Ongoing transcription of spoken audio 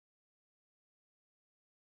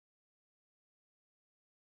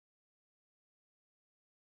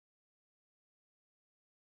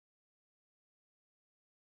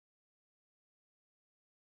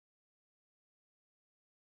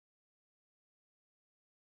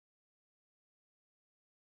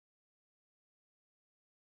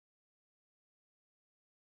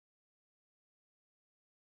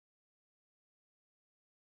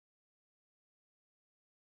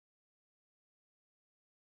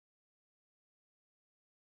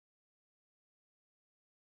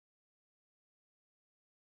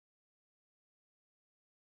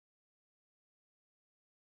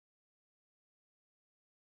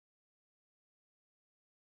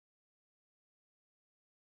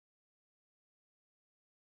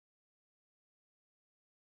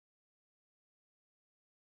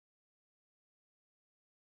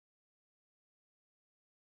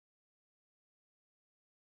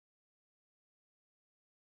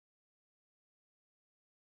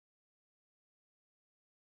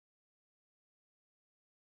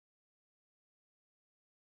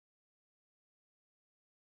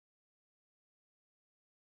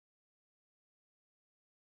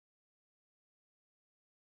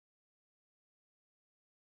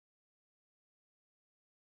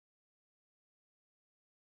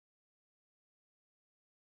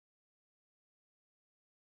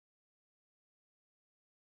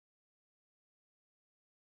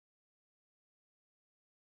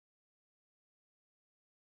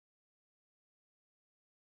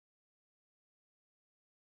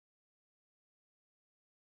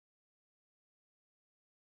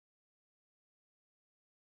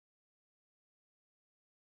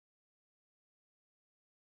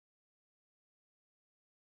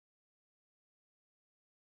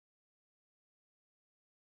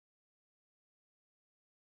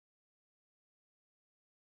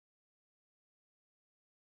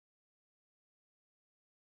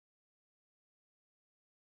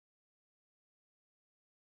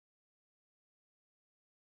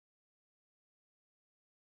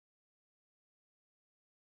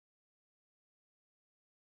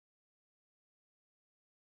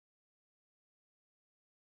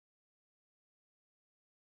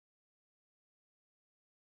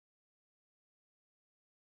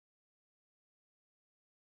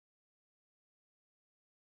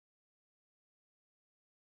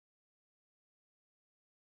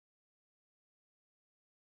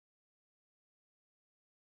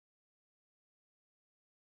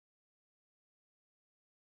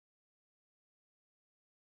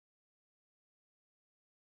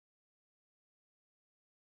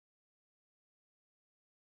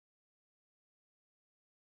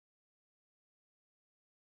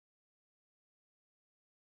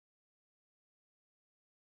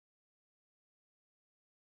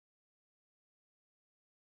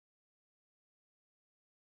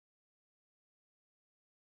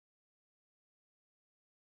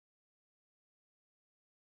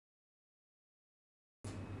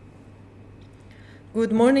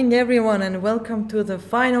Good morning, everyone, and welcome to the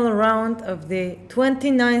final round of the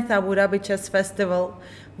 29th Abu Dhabi Chess Festival,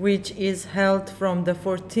 which is held from the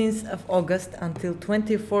 14th of August until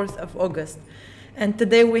 24th of August. And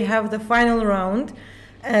today we have the final round,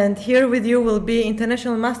 and here with you will be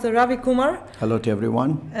International Master Ravi Kumar. Hello to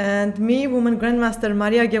everyone. And me, Women Grandmaster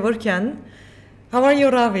Maria Gevorgyan. How are you,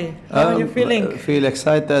 Ravi? How are you feeling? I feel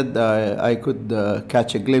excited. I could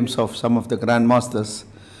catch a glimpse of some of the grandmasters,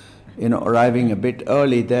 arriving a bit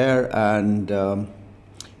early there, and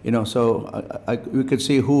so we could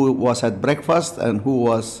see who was at breakfast and who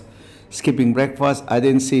was skipping breakfast. I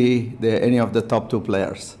didn't see any of the top two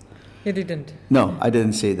players. You didn't? No, I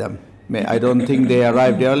didn't see them. I don't think they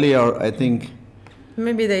arrived early, or I think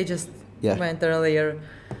maybe they just went earlier.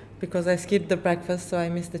 Because I skipped the breakfast, so I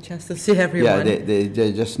missed the chance to see everyone. Yeah,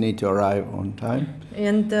 they just need to arrive on time.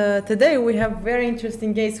 And today we have very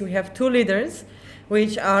interesting games. We have two leaders,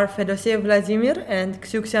 which are Fedosiev Vladimir and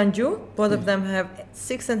Xiuxian Zhu. Both of them have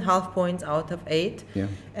 6.5 points out of 8. Yeah.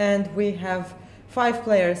 And we have 5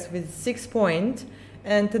 players with 6 points.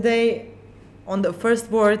 And today, on the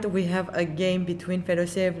first board, we have a game between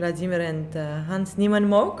Fedosiev Vladimir and Hans Niemann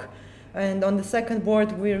Mock. And on the second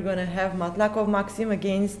board, we're going to have Matlakov Maxim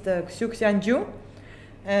against Xiuxian Zhu.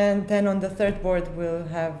 And then on the third board, we'll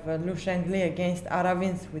have Lu Shengli against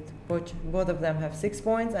Aravins, with both of them have 6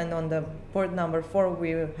 points. And on the board number 4,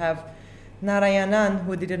 we will have Narayanan,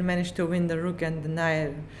 who didn't manage to win the rook and the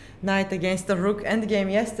knight against the rook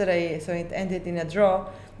endgame yesterday. So it ended in a draw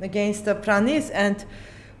against Pranis. And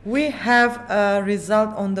we have a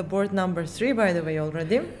result on the board number 3, by the way,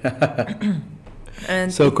 already.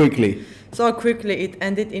 And so quickly it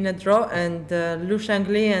ended in a draw, and Lu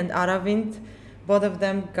Shengli and Aravind, both of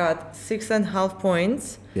them got 6.5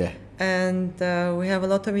 points. Yeah. And we have a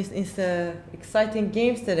lot of exciting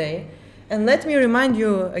games today. And let me remind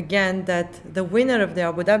you again that the winner of the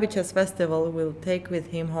Abu Dhabi Chess Festival will take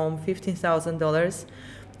with him home $15,000,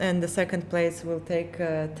 and the second place will take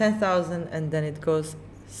 $10,000, and then it goes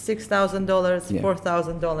 $6,000,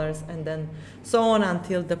 $4,000, and then so on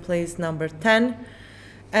until the place number 10.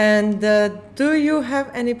 And do you have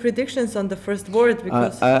any predictions on the first board?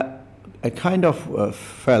 Because I kind of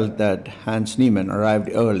felt that Hans Niemann arrived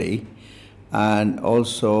early, and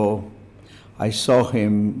also I saw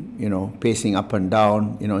him, pacing up and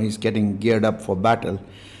down. He's getting geared up for battle,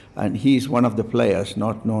 and he's one of the players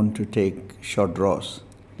not known to take short draws.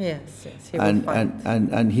 Yes, he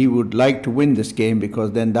and he would like to win this game,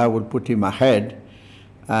 because then that would put him ahead,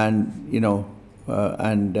 and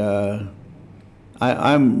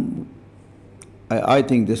I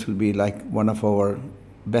think this will be like one of our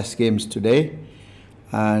best games today,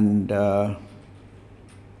 and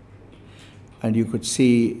you could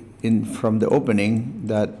see from the opening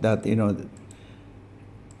that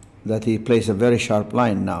he plays a very sharp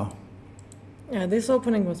line now. Yeah, this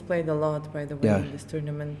opening was played a lot, by the way, in this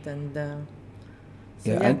tournament, and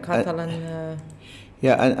Catalan.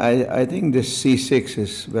 And I think this C6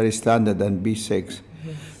 is very standard than B6.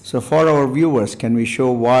 Yes. So for our viewers, can we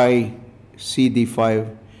show why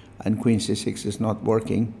CD5 and Queen C6 is not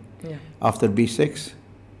working after B6?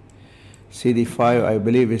 CD5, I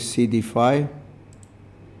believe, is CD5.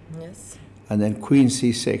 Yes. And then Queen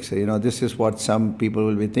C6. This is what some people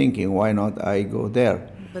will be thinking. Why not I go there?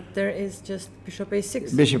 But there is just Bishop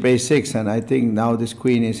A6. Bishop A6, and I think now this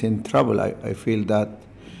queen is in trouble. I feel that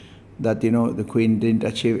the queen didn't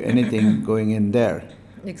achieve anything going in there.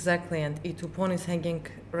 Exactly, and E2 pawn is hanging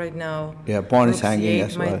right now. Yeah, pawn is hanging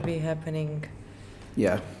as well. Might be happening.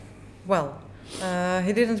 Yeah. Well,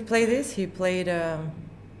 he didn't play this. He played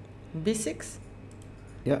B6.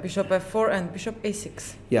 Yeah. Bishop F4 and Bishop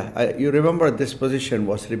A6. Yeah, you remember this position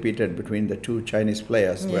was repeated between the two Chinese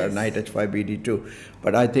players, where Knight H5 BD2.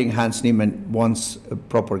 But I think Hans Niemann wants a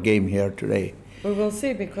proper game here today. We will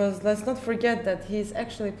see, because let's not forget that he's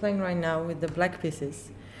actually playing right now with the black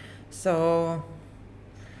pieces. So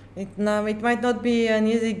it might not be an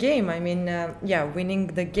easy game. I mean,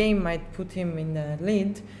 winning the game might put him in the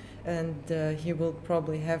lead, and he will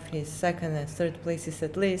probably have his second and third places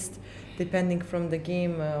at least, depending from the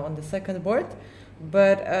game on the second board.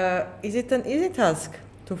 But is it an easy task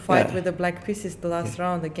to fight with the black pieces the last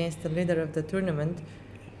round against the leader of the tournament?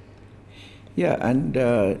 Yeah, and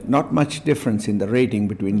not much difference in the rating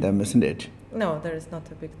between them, isn't it? No, there is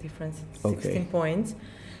not a big difference. It's 16 points.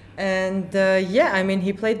 And I mean,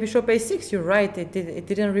 he played Bishop A6. You're right. It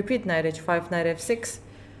didn't repeat Knight H5, Knight F6.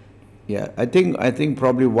 Yeah, I think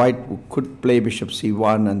probably White could play Bishop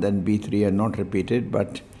C1 and then B3 and not repeat it,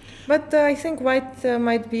 but I think White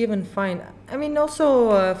might be even fine. I mean,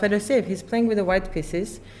 also Fedosiev, he's playing with the white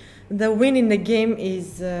pieces. the win in the game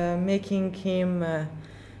is making him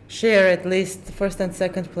share at least first and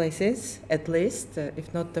second places, at least,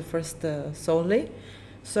 if not the first solely.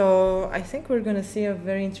 So I think we're going to see a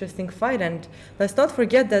very interesting fight. And let's not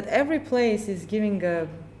forget that every place is giving a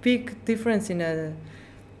big difference in a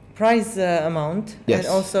prize amount. Yes.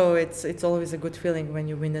 And also it's always a good feeling when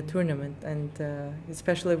you win a tournament, and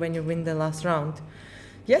especially when you win the last round.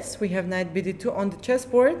 Yes, we have knight bd2 on the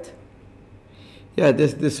chessboard. Yeah,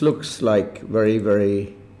 this looks like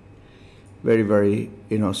very,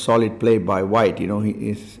 solid play by white.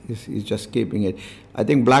 He's just keeping it. I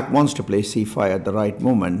think black wants to play c5 at the right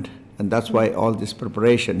moment, and that's why all this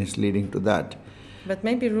preparation is leading to that. But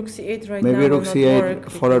maybe rook c8 right maybe now rook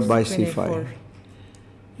c8 followed by queen c5. a4.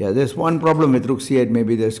 Yeah, there's one problem with rook c8.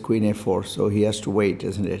 Maybe there's queen a4, so he has to wait,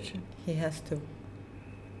 isn't it? He has to.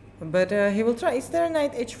 But he will try. Is there a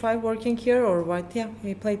knight h5 working here or what? Yeah,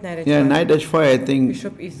 he played knight h5. Yeah, knight h5. I think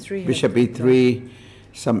bishop e3. bishop e3,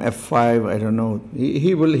 some f5. I don't know.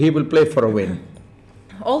 He will play for a win.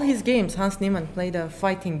 All his games, Hans Niemann played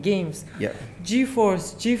fighting games. Yeah.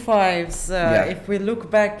 G4s, G5s. Yeah. If we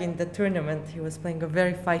look back in the tournament, he was playing a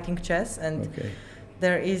very fighting chess, and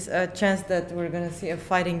there is a chance that we're going to see a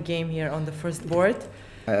fighting game here on the first board.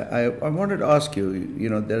 I wanted to ask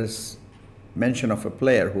you. There's mention of a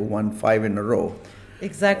player who won 5 in a row.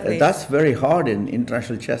 Exactly. That's very hard in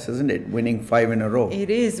international chess, isn't it? Winning 5 in a row. It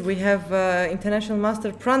is. We have international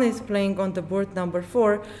master Pranis playing on the board number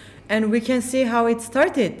 4, and we can see how it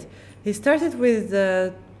started. He started with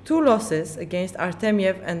 2 losses against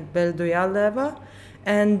Artemiev and Beldoyaleva,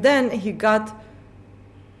 and then he got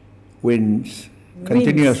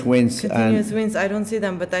continuous wins. Continuous wins. I don't see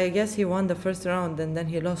them, but I guess he won the first round, and then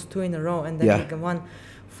he lost 2 in a row, and then he won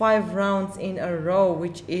 5 rounds in a row,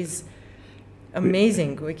 which is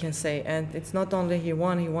amazing, we can say. And it's not only he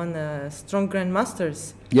won strong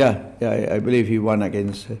grandmasters. Yeah, I believe he won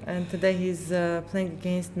against. And today he's playing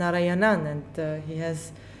against Narayanan, and he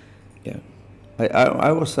has. Yeah,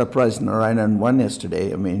 I was surprised Narayanan won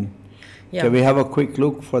yesterday. I mean, can we have a quick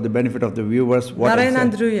look for the benefit of the viewers?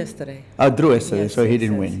 Narayanan drew yesterday. Drew yesterday, yes, so he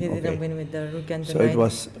didn't win. He didn't win with the rook and the so knight. it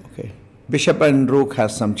was okay. Bishop and rook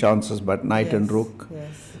has some chances, but knight and rook.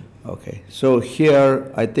 Yes. Okay, so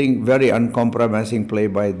here I think very uncompromising play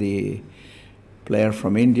by the player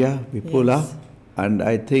from India, Vipula, Yes. and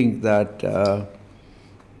I think that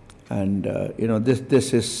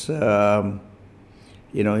this is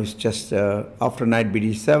it's just after knight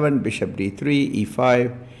bd7, bishop d3,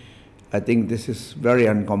 e5. I think this is very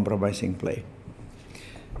uncompromising play,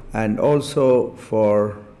 and also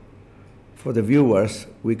for the viewers,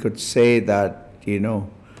 we could say that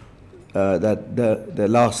that the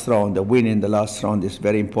last round, the win in the last round is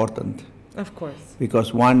very important. Of course.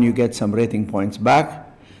 Because 1, you get some rating points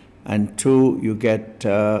back, and 2, you get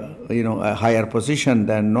a higher position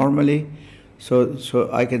than normally. So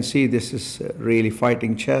I can see this is really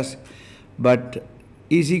fighting chess. But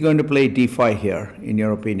is he going to play d5 here, in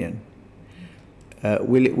your opinion?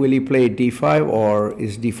 Will he play d5, or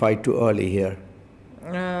is d5 too early here?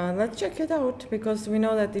 Let's check it out, because we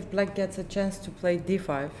know that if black gets a chance to play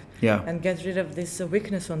d5 and get rid of this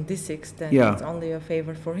weakness on d6, then it's only a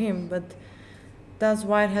favor for him. But does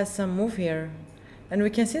white has some move here? And we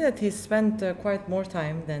can see that he spent quite more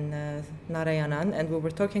time than Narayanan, and we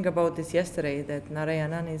were talking about this yesterday, that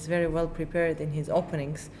Narayanan is very well prepared in his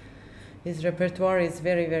openings. His repertoire is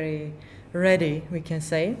very ready, we can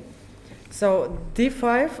say. So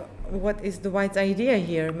d5, what is the white's idea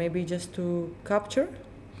here? Maybe just to capture?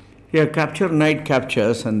 Yeah, capture, knight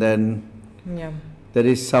captures, and then there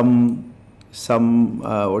is some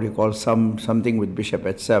something with bishop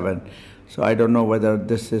h7. So I don't know whether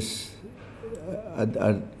this is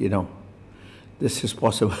this is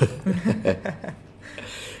possible.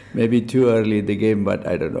 Maybe too early in the game, but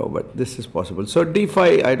I don't know. But this is possible. So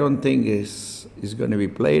d5, I don't think is going to be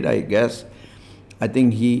played. I guess I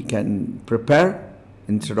think he can prepare.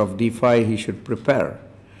 Instead of d5, he should prepare.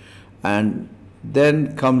 And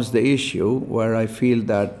then comes the issue where I feel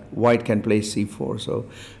that white can play c4. So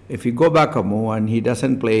if you go back a move and he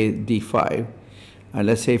doesn't play d5, and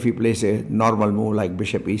let's say if he plays a normal move like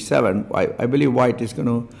bishop e7, I believe white is going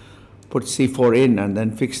to put c4 in and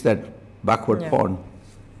then fix that backward pawn.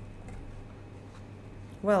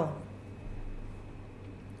 Well,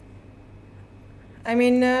 I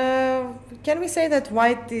mean, can we say that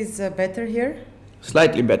white is better here?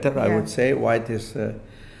 Slightly better, I would say. White is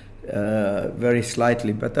very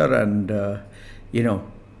slightly better, and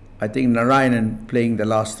I think Narayanan playing the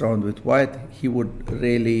last round with white, he would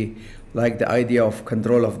really like the idea of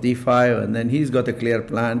control of d5, and then he's got a clear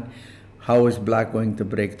plan. How is black going to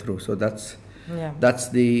break through? So that's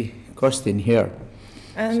the question here.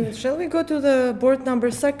 And shall we go to the board number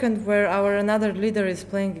second, where our another leader is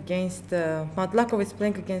playing against, Matlakov is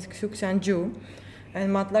playing against Xuxianju.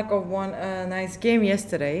 And Matlakov won a nice game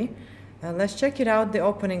yesterday. Let's check it out, the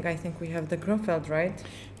opening. I think we have the Grunfeld, right?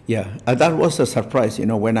 Yeah, that was a surprise,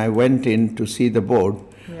 when I went in to see the board,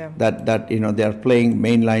 that they are playing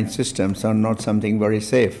mainline systems are not something very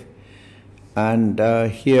safe. And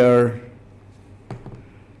here,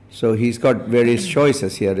 so he's got various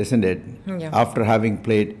choices here, isn't it? Yeah. After having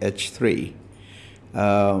played h3,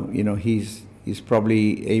 he's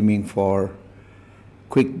probably aiming for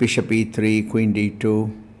quick bishop e3, queen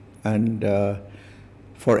d2, and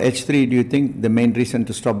for h3, do you think the main reason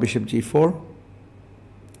to stop bishop g4?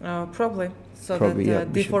 Probably. So Probably,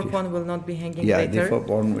 that bishop d4 pawn will not be hanging yeah, later. d4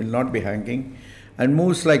 pawn will not be hanging. And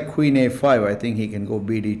moves like queen a5, I think he can go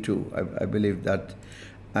bd2. I believe that.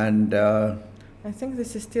 And I think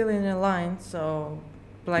this is still in a line, so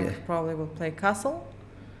black probably will play castle.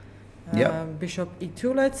 Bishop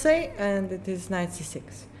e2, let's say, and it is knight c6.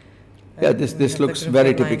 Yeah, this looks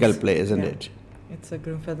very typical play, isn't it? It's a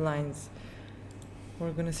Grunfeld lines.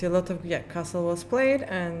 We're going to see a lot of, castle was played,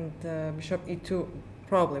 and bishop e2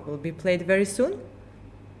 probably will be played very soon.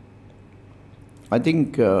 I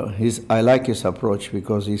think I like his approach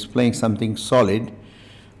because he's playing something solid,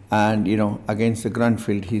 and against the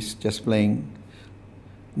Grunfeld he's just playing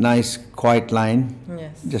nice quiet line,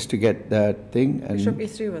 just to get that thing. And bishop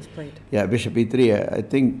e3 was played. Yeah, bishop e3. I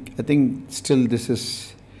think still this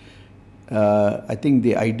is. I think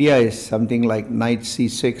the idea is something like knight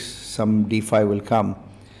c6, some d5 will come,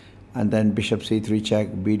 and then bishop c3 check,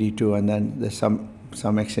 bd2, and then there's some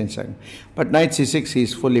extension. But knight c6,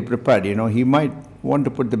 he's fully prepared. He might want to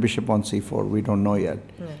put the bishop on c4. We don't know yet.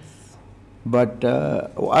 Yes. But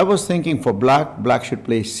I was thinking for black should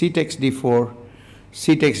play c takes d4,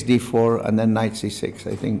 c takes d4, and then knight c6.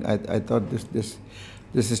 I thought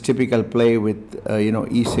this is typical play with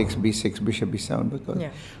e6, b6, bishop b7, because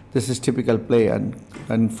this is typical play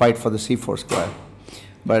and fight for the c4 square.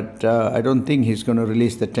 But I don't think he's going to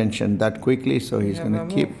release the tension that quickly, so he's going to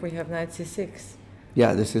keep. We have knight c6.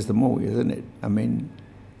 Yeah, this is the move, isn't it?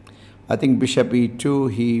 I think bishop e2,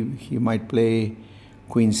 he might play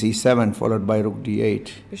queen c7 followed by rook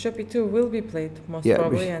d8. Bishop e2 will be played most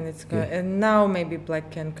probably, and it's and now maybe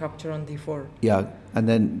black can capture on d4. Yeah, and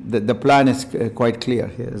then the plan is quite clear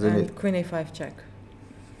here, isn't it? Queen a5 check.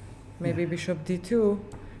 Maybe bishop d2.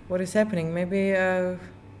 What is happening? Maybe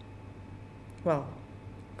well,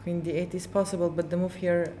 queen d8 is possible, but the move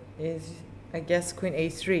here is, I guess, queen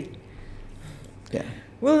a3. Yeah.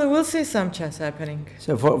 We'll see some chess happening.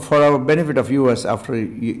 So for our benefit of viewers, after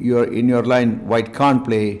you're in your line, white can't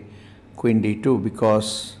play queen d2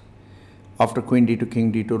 because after queen d2,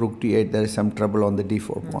 king d2, rook d8, there is some trouble on the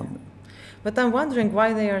d4 pawn. But I'm wondering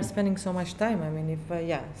why they are spending so much time. I mean, if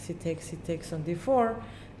c takes on d4,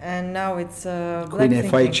 and now it's queen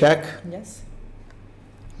a5 check. Yes,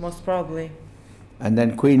 most probably. And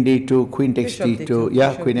then queen d2, queen takes bishop d2.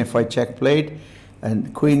 Yeah, queen a5 check played.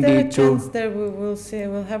 And queen d2. Is there d2. a chance there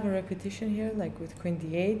we'll have a repetition here, like with queen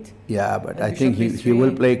d8? Yeah, but I think he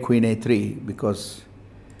will play queen a3 because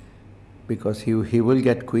he will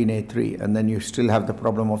get queen a3, and then you still have the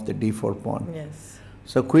problem of the d4 pawn. Yes.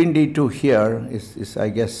 So queen d2 here is I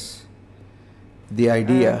guess the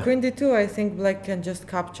idea. Queen d2, I think black can just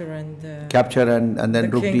capture and then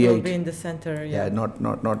rook king d8 will be in the center. Yeah, not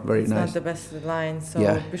very it's nice. not the best line.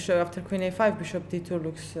 So bishop after queen a5, bishop d2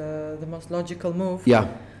 looks the most logical move. Yeah.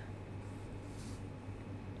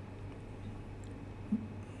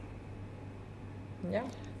 Yeah.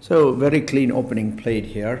 So very clean opening played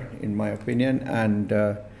here, in my opinion, and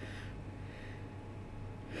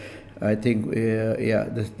I think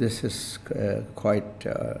this is quite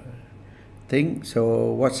thing.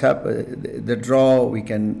 So what's happened? The draw, we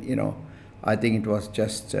can I think it was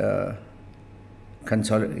just they're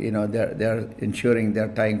ensuring they're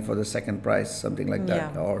tying for the second prize, something like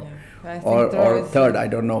that, or third. I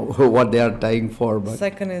don't know what they are tying for, but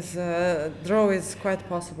second is draw is quite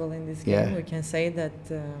possible in this game. We can say that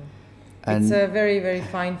it's very, very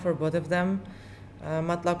fine for both of them.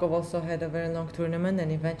 Matlakov also had a very long tournament,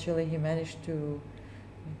 and eventually he managed to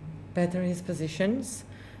better his positions.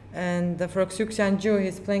 And for Xuxianju,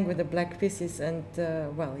 he's playing with the black pieces, and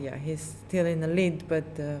he's still in the lead, but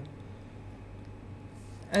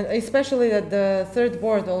and especially that the third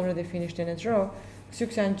board already finished in a draw.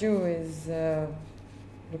 Xuxianju is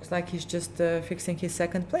looks like he's just fixing his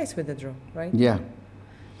second place with the draw, right? Yeah.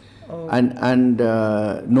 Oh. And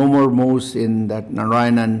no more moves in that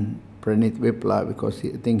Narayanan Pranit Vipla, because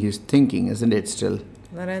I think he's thinking, isn't it, still?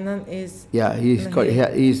 Narayanan is... Yeah,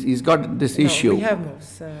 he's got this issue. We have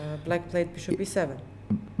moves. Black played bishop e7.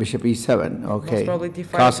 Bishop e7, okay. Most probably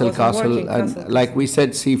d5 Castle, and castle. like we said,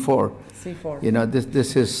 c4. c4. You know,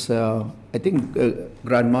 this is, I think,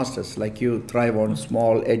 grandmasters like you thrive on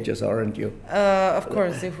small edges, aren't you? Of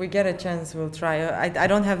course, if we get a chance, we'll try. I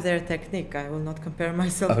don't have their technique. I will not compare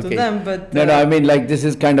myself to them, but... No, I mean, like, this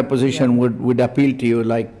is kind of position would appeal to you,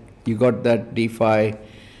 like, you got that d5,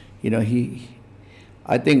 you know,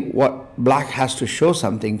 I think what black has to show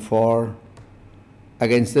something for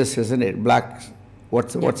against this, isn't it?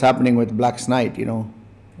 What's happening with black's knight, you know?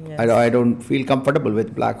 Yes. I don't feel comfortable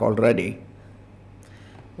with black already.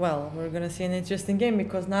 Well, we're going to see an interesting game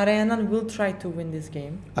because Narayanan will try to win this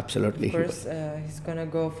game. Absolutely. Of course, he's going to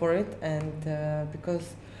go for it. And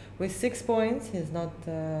because with 6 points, he's not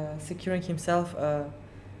securing himself...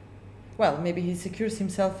 well, maybe he secures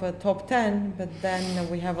himself a top 10, but then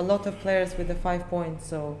we have a lot of players with the 5 points,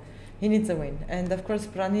 so he needs a win. And of course,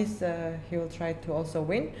 Pranis, he will try to also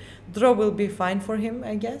win. Draw will be fine for him,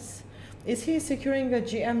 I guess. Is he securing a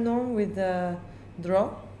GM norm with the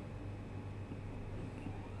draw?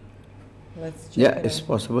 Let's check. Yeah, it's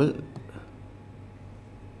possible.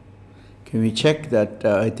 Can we check that?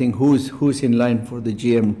 I think who's in line for the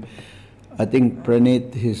GM? I think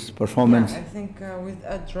Pranit, his performance. Yeah, I think with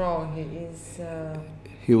a draw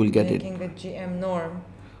he will get making a GM norm,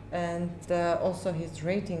 and also his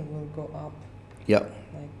rating will go up. Yeah.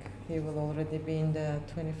 Like he will already be in the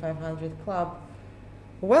 2500 club.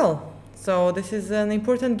 Well, so this is an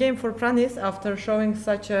important game for Pranis after showing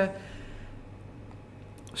such a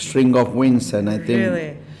string of wins, and I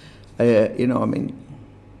think you know, I mean,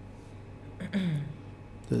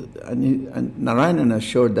 and Narayanan has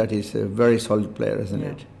showed that he's a very solid player, isn't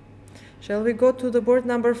it? Shall we go to the board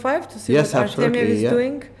number 5 to see what Artemiev is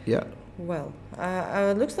doing? Yeah. Well,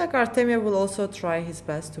 looks like Artemiev will also try his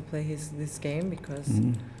best to play this game because...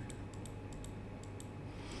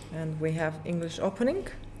 And we have English opening.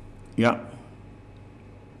 Yeah.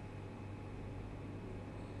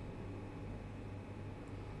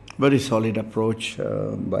 Very solid approach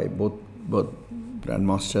by both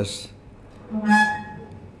grandmasters.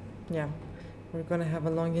 Yeah, we're going to have a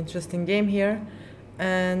long, interesting game here.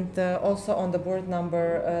 And also on the board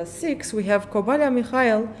number 6, we have Kobalya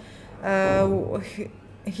Mikhail.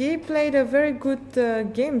 He played a very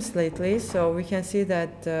good games lately, so we can see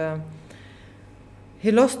that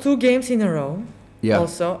he lost 2 games in a row. Yeah.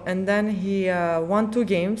 Also, and then he won 2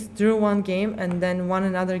 games, drew 1 game, and then won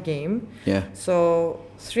another game. Yeah. So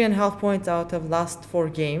 3.5 points out of last 4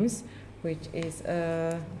 games, which is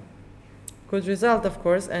a good result, of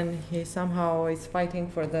course. And he somehow is fighting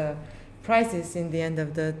for the prizes in the end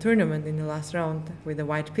of the tournament in the last round with the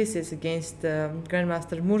white pieces against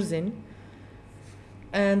Grandmaster Murzin.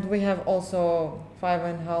 And we have also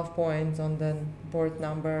 5.5 points on the board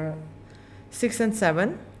number 6 and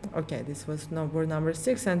 7. Okay, this was board number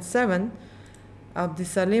 6 and 7.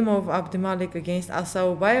 Abdisalimov Abdimalik against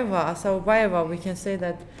Asaubayeva. Asaubayeva, we can say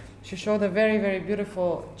that she showed a very, very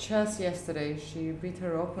beautiful chess yesterday. She beat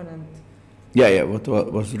her opponent. Yeah, it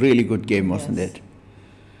was a really good game, wasn't it?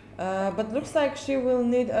 But looks like she will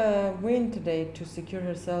need a win today to secure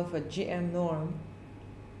herself a GM norm.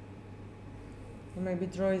 Or maybe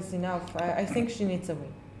draw is enough. I think she needs a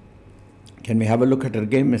win. Can we have a look at her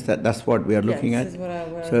game? That's what we are looking at? This is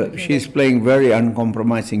what so she's playing very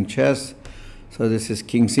uncompromising chess. So this is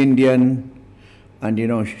King's Indian, and you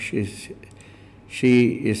know she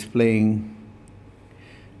is playing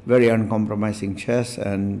very uncompromising chess,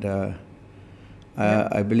 and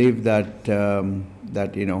I believe that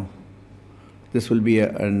that you know this will be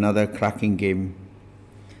another cracking game.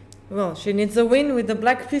 Well, she needs a win with the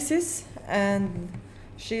black pieces, and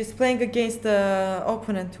she's playing against the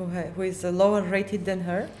opponent who is lower rated than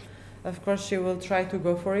her. Of course, she will try to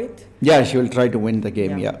go for it. Yeah, she will try to win the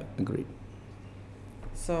game. Yeah, agreed.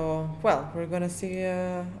 So, well, we're going to see,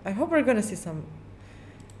 I hope we're going to see some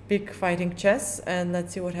big fighting chess. And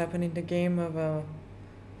let's see what happened in the game of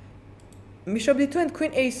Bishop d2 and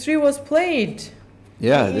Queen a3 was played.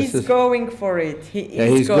 Yeah, he's going for it.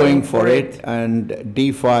 He's going for it. And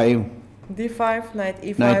d5. d5, knight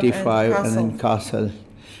e5, knight e5 and then castle.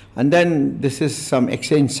 And then this is some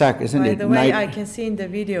exchange sack, isn't it? By the way, I can see in the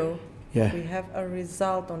video, yeah, we have a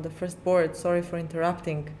result on the first board. Sorry for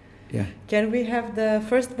interrupting. Yeah. Can we have the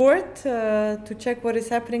first board to check what is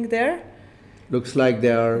happening there? Looks like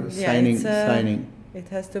they are signing. It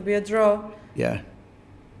has to be a draw. Yeah.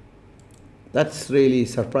 That's really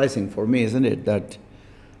surprising for me, isn't it? That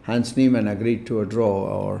Hans Niemann agreed to a draw,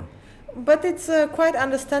 or... But it's quite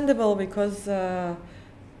understandable because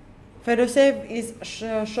Fedoseev is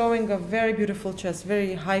showing a very beautiful chess,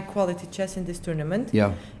 very high quality chess in this tournament.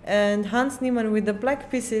 Yeah. And Hans Niemann with the black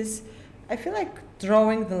pieces, I feel like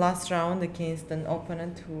drawing the last round against an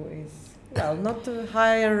opponent who is, well, not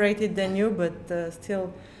higher rated than you, but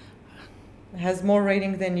still has more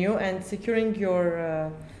rating than you, and securing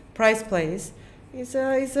your prize place is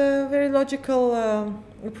a very logical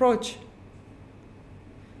approach.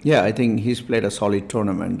 Yeah, I think he's played a solid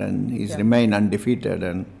tournament and he's remained undefeated.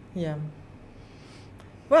 And yeah.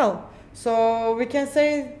 Well, so we can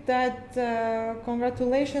say that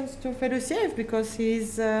congratulations to Fedoseev, because he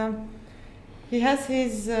has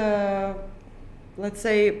his let's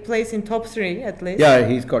say place in top 3 at least. Yeah,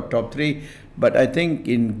 he's got top 3, but I think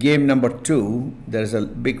in game number 2 there's a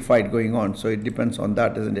big fight going on, so it depends on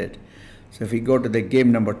that, isn't it? So if we go to the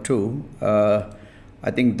game number 2,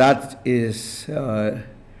 I think that is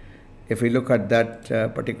if we look at that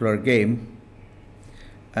particular game,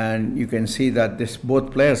 and you can see that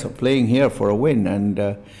both players are playing here for a win,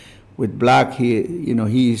 and with black, he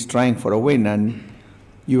is trying for a win. And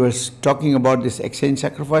you were talking about this exchange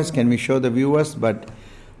sacrifice. Can we show the viewers? But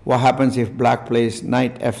what happens if black plays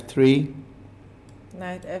knight f3?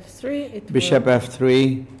 Knight f3. Bishop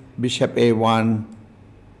f3. Bishop a1.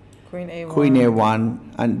 Queen a1. Queen a1.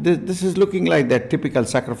 And this is looking like that typical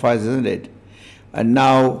sacrifice, isn't it? And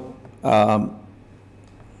now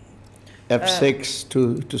f6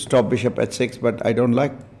 to stop bishop at 6, but I don't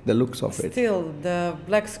like the looks of it. Still, the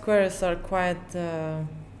black squares are quite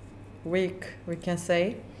weak, we can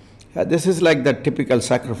say. This is like the typical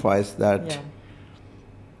sacrifice that... Yeah.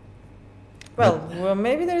 Well,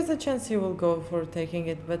 maybe there is a chance he will go for taking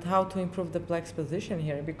it, but how to improve the black's position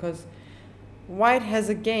here? Because white has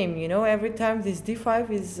a game, every time this d5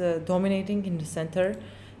 is dominating in the center,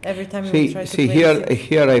 every time you will try to play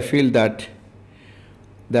here I feel that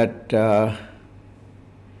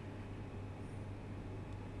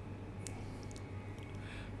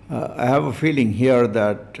I have a feeling here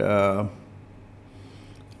that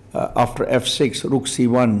after f6, rook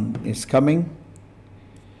c1 is coming,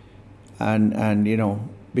 and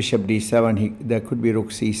bishop d7. There could be rook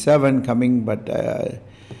c7 coming,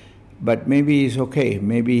 but maybe it's okay.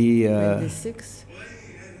 Maybe d6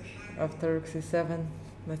 after rook c7.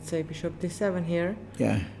 Let's say bishop d7 here.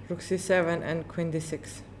 Yeah. Rook c7 and queen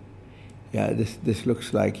d6. Yeah, this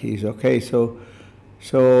looks like he's okay. So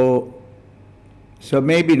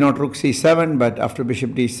maybe not rook c7, but after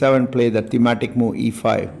bishop d7, play the thematic move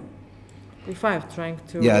e5. e5, trying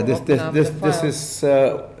to this is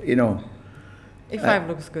e5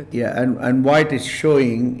 looks good. Yeah, and white is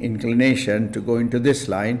showing inclination to go into this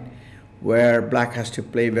line, where black has to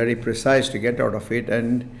play very precise to get out of it,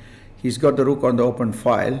 and he's got the rook on the open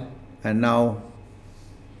file, and now...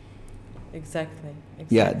 Exactly.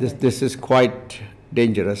 Yeah, this is quite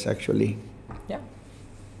dangerous, actually.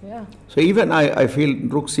 Yeah. So even I feel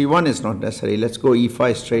rook c1 is not necessary. Let's go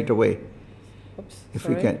e5 straight away. Oops, if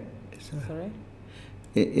sorry. we can. Sorry.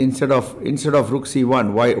 Instead of rook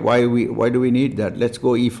c1, why do we need that? Let's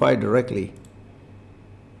go e5 directly.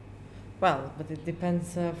 Well, but it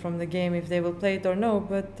depends from the game if they will play it or no.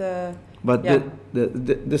 But yeah.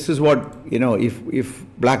 This is what, if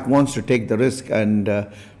black wants to take the risk and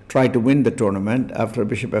try to win the tournament after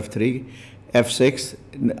bishop f3, f6,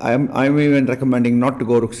 I'm even recommending not to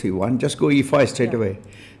go rook c1, just go e5 straight away,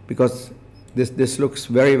 because this looks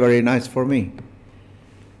very, very nice for me.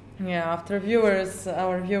 Yeah,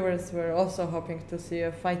 our viewers were also hoping to see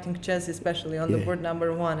a fighting chess, especially on the board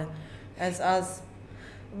number 1, as us.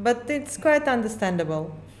 But it's quite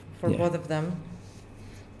understandable for both of them.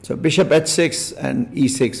 So bishop h6 and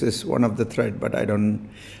e6 is one of the threat, but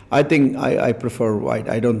I think I prefer white.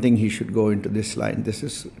 I don't think he should go into this line. This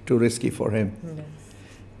is too risky for him. Yes.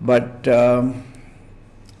 But,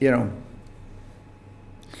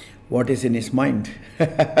 what is in his mind?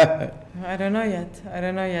 I don't know yet.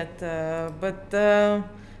 But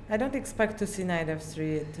I don't expect to see knight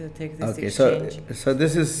f3 to take this exchange. So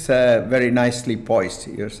this is very nicely poised,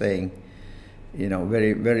 you're saying.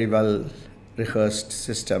 Very, very well rehearsed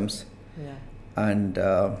systems. Yeah. And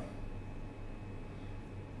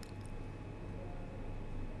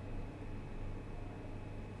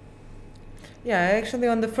yeah, actually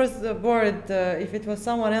on the first board, if it was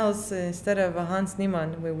someone else instead of Hans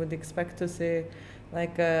Niemann, we would expect to see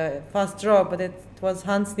like a fast draw, but it was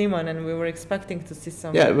Hans Niemann, and we were expecting to see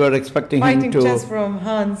some. Yeah, we were expecting fighting him chess from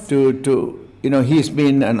Hans. He's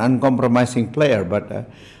been an uncompromising player,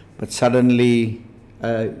 but suddenly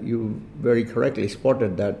you very correctly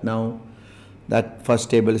spotted that now that first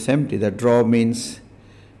table is empty. The draw means.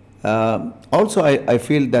 Also, I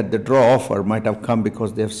feel that the draw offer might have come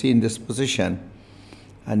because they have seen this position,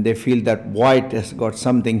 and they feel that white has got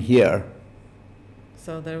something here.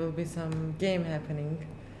 So there will be some game happening.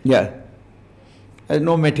 Yeah. There's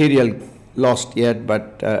no material lost yet,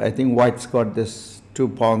 but I think white's got this 2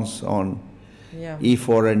 pawns on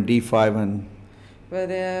e4 and d5 and... But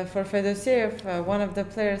for Fedoseev, one of the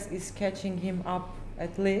players is catching him up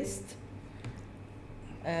at least.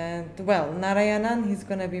 And well, Narayanan, he's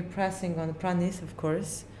going to be pressing on Pranis, of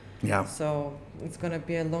course. Yeah. So it's going to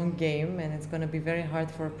be a long game, and it's going to be very hard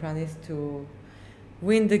for Pranis to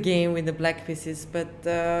win the game with the black pieces. But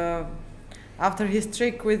after his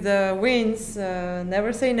trick with the wins,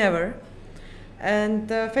 never say never. And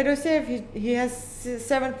Fedoseev, he has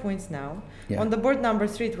 7 points now. Yeah. On the board number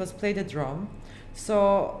 3, it was played a draw.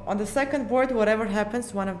 So on the second board, whatever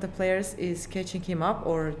happens, one of the players is catching him up,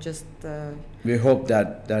 or just... We hope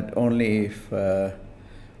that only if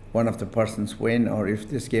one of the persons win, or if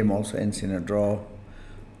this game also ends in a draw,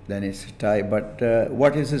 then it's a tie. But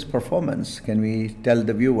what is his performance? Can we tell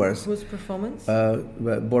the viewers? Whose performance?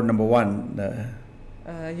 Board number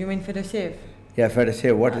 1. You mean Fedoseev? Yeah,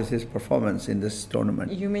 Fedoseev. What is his performance in this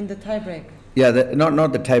tournament? You mean the tiebreak? Yeah,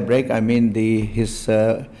 not the tie break. I mean his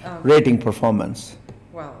rating performance.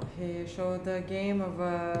 Well, he showed a game of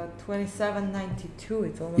 27.92.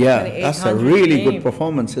 It's almost 2800. That's a really game. Good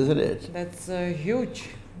performance, isn't it? That's huge.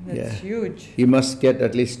 That's huge. He must get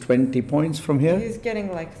at least 20 points from here. He's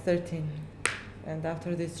getting like 13, and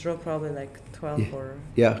after this draw, probably like 12 or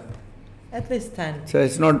at least 10. So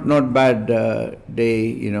it's not bad day,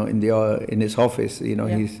 in his office.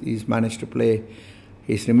 He's managed to play.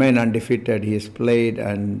 He's remained undefeated. He has played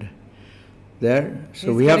and there.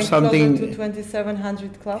 So we have something to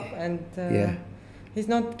 2700 club, and he's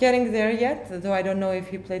not getting there yet. Though I don't know if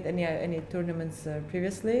he played any tournaments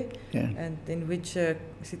previously, and in which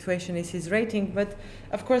situation is his rating. But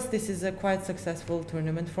of course, this is a quite successful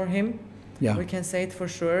tournament for him. Yeah, we can say it for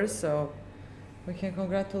sure. So we can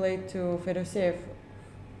congratulate to Fedoseev.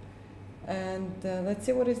 And let's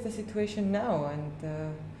see what is the situation now,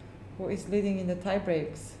 and who is leading in the tie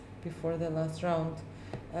breaks before the last round.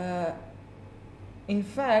 In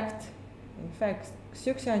fact,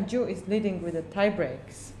 Xuxian Ju is leading with the tie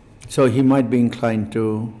breaks. So he might be inclined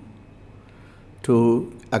to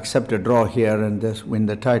accept a draw here and just win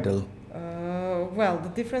the title. Well, the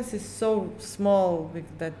difference is so small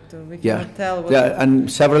that we cannot tell. And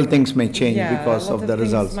several things may change because of the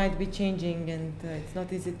results. Things might be changing, and it's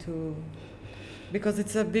not easy to, because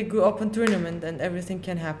it's a big open tournament and everything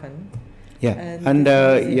can happen. Yeah, and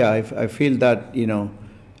I feel that,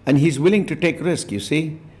 and he's willing to take risk, you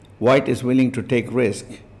see. White is willing to take risk,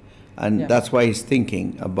 and that's why he's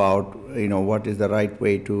thinking about, what is the right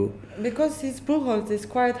way to... Because his Bruchholz is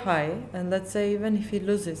quite high, and let's say even if he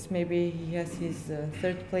loses, maybe he has his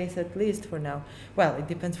third place at least for now. Well, it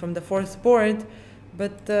depends from the fourth board,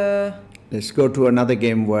 but... Let's go to another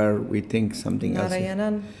game where we think something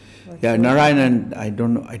Narayanan. else. Yeah, Narayanan, I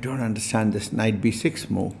don't understand this knight b6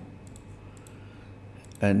 move.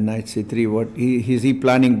 And knight c3, is he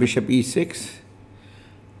planning bishop e6?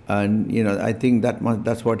 And, I think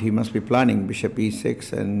that's what he must be planning, bishop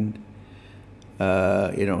e6, and,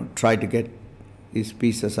 try to get his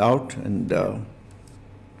pieces out. And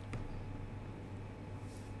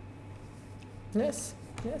Yes,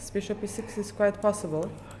 bishop e6 is quite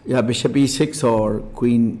possible. Yeah, bishop e6 or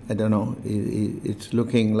queen, I don't know. It's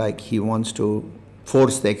looking like he wants to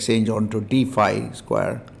force the exchange onto d5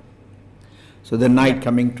 square. So the knight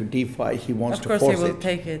coming to d5, he wants to force it. Of course he will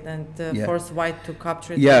take it and force white to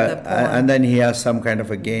capture it. Yeah, and then he has some kind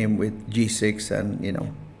of a game with g6 and,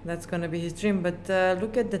 That's going to be his dream, but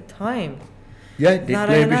look at the time. Yeah, they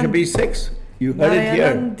play bishop e6. You heard it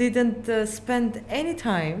here. Narayanan didn't spend any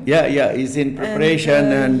time. Yeah, he's in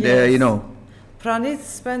preparation and Pranis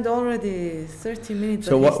spent already 30 minutes.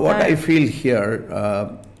 So what I feel here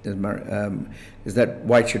is that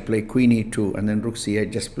white should play queen e2 and then rook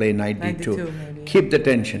c8, just play knight d2. Maybe, Keep the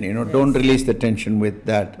tension, don't release the tension with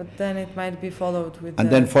that. But then it might be followed with... And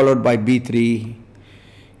then followed by b3.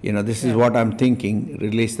 This is what I'm thinking,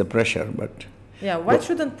 release the pressure, but... Yeah, white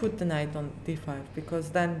shouldn't put the knight on d5, because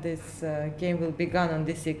then this game will be gone on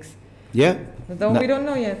d6. Yeah. Though we don't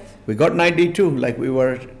know yet. We got knight d2, like we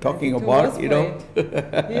were talking about,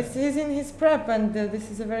 He's in his prep, and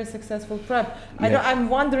this is a very successful prep. I'm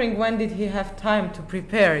wondering when did he have time to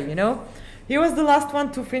prepare, He was the last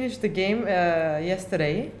one to finish the game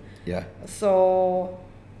yesterday. Yeah. So,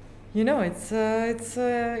 it's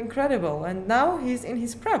incredible. And now he's in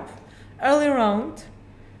his prep. Early round,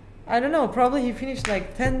 I don't know, probably he finished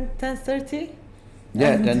like 10:30.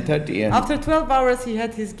 Yeah, 10:30. Yeah. After 12 hours, he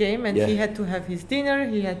had his game, and he had to have his dinner.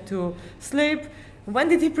 He had to sleep, When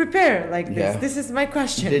did he prepare like this? Yeah. This is my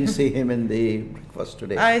question. Didn't see him in the breakfast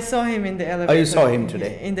today. I saw him in the elevator. Oh, you saw him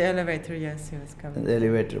today? In the elevator, yes, he was coming. In the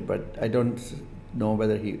elevator, but I don't know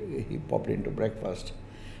whether he popped into breakfast.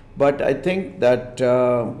 But I think that,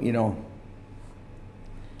 you know,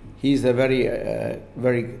 he's a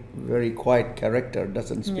very quiet character,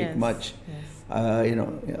 doesn't speak Yes, much. yes. You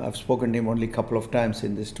know, I've spoken to him only a couple of times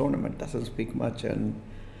in this tournament, doesn't speak much, and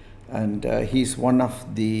he's one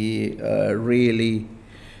of the really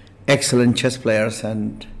excellent chess players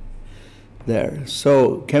and there.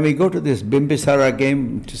 So can we go to this Bimbisara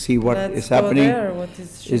game to see what Let's is go happening? there. What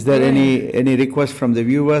Is there any request from the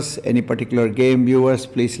viewers, any particular game viewers?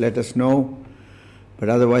 Please let us know. But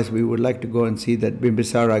otherwise, we would like to go and see that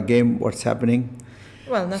Bimbisara game, what's happening.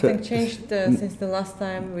 Well, nothing changed since the last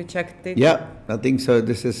time we checked it. Yeah, nothing. So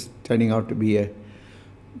this is turning out to be a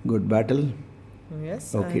good battle.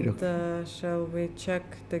 Yes. Okay, and shall we check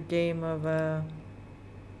the game of?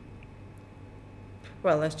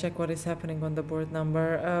 Well, let's check what is happening on the board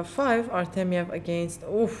number 5. Artemiev against.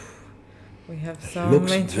 Oof, we have some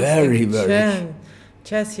Looks interesting very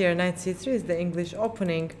chess here. Knight c3 is the English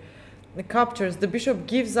opening. The captures. The bishop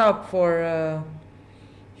gives up for.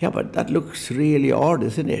 Yeah, but that looks really odd,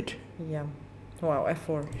 isn't it? Yeah. Wow,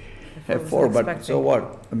 f4. F4, but so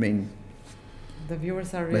what? I mean, the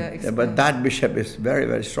viewers are but that bishop is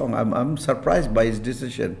very strong. I'm surprised by his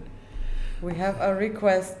decision. We have a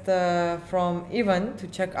request from Ivan to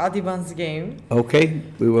check Adiban's game. Okay,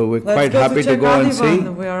 we're quite happy to go and see.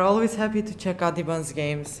 We are always happy to check Adiban's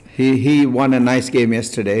games. He won a nice game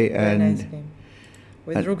yesterday. Very nice game.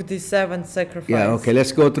 With rook d7 sacrifice. Yeah, okay,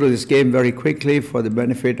 let's go through this game very quickly for the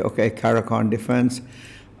benefit. Okay, Karakhan defense.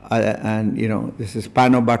 And, you know, this is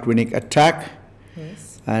Pano-Batwinik attack.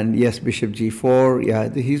 Yes. And yes, bishop g4. Yeah,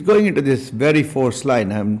 he's going into this very forced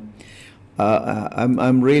line.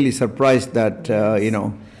 I'm really surprised that, you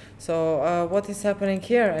know. So what is happening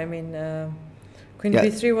here? I mean, queen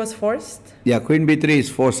b3 was forced? Yeah, queen b3 is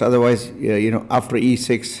forced. Otherwise, you know, after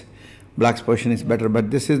e6, black's position is better. But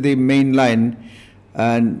this is the main line.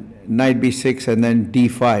 And knight b6 and then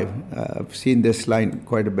d5. I've seen this line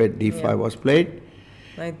quite a bit. d5 was played.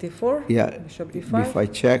 Knight d4. Yeah. Bishop d5.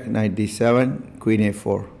 b5 check. Knight d7. Queen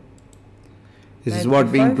a4. This is Knight what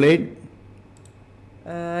b5. being played.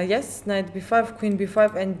 Yes, knight b5, queen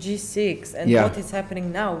b5, and g6. And what is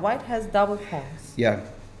happening now? White has double pawns. Yeah.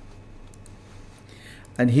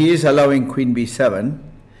 And he is allowing queen b7.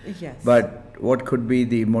 Yes. But what could be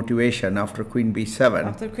the motivation after queen b7?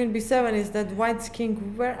 After queen b7 is that white's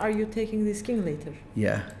king, where are you taking this king later?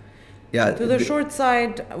 Yeah. Yeah. To the short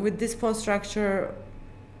side with this pawn structure,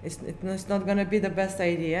 it's not going to be the best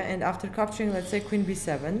idea. And after capturing, let's say, queen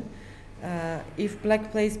b7, if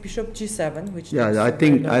black plays bishop g7, which I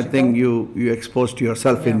think you exposed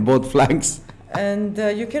yourself in both flanks. And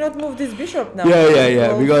you cannot move this bishop now.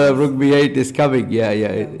 Yeah. Because rook b8 is coming.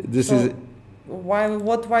 Yeah. This is. While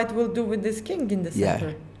what white will do with this king in the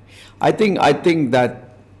center? I think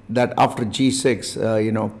that after g6,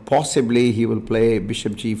 you know, possibly he will play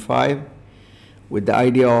bishop g5 with the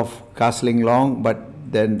idea of castling long, but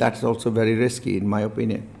then that's also very risky in my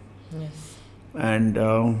opinion. Yes. And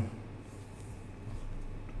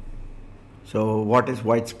so what is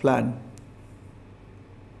white's plan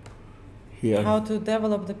here? How to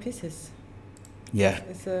develop the pieces? Yeah.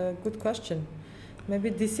 It's a good question.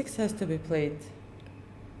 Maybe d6 has to be played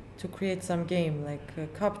to create some game,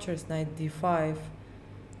 like captures, knight d5.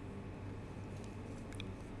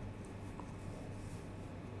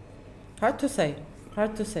 Hard to say.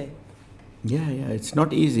 Yeah, it's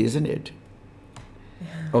not easy, isn't it?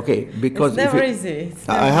 Okay, because it's never easy.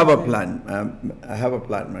 I have a plan.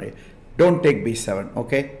 Maria. Don't take b7,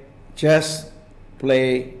 okay? Just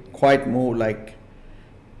play quiet move like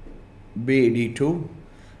b2.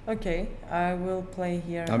 Okay, I will play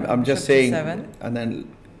here. I'm just saying, d7. and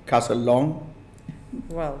then castle long.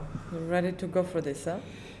 Well, you're ready to go for this, huh?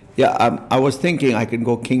 Yeah, I was thinking I can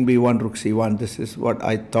go king b1, rook c1. This is what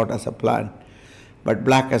I thought as a plan. But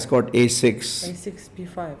black has got a6. a6,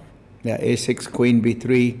 b5. Yeah, a6, queen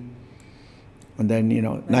b3. And then, you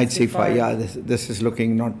know, knight c5. Yeah, this is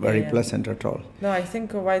looking not very pleasant at all. No, I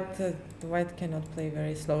think white cannot play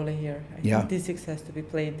very slowly here. I think d6 has to be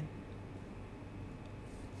played.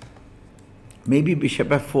 Maybe bishop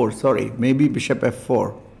f4, sorry. Maybe bishop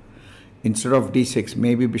f4. Instead of d6,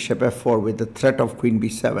 maybe bishop f4 with the threat of queen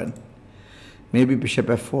b7. Maybe bishop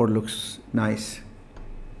f4 looks nice.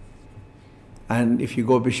 And if you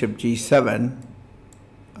go bishop g7,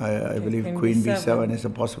 I believe queen b7 is a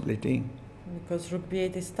possibility. Because rook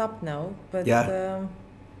b8 is stopped now. But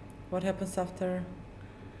what happens after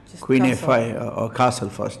just queen castle? a5 or castle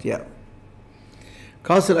first, yeah.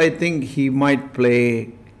 Castle, I think he might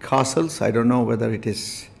play castles. I don't know whether it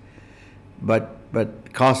is, but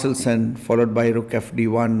castles and followed by rook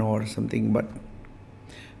fd1 or something. But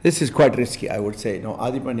this is quite risky, I would say. No,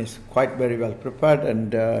 Adiban is quite very well prepared,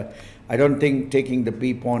 and I don't think taking the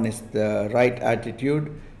b pawn is the right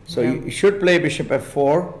attitude. So you should play bishop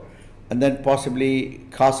f4, and then possibly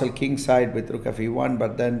castle king side with rook fe1.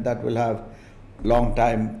 But then that will have long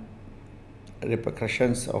time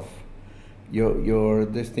repercussions of your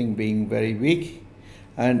this thing being very weak.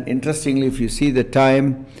 And interestingly, if you see the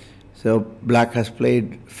time, so black has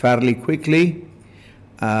played fairly quickly,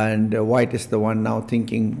 and white is the one now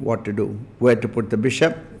thinking what to do. Where to put the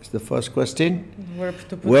bishop is the first question. Where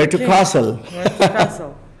to castle? Where to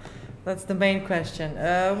castle? That's the main question.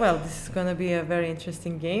 Well, this is going to be a very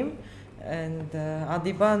interesting game. And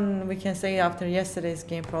Adiban, we can say after yesterday's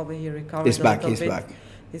game, probably he recovered a little bit.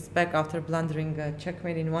 He's back after blundering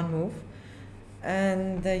checkmate in one move.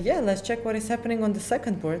 And yeah, let's check what is happening on the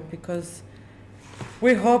second board, because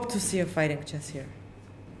we hope to see a fighting chess here.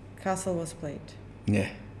 Castle was played. Yeah.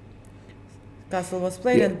 Castle was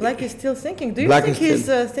played, and black is still thinking. Do you think he's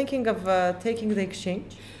thinking of taking the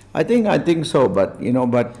exchange? I think so, but you know,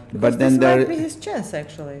 but then this might be his chance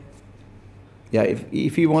actually. Yeah,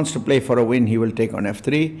 if he wants to play for a win, he will take on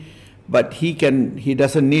f3, but he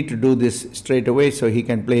doesn't need to do this straight away, so he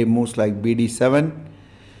can play moves like bd7.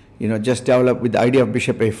 You know, just develop with the idea of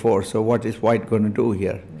bishop a4. So what is white going to do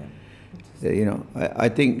here? Yeah. You know, I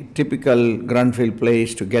think typical Grunfeld play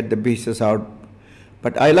is to get the pieces out.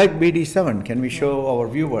 But I like bd7. Can we show our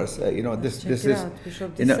viewers? You know, this is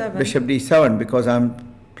bishop d7. Bishop d7, because I'm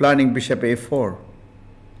planning bishop a4.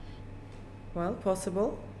 Well,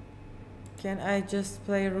 possible. Can I just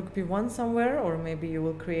play rook b1 somewhere, or maybe you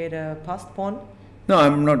will create a passed pawn? No,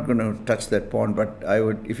 I'm not going to touch that pawn. But I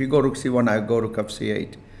would, if you go rook c1, I go rook f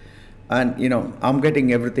c8. And, you know, I'm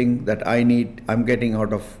getting everything that I need. I'm getting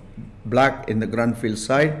out of black in the Grunfeld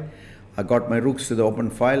side. I got my rooks to the open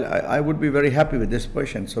file. I would be very happy with this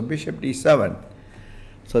position. So bishop d7.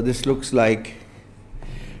 So this looks like,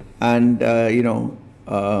 and, you know,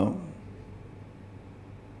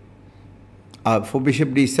 for bishop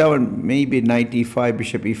d7, maybe knight e5,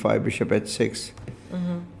 bishop e5, bishop h6. I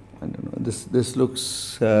don't know. This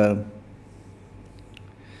looks...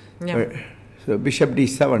 So bishop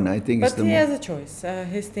d7, I think, is the... But he has a choice.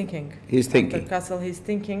 He's thinking. He's thinking. After castle, he's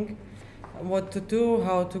thinking what to do,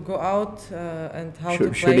 how to go out, and how to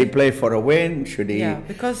play. Should he play for a win? Should he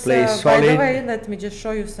because, play solid? By the way, let me just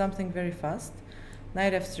show you something very fast.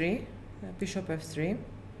 Knight f3, bishop f3.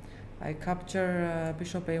 I capture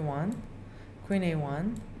bishop a1, queen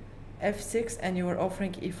a1, f6, and you are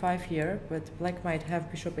offering e5 here, but black might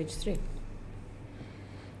have bishop h3.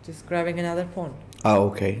 Just grabbing another pawn. Oh,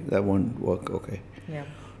 okay. That won't work. Okay. Yeah.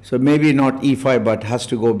 So maybe not e5, but has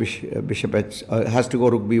to go bishop h. Has to go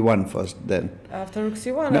rook b1 first. Then. After rook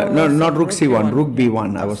c1. No, not rook c1. Rook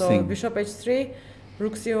b1. I was thinking. So bishop h3,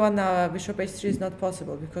 rook c1. Bishop h3 is not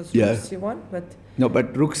possible because rook c1. But no,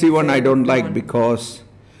 but rook c1 I don't like because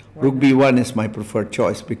rook b1 is my preferred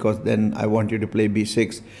choice, because then I want you to play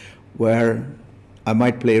b6, where I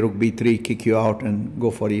might play rook b3, kick you out, and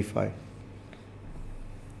go for e5.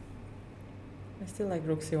 I still like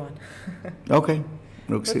rook c1. Okay,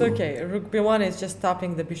 rook c1. But okay, rook b1 is just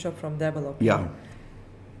stopping the bishop from developing. Yeah.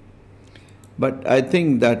 But I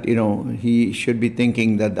think that, you know, he should be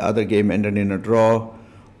thinking that the other game ended in a draw.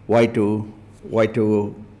 Why to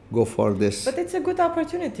go for this? But it's a good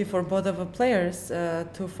opportunity for both of the players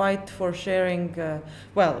to fight for sharing.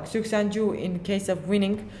 Well, Xu Xianju, in case of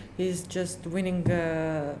winning, he's just winning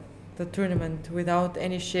the tournament without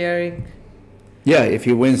any sharing. Yeah, if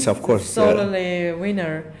he wins, of course. Solely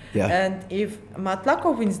winner. Yeah. And if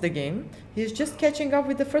Matlakov wins the game, he's just catching up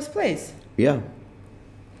with the first place. Yeah.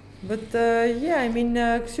 But yeah, I mean,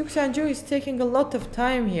 Xu Xianju is taking a lot of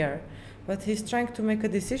time here, but he's trying to make a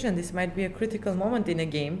decision. This might be a critical moment in a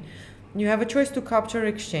game. You have a choice to capture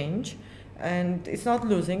exchange, and it's not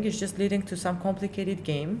losing, it's just leading to some complicated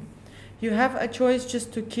game. You have a choice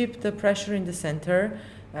just to keep the pressure in the center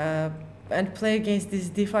and play against this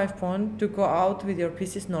d5 pawn to go out with your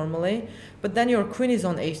pieces normally, but then your queen is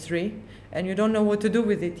on h3, and you don't know what to do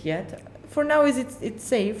with it yet. For now, it's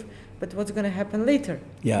safe. But what's going to happen later?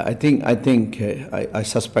 Yeah, I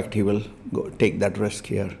suspect he will take that risk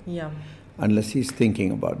here. Yeah. Unless he's thinking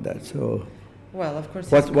about that. So. Well, of course.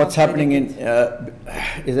 What's happening in?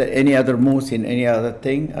 Is there any other moves in any other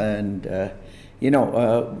thing? And you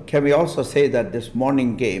know, can we also say that this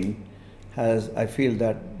morning game has? I feel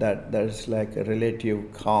that there's like a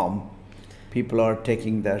relative calm. People are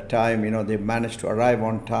taking their time. You know, they managed to arrive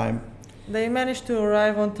on time. They managed to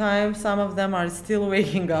arrive on time. Some of them are still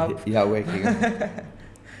waking up. Yeah, waking up.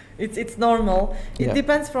 It's normal. It Yeah.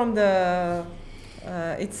 depends from the.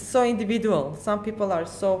 It's so individual. Some people are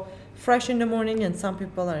so fresh in the morning, and some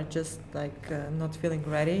people are just like not feeling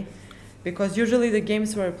ready, because usually the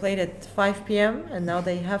games were played at 5 p.m. and now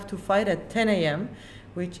they have to fight at 10 a.m.,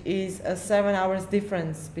 which is a 7 hours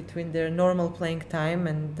difference between their normal playing time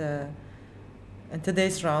and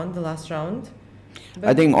today's round, the last round.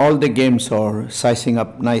 I think all the games are sizing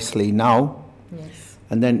up nicely now. Yes.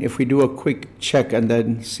 And then if we do a quick check and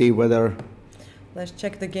then see whether... Let's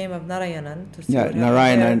check the game of Narayanan to see Yeah, what happened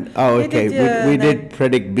Narayanan. there. Oh, He okay. did, We nine- did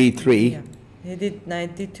predict B3 Yeah. He did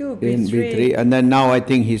 92, in B3. B3. And then now I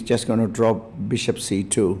think he's just going to drop bishop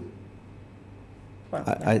C2. Well,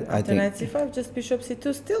 I after think- knight c5, just bishop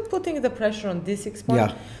c2, still putting the pressure on d6 pawn.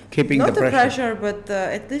 Yeah, keeping Not the pressure. but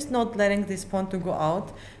at least not letting this pawn to go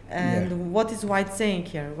out. And Yeah. what is White saying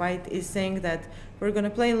here? White is saying that we're going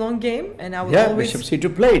to play a long game, and I will Yeah, always... bishop C2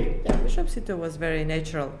 played. Yeah, bishop c2 was very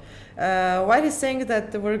natural. White is saying that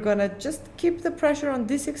we're going to just keep the pressure on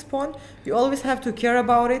d6 pawn. You always have to care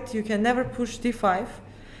about it. You can never push d5.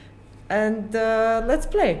 And let's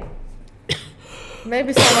play.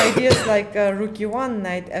 Maybe some ideas like rook e1,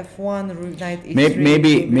 knight f1, knight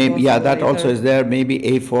e3. Maybe, yeah, that also later. is there. Maybe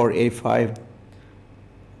A4, A5.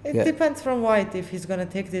 It Yeah. depends from White if he's going to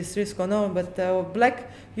take this risk or no, but Black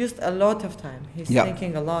used a lot of time. He's Yeah.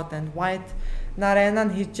 thinking a lot, and White,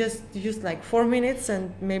 Narayanan, he just used like 4 minutes,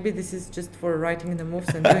 and maybe this is just for writing the moves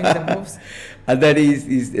and doing the moves. And then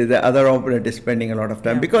he's the other opponent is spending a lot of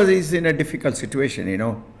time Yeah. because he's in a difficult situation, you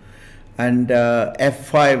know. And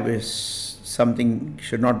F5 is something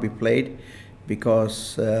should not be played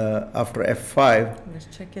because after F5, Let's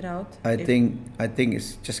check it out. I think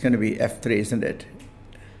it's just going to be F3, isn't it?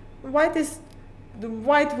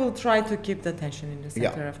 White will try to keep the tension in the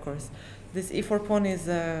Yeah. center, of course. This e4 pawn is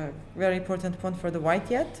a very important pawn for the White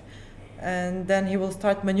yet, and then he will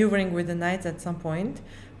start maneuvering with the knights at some point.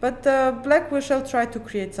 But Black shall try to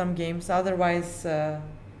create some games. Otherwise,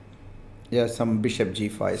 Yeah, some bishop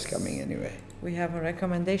G5 is coming anyway. we have a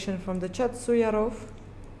recommendation from the chat, Suyarov.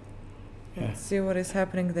 Yeah. Let's see what is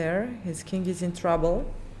happening there. His king is in trouble.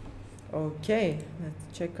 Okay, let's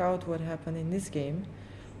check out what happened in this game.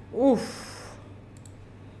 Oof.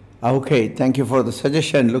 Okay, thank you for the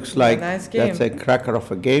suggestion. Looks like nice game. that's a cracker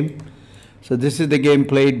of a game. So this is the game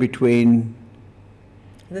played between...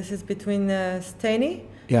 This is between Steny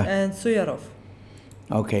Yeah. and Suyarov.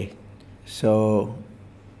 Okay, so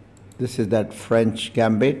this is that French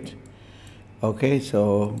gambit. Okay,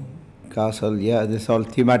 so castle, yeah, this is all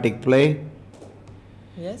thematic play.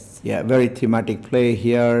 Yes. Yeah, very thematic play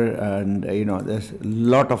here, and you know, there's a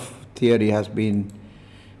lot of theory has been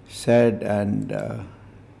said, and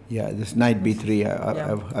yeah, this knight b3,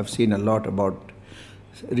 Yeah. I've seen a lot about,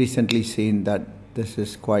 recently seen that this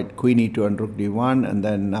is quite queen e2 and rook d1, and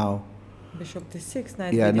then now, Bishop d6,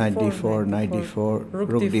 knight yeah, d4, knight d4, knight d4, rook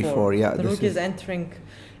d4, yeah. The this rook is entering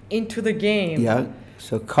into the game. Yeah,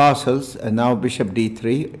 so castles, and now bishop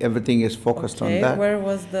d3, everything is focused Okay, on that. where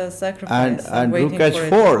was the sacrifice? And waiting rook for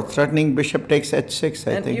it. h4, threatening bishop takes h6,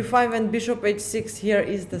 I And think. e5 and bishop h6, here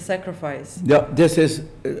is the sacrifice. Yeah, this is,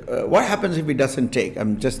 what happens if he doesn't take?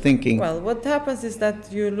 I'm just thinking, Well, what happens is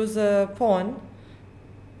that you lose a pawn.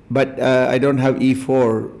 but I don't have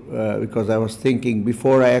e4 because I was thinking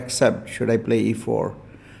before I accept, should I play e4?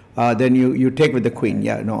 Then you take with the queen.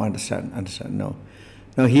 Yeah, no, understand, no.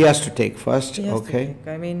 No, he has to take first, He has to okay? take.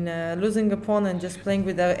 I mean, losing a pawn and just playing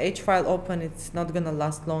with the h file open, it's not going to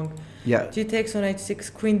last long. Yeah. G takes on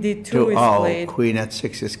h6, queen d2 To- is oh, played. queen at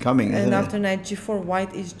 6 is coming, And isn't after it? knight g4,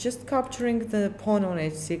 white is just capturing the pawn on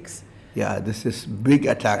h6. Yeah, this is big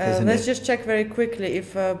attack, isn't Let's it? just check very quickly. If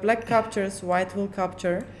black captures, white will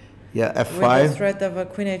capture. Yeah, With the f5. threat of a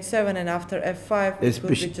queen h7, and after f5, It's it will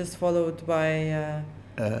be bishop- just followed by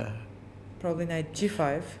probably knight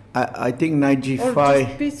g5. I think knight Or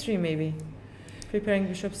g5. just b3 maybe. Preparing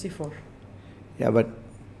bishop c4. Yeah,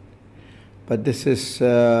 but this is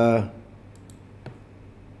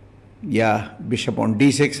yeah, bishop on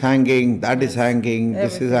d6 hanging, that is hanging,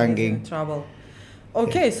 this is Everything hanging. in trouble.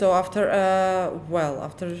 Okay, so after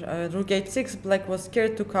rook h6, black was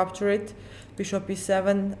scared to capture it. Bishop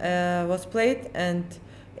e7 was played, and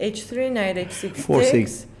h3, knight h6 4-6.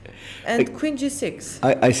 takes, and queen g6.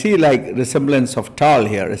 I see like resemblance of Tal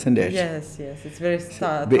here, isn't it? Yes, it's very Big,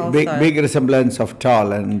 style. big resemblance of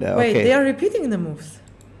Tal, and Wait, okay. they are repeating the moves.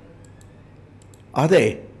 Are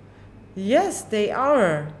they? Yes, they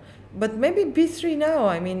are. But maybe b3 now.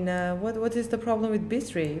 I mean, what is the problem with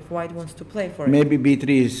b3 if white wants to play for it? Maybe b3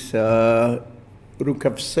 is Rook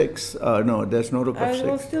f6. No, there's no rook I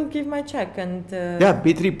will f6. still give my check. And Yeah,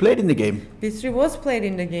 b3 played in the game. b3 was played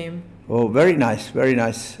in the game. Oh, very nice, very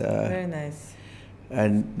nice. Very nice.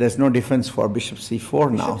 And there's no defense for bishop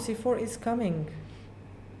c4 now. Bishop c4 is coming.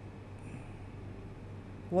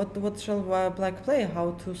 What shall black play?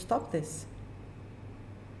 How to stop this?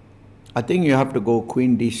 I think you have to go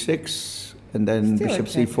queen d6 and then Still bishop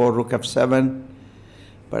okay. c4, rook f7.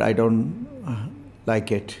 But I don't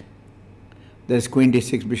like it. There's queen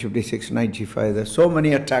d6, bishop d6, knight g5. There's so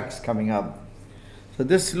many attacks coming up. So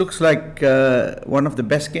this looks like one of the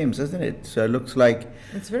best games, doesn't it? So it looks like...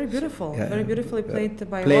 It's very beautiful. Very beautifully played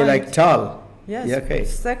by play white. like Tal. Yes, Yeah, okay.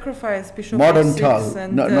 sacrifice bishop Modern f6 Tal.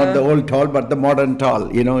 and Not the old Tal, but the modern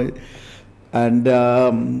Tal, you know. And...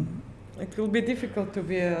 it will be difficult to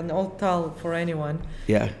be an old Tal for anyone.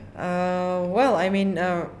 yeah. Well, I mean,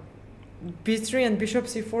 b3 and bishop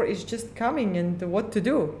c4 is just coming, and what to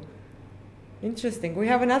do? Interesting. We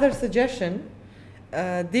have another suggestion.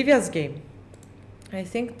 Divya's game. I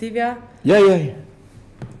think Divya... Yeah.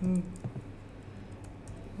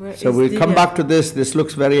 Where So is we'll come Divya? back to this. This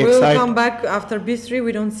looks very We'll exciting. come back after b3.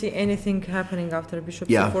 We don't see anything happening after bishop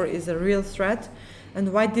Yeah. c4 is a real threat.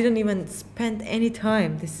 And white didn't even spend any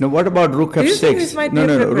time. This Now, what about rook Do you think this f6? might No,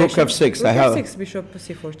 be a no, rook preparation? f6. I Rook have f6, bishop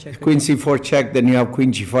c4 check. queen c4 check, then you have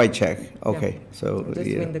queen g5 check. Okay, so Just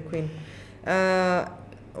yeah. win the queen.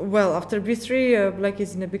 Well, after b3, black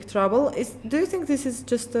is in a big trouble. Do you think this is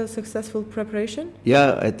just a successful preparation?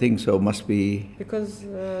 Yeah, I think so. Must be. Because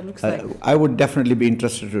looks like I would definitely be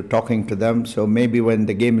interested in talking to them. So maybe when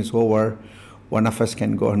the game is over, one of us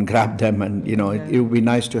can go and grab them, and you know, Yeah. it would be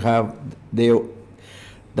nice to have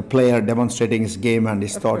the player demonstrating his game and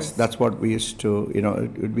his Of thoughts. course. That's what we used to, you know,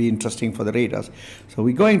 it would be interesting for the readers. So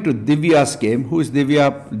we're going to Divya's game. Who is Divya?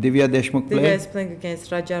 Divya Deshmukh Divya playing? is playing against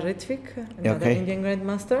Raja Ritvik, another Okay. Indian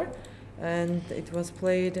grandmaster, and it was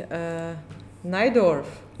played Najdorf.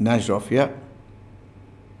 Najdorf, yeah.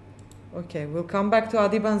 Okay, we'll come back to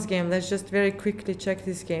Adiban's game. Let's just very quickly check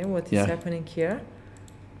this game, what is Yeah. happening here.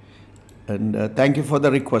 And thank you for the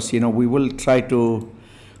request. You know, we will try to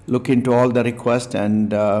look into all the requests,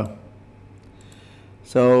 and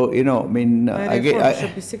so you know, I mean, Knight a4,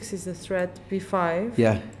 bishop b6 is a threat. b5.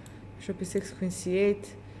 yeah, Bishop b6, queen c8.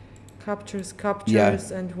 Captures, Yeah.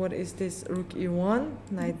 and what is this? Rook e1,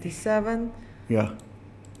 knight d7, yeah,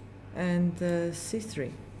 and c3.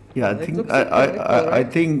 yeah. I It think looks equal, I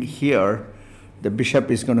right? think here the bishop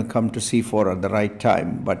is going to come to c4 at the right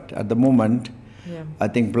time, but at the moment, Yeah. I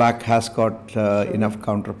think black has got enough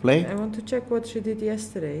counterplay. I want to check what she did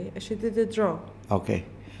yesterday. She did a draw. Okay,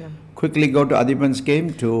 Yeah. quickly go to Adiban's game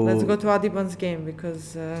to. Let's go to Adiban's game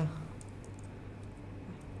because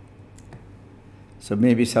So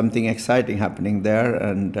maybe something exciting happening there,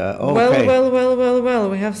 and okay. well.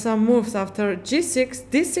 We have some moves after g6.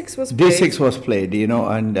 d6 was played. D6 was played, you know,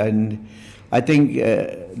 and I think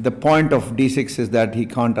the point of D6 is that he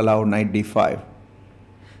can't allow knight D5.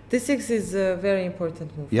 d6 is a very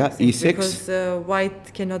important move. Yeah, I think, e6. because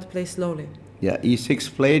white cannot play slowly. Yeah,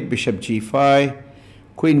 E6 played, bishop G5,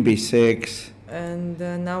 queen B6. And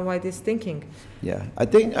now white is thinking. Yeah, I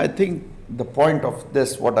think the point of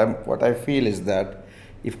this, what I feel is that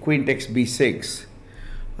if queen takes B6,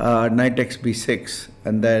 knight takes B6,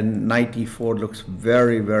 and then knight E4 looks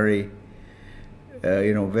very, very,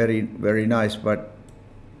 very, very nice. But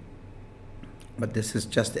this is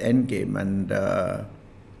just the end game, and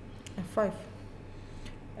f5.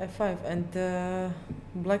 f5, and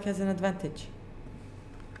black has an advantage.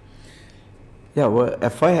 yeah, well,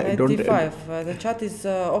 F5. I Knight don't. d5. The chat is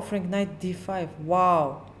offering knight d5.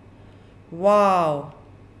 Wow.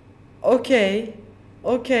 Okay.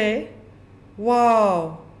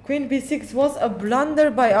 Wow. Queen b6 was a blunder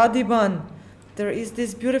by Adiban. There is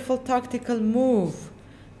this beautiful tactical move.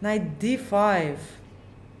 Knight d5.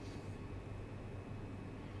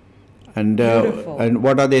 And Beautiful. and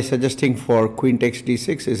what are they suggesting for queen takes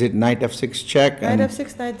D6? Is it knight F6 check? Knight And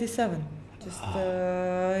f6, knight d7. Just,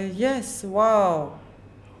 yes, wow.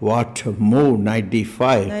 what a move, knight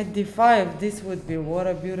D5. Knight d5, this would be what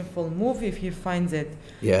a beautiful move if he finds it.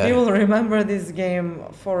 Yeah. He will remember this game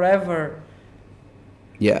forever.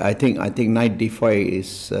 Yeah, I think knight D5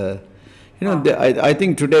 is, I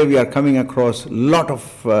think today we are coming across a lot of,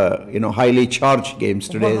 highly charged games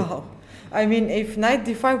today. Wow. I mean, if knight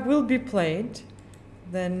d5 will be played,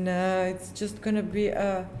 then it's just going to be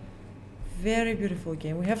a very beautiful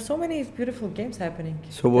game. We have so many beautiful games happening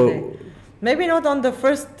today. Maybe not on the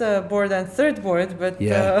first board and third board, but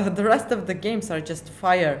the rest of the games are just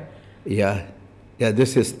fire. Yeah,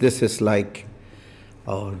 this is like,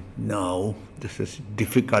 oh no, this is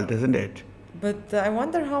difficult, isn't it? But I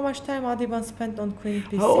wonder how much time Adiban spent on Queen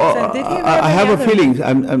P6. Oh, And did he I have a any other feeling.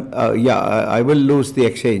 move? Yeah, I will lose the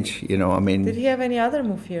exchange. You know, I mean. Did he have any other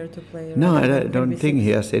move here to play? No, rather I than don't Queen think B6? he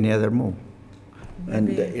has any other move.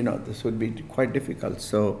 Maybe And you know, this would be quite difficult.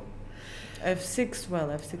 So. F6. Well,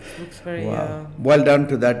 F6 looks very. Wow. Well done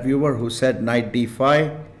to that viewer who said knight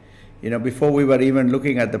d5. You know, before we were even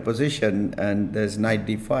looking at the position, and there's knight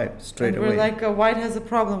d5 straight and away. we're like, white has a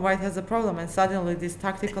problem, white has a problem, and suddenly this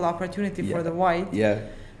tactical opportunity for the white. Yeah.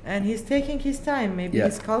 And he's taking his time. Maybe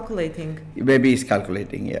he's calculating. Maybe he's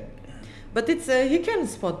calculating, yeah. But it's he can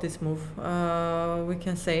spot this move. We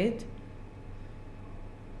can say it.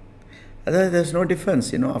 There's no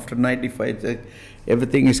defense, you know. After knight d5,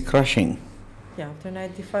 everything is crushing. Yeah, after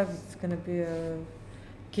knight d5, it's gonna be a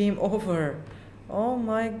game over. Oh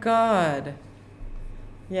my God.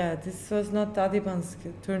 Yeah, this was not Adiban's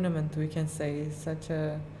tournament, we can say. It's such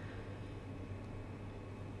a...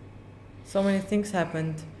 So many things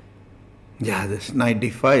happened. Yeah, this knight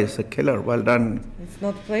d5 is a killer. Well done. It's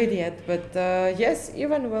not played yet, but yes,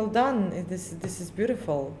 even well done. This is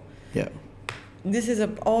beautiful. Yeah. This is a...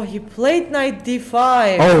 Oh, he played knight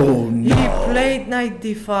d5. Oh, no. He played knight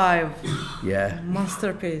d5. Yeah.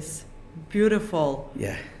 Masterpiece. Beautiful.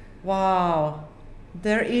 Yeah. Wow.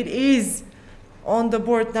 There it is on the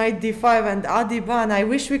board, knight d5, and Adiban. I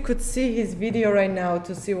wish we could see his video right now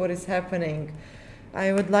to see what is happening.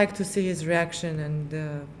 I would like to see his reaction,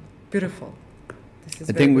 and beautiful. This is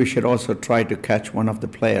I think we should also try to catch one of the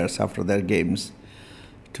players after their games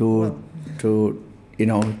to you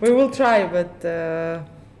know. We will try, but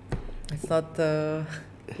it's not,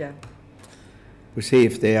 yeah. We see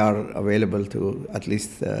if they are available to at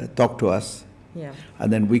least talk to us. Yeah.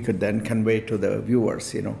 And then we could then convey to the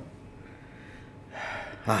viewers, you know.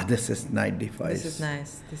 This is knight d5. This is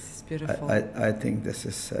nice. This is beautiful. I think this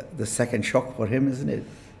is the second shock for him, isn't it?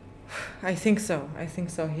 I think so. I think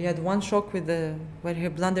so. He had one shock with where he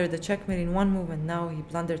blundered the checkmate in one move, and now he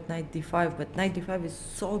blundered knight d5. But knight d5 is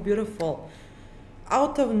so beautiful.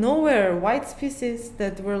 Out of nowhere, white's pieces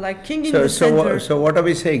that were like king in the center. So what are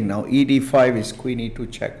we saying now? E d5 is queen e2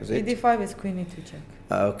 check, is it? E d5 is queen e2 check.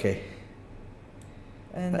 Okay.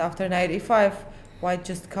 And after knight e5, white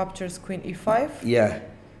just captures queen e5. Yeah.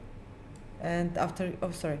 And after,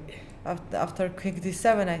 oh sorry, after king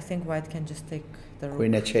d7, I think white can just take the rook.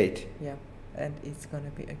 Queen h8. Yeah, and it's gonna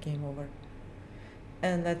be a game over.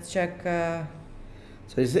 And let's check.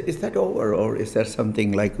 So is that over, or is there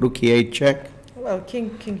something like rook e8 check? Well,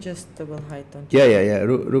 king just will hide, don't you? Yeah.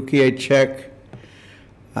 Rook e8 check,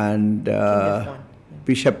 and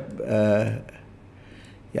bishop.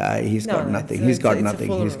 Yeah, he's got nothing. He's got nothing.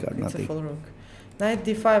 He's got nothing. It's a full rook. Knight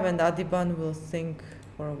d5, and Adiban will think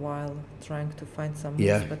for a while, trying to find some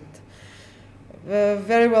moves. But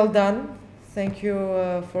very well done. Thank you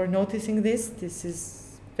for noticing this. This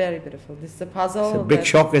is very beautiful. This is a puzzle. It's a big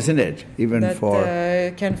shock, isn't it? Even for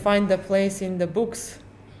can find a place in the books.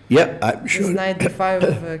 Yeah, I'm sure. This knight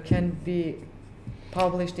d5 can be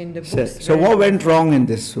published in the books. So what went wrong in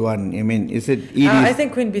this one? I mean, is it? I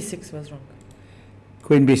think queen b6 was wrong.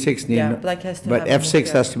 Queen b6 black has to. But f6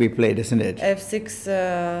 has to be played, isn't it? f6.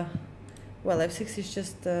 Well, f6 is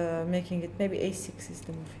just making it. Maybe a6 is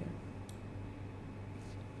the move here.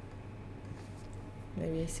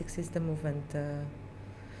 Maybe a6 is the move, and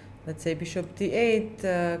let's say bishop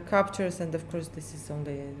d8 captures, and of course this is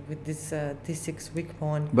only with this d6 weak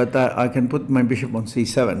pawn. But I can put my bishop on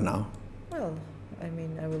c7 now. Well, I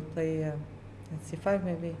mean, I will play c5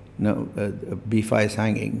 maybe. No, b5 is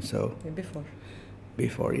hanging, so. Before.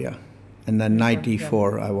 Before, yeah. And then knight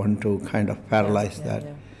d4, I want to kind of paralyze that.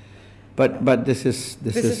 Yeah. But this is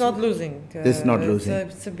not losing. This is not losing.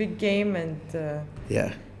 It's a big game, and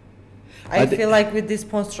yeah. I feel like with this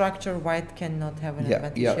pawn structure, white cannot have an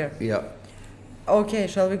advantage here. Yeah. Okay,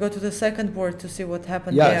 shall we go to the second board to see what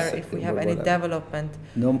happened there? If we have any development.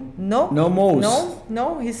 No moves.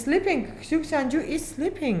 No, he's sleeping. Xu Xianju is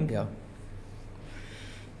sleeping. Yeah.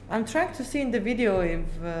 I'm trying to see in the video if.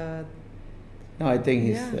 No, I think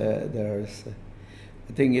he's there's.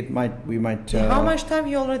 I think we might. How much time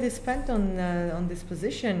he already spent on this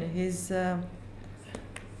position? He's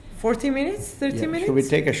 40 minutes, 30 minutes. Should we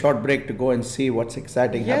take a short break to go and see what's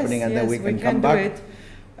exciting happening, and then we can come back?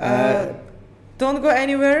 Don't go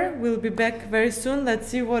anywhere. We'll be back very soon. Let's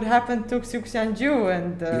see what happened to Xu Xianju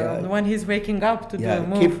and when he's waking up to do a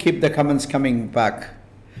move. Keep the comments coming back.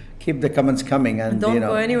 Keep the comments coming, and don't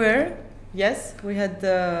go anywhere. Yes, we had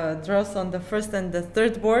draws on the first and the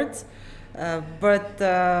third boards, but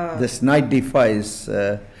this knight d5 is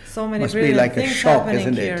so many must be like a shock,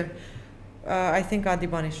 isn't here. it? I think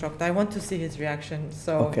Adiban is shocked. I want to see his reaction.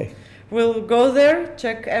 So Okay. we'll go there,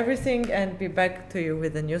 check everything, and be back to you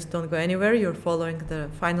with the news. Don't go anywhere. You're following the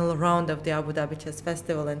final round of the Abu Dhabi Chess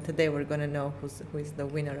Festival, and today we're going to know who is the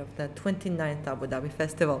winner of the 29th Abu Dhabi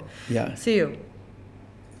Festival. Yeah. See you.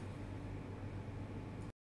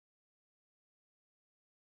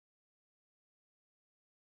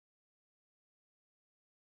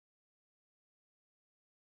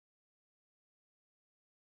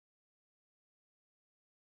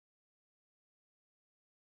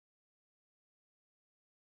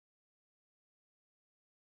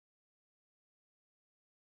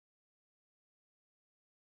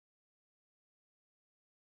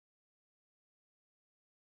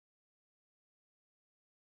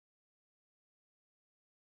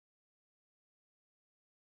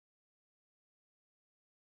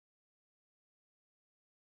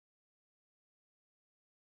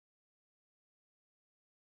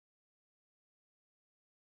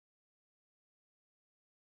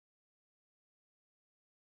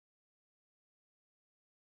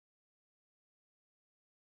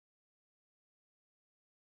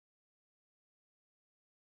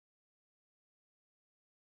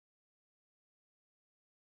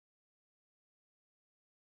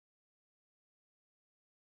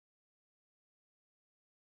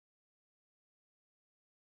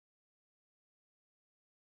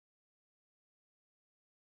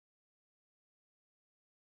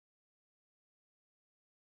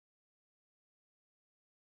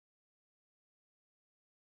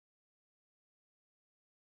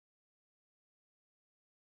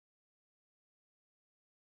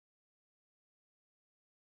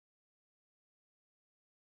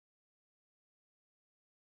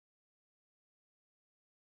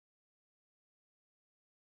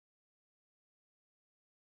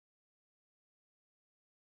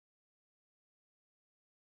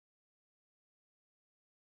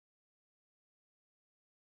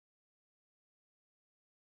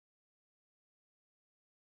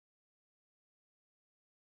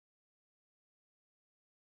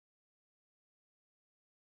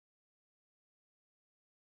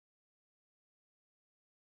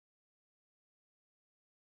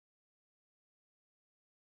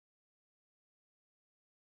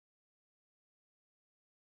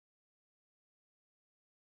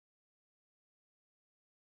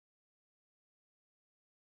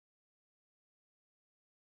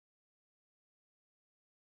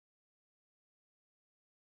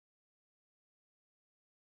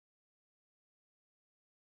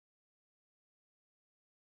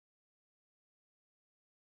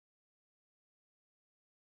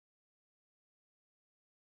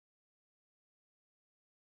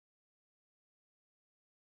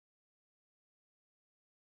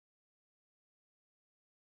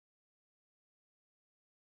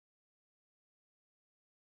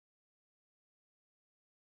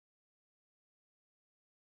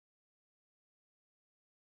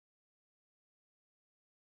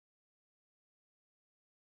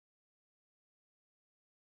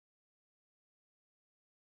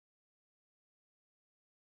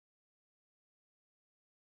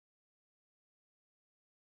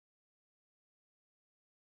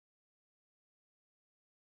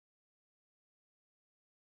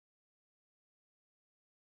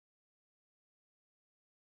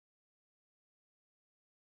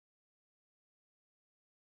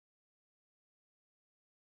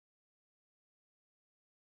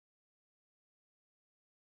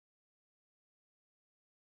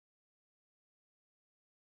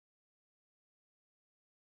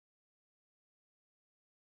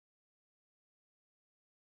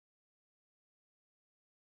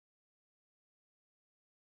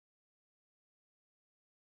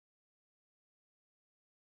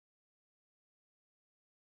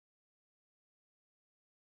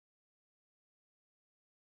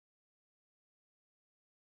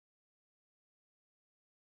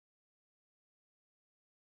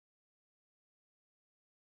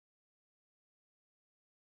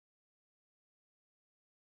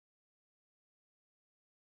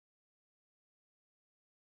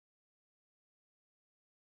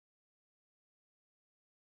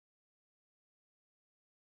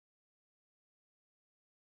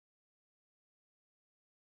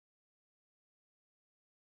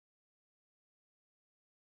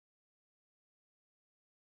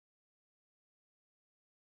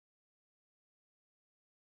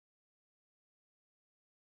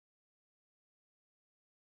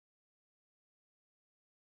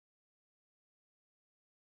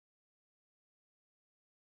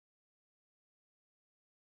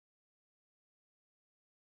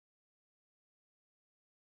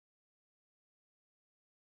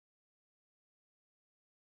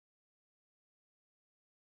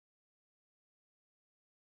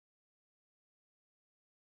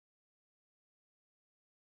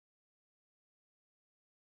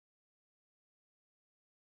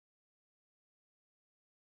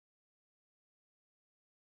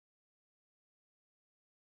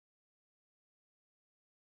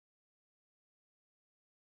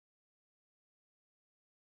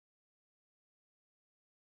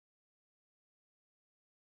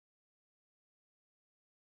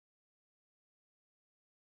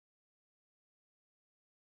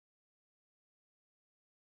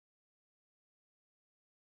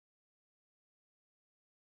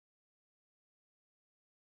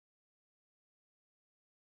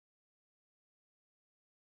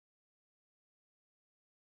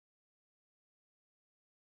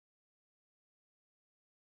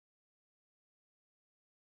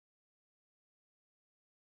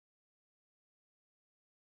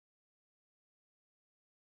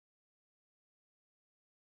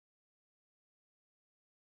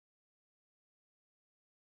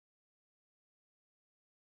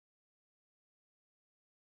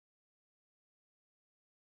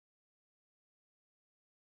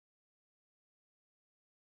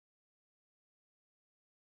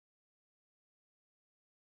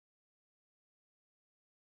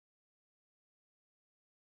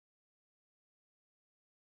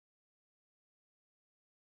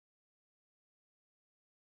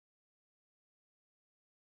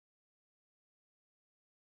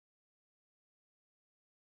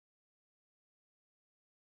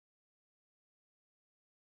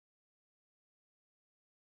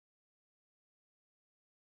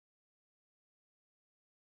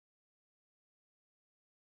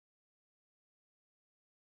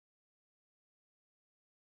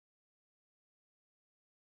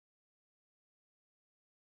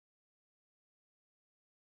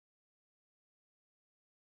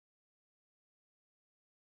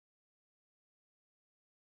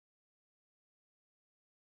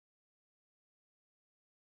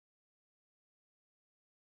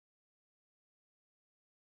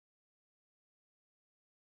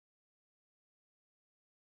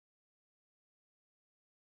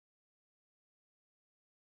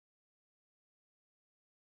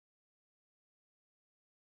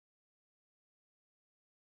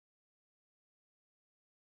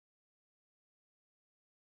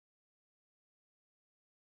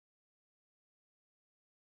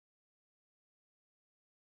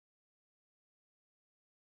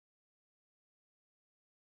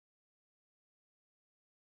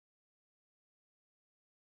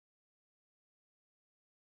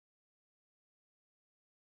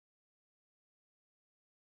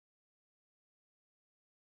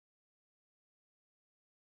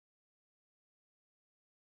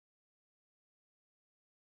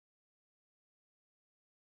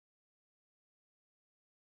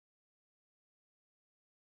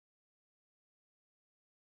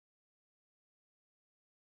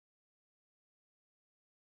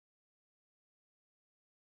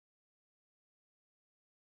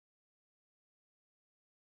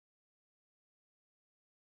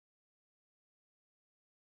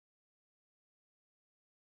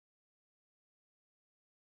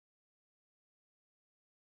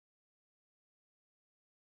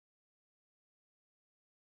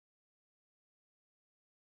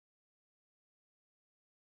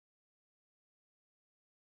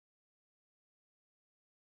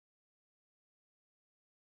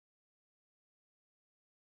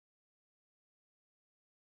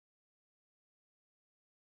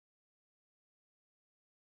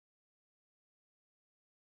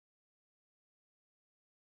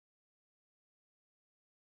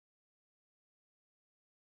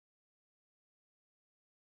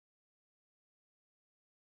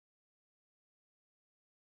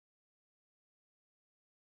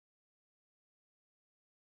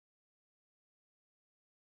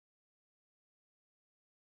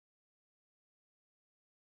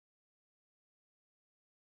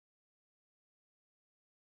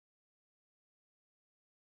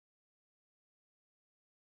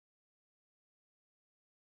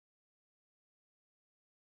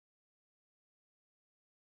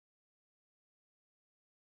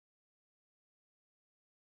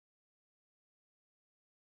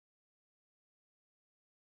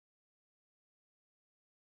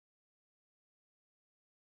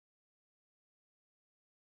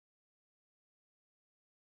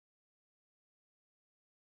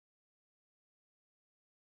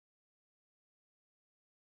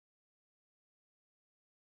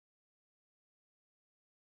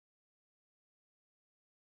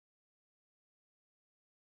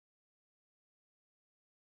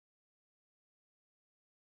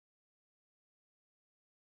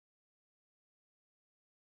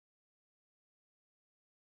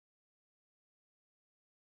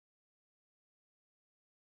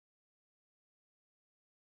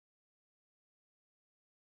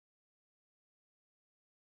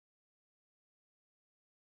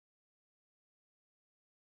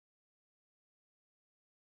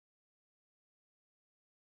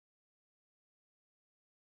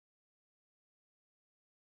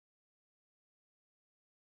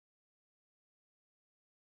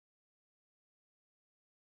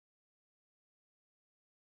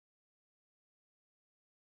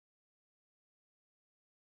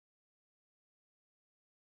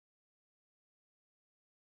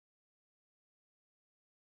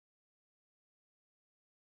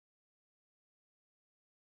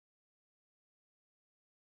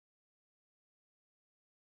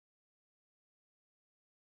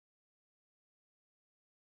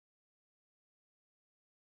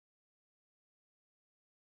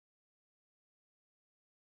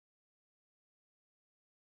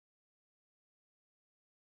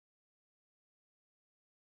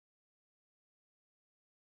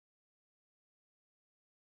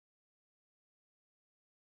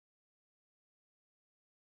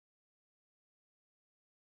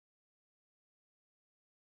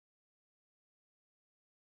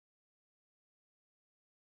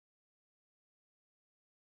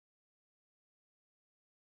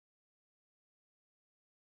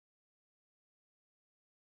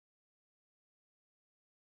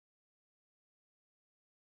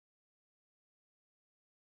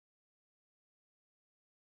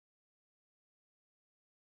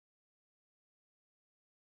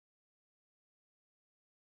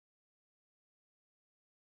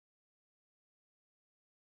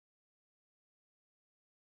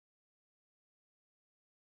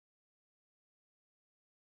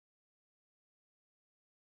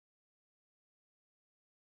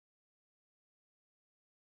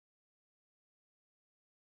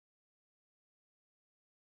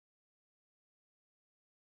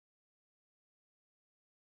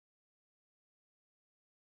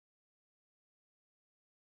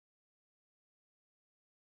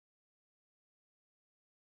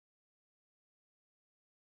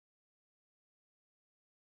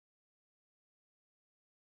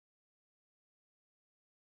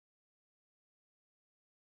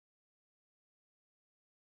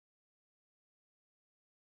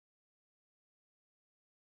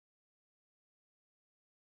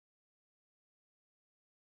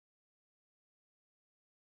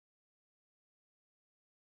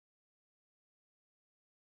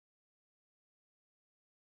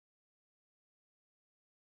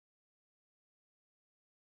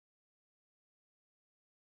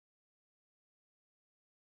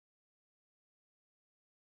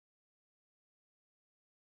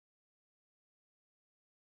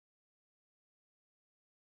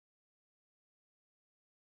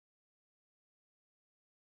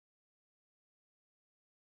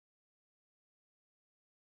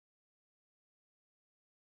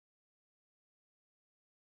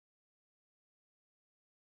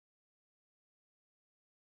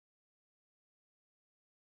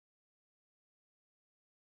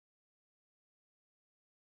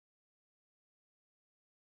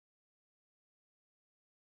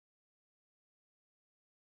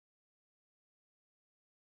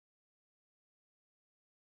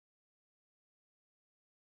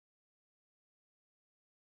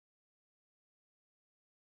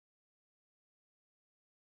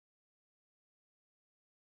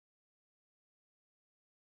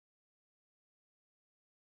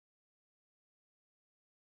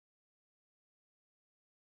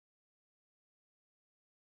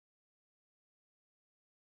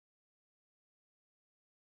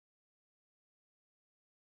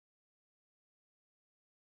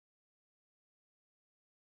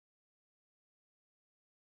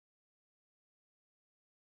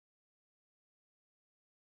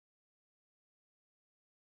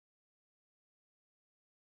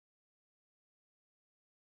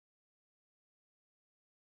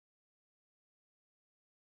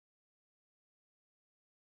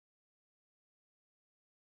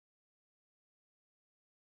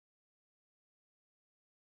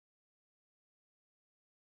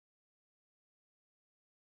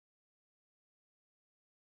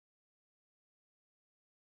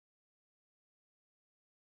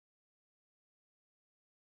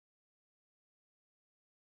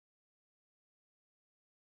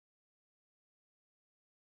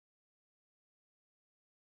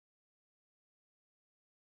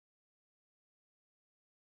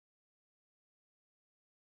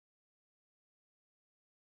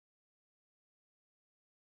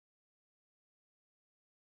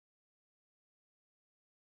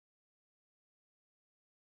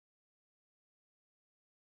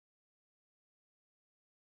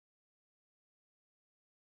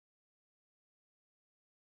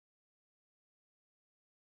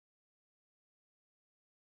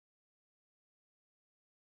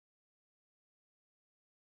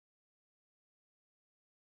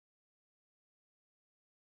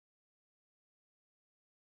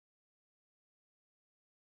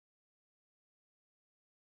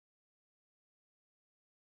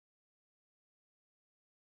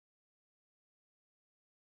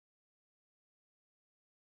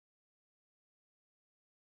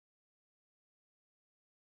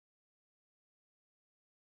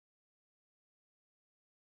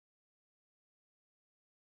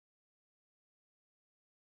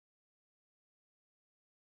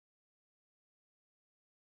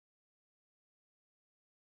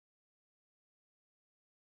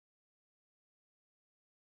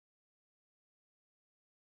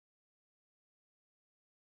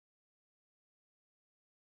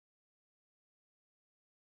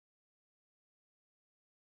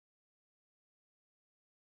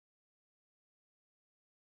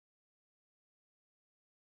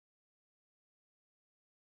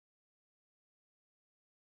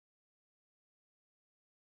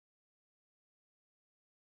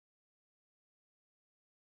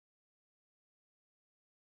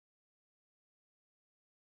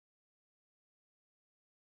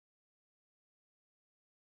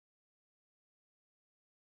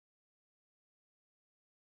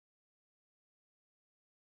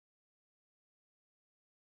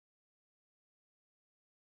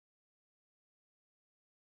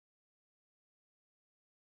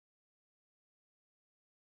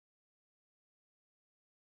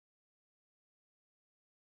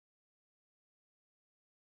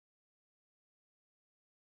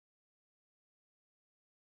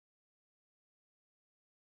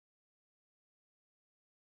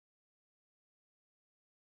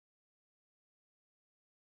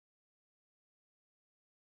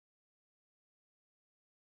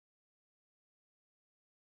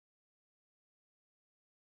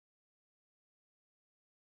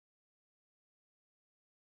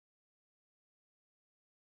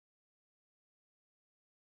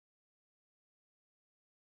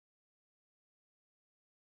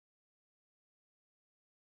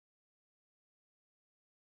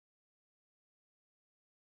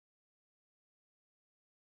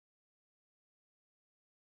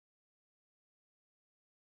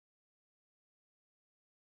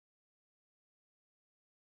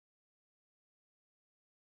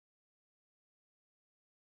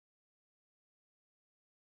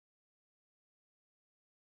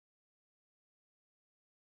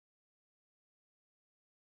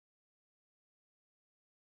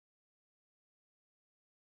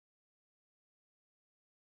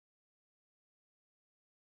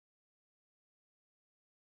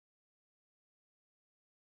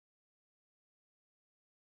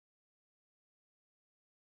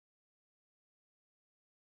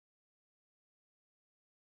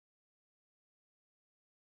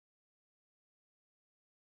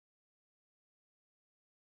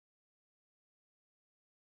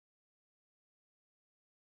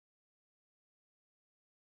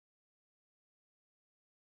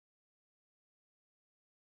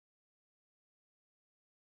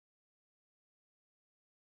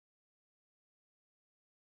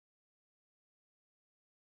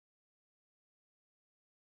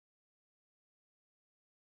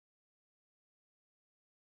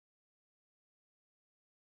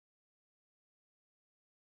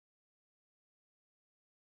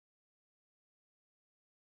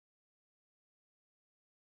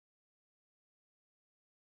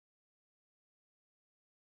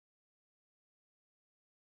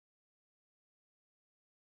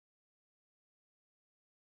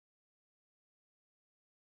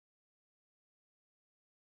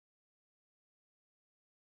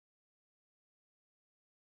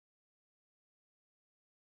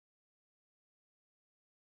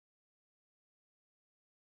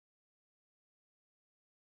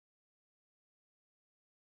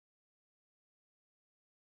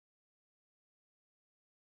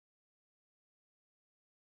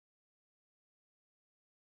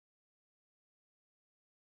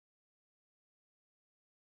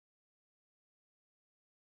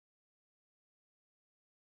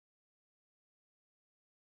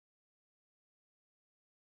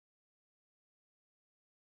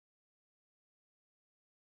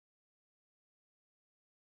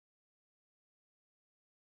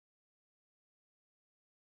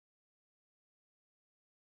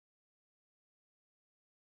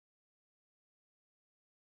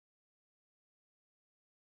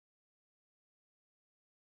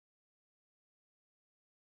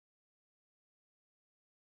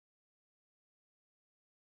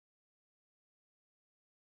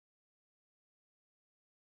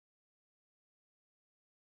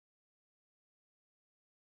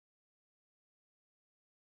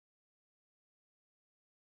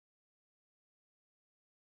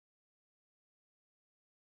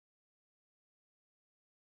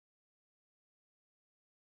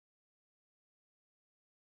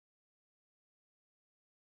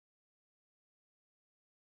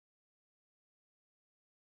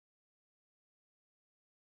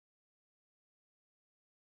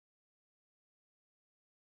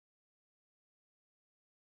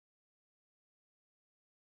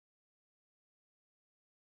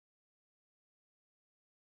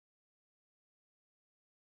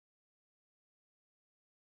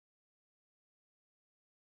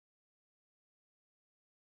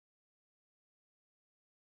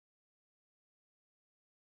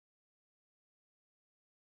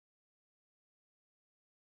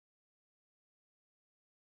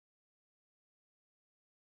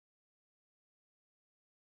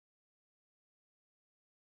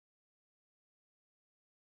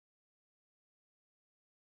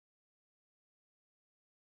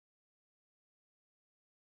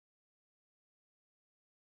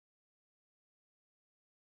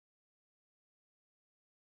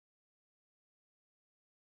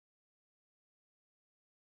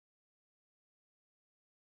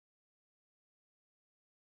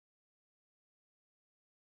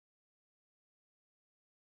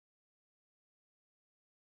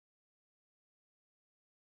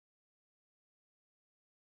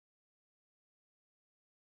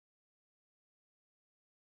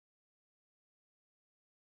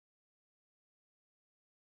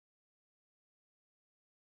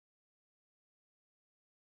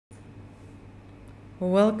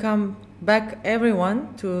 Welcome back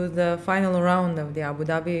everyone to the final round of the Abu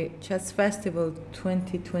Dhabi Chess Festival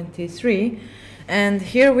 2023. And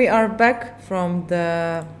here we are back from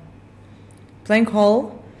the playing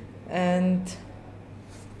hall, and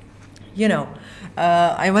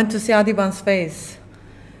I went to see Adiban's face.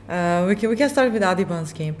 We can start with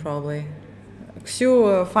Adiban's game probably.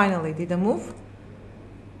 Xiu finally did a move.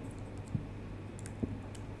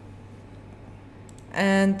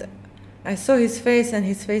 And I saw his face, and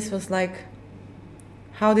his face was like,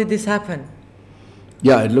 how did this happen?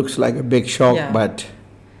 Yeah, it looks like a big shock, Yeah. but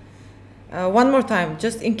One more time,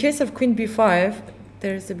 just in case of queen b5,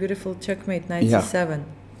 there's a beautiful checkmate, knight Yeah. c7.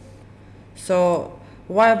 So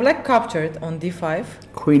while black captured on d5,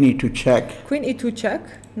 queen e2 check. queen e2 check,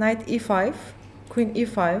 knight e5, queen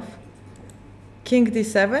e5, king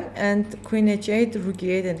d7, and queen h8, rook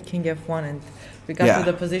e8, and king f1. And we got Yeah. to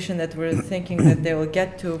the position that we're thinking that they will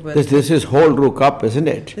get to, but This is whole rook up, isn't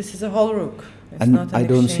it? this is a whole rook. It's And not an I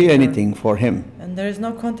don't see exchange or- anything for him. And there is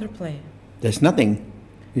no counterplay. There's nothing.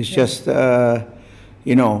 It's Yeah. just,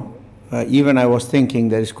 even I was thinking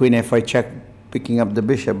there is queen f5 check picking up the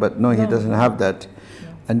bishop, but no, he No. doesn't have that. No.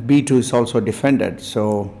 And b2 is also defended,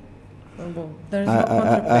 so Well, there is no I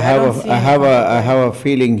counterplay. I have don't a see I any have a I counterplay. have a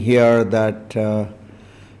feeling here that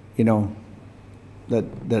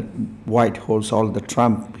that white holds all the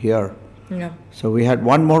trump here. Yeah. So we had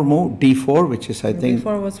one more move, d4, which is I think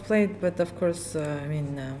b4 was played, but of course,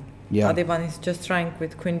 yeah Adiban is just trying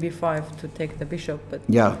with queen b5 to take the bishop, but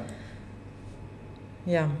yeah.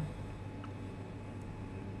 yeah.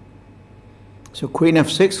 So queen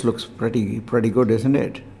f6 looks pretty good, isn't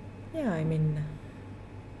it? Yeah,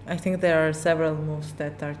 I think there are several moves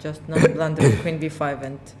that are just non-blunder, queen b5,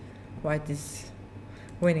 and white is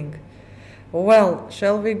winning. Well,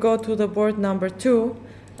 shall we go to the board number 2,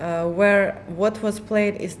 where what was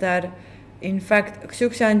played is that, in fact, Xiu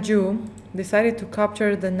Xianju decided to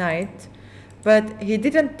capture the knight, but he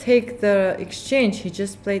didn't take the exchange, he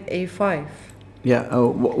just played a5. Yeah.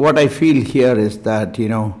 What I feel here is that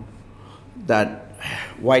that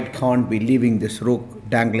white can't be leaving this rook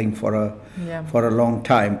dangling for a long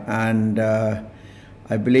time, and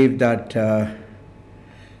I believe that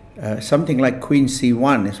something like queen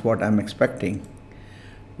c1 is what I'm expecting,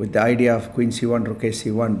 with the idea of queen c1, rook a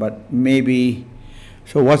c1. But maybe,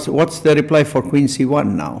 so what's the reply for queen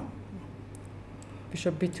c1 now?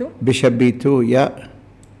 Bishop b2? Bishop b2, yeah.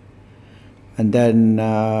 And then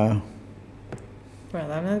Well,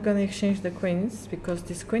 I'm not going to exchange the queens because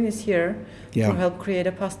this queen is here Yeah. to help create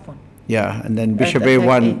a passed pawn. yeah, and then bishop Attack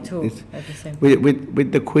a1 a2 is, at the same time.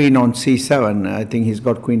 with the queen on c7. I think he's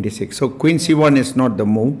got queen d6. So queen c1 is not the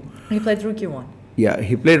move. He played rook e1. Yeah,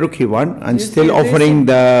 he played rook e1 and You still see this? offering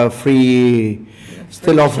the free,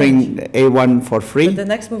 still free offering a1 for But free. the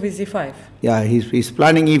next move is e5. Yeah, he's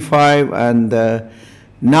planning e5, and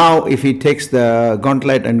now if he takes the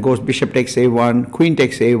gauntlet and goes bishop takes a1, queen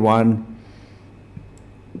takes a1.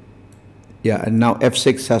 Yeah, and now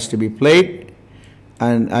f6 has to be played,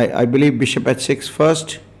 and I believe bishop h6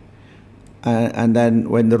 first, and then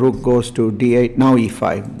when the rook goes to d8, now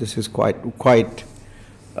e5. This is quite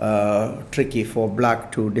tricky for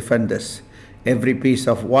black to defend this. Every piece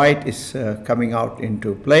of white is coming out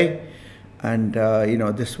into play, and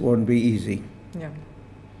this won't be easy. Yeah.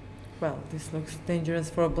 Well, this looks dangerous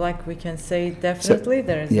for black. We can say definitely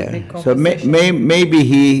there is a big Yeah. So composition. maybe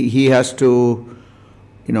he has to,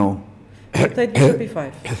 He played bishop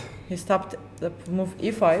e5. He stopped the move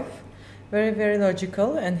e5. Very, very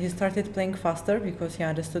logical. And he started playing faster because he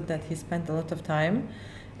understood that he spent a lot of time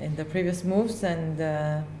in the previous moves, and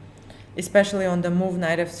especially on the move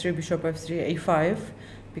knight f3, bishop f3, a5,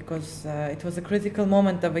 because it was a critical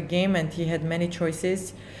moment of a game and he had many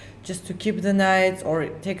choices just to keep the knights or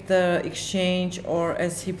take the exchange, or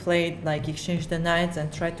as he played, like exchange the knights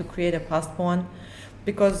and try to create a passed pawn.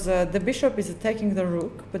 Because the bishop is attacking the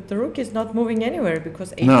rook, but the rook is not moving anywhere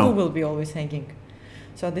because a2 No. will be always hanging.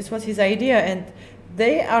 So this was his idea, and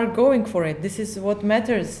they are going for it. This is what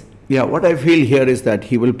matters. Yeah, what I feel here is that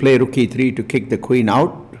he will play rook e3 to kick the queen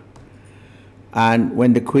out, and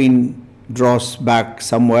when the queen draws back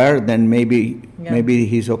somewhere, then maybe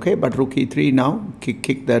he's okay. But rook e3 now,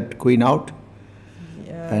 kick that queen out.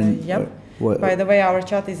 And, Yep. By the way, our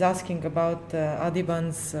chat is asking about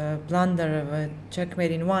Adiban's blunder of a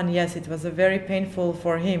checkmate in one. Yes, it was a very painful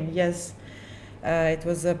for him. Yes, it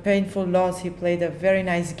was a painful loss. He played a very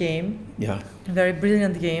nice game, Yeah, a very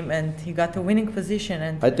brilliant game, and he got a winning position.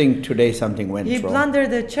 And I think today something went he wrong.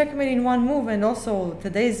 blundered a checkmate in one move, and also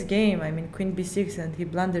today's game, queen b6, and he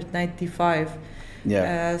blundered knight d5.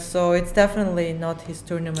 Yeah. So it's definitely not his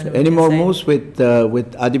tournament. we Any can more say. moves with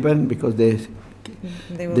Adiban, because they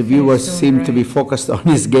They will the finish viewers soon, seem to be right? focused on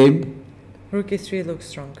his game. Rook e3 looks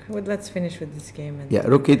strong. Well, let's finish with this game. And Yeah,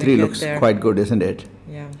 rook we e3 get looks there. quite good, isn't it?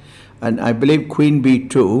 Yeah. And I believe queen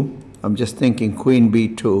b2. I'm just thinking queen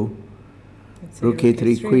b2, Let's say rook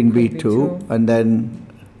e3, queen b2, and then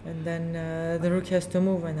And then the rook has to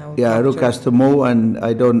move, and I will yeah, rook capture. has to move, and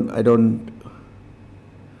I don't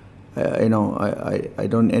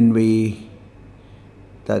envy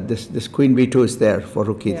that this queen b2 is there for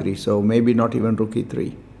rook e3. Yeah. So maybe not even rook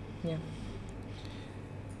e3. Yeah.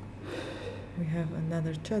 We have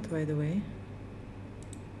another chat, by the way.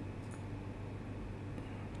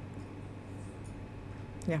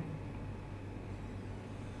 Yeah.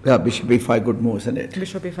 Yeah, bishop e5, good move, isn't it?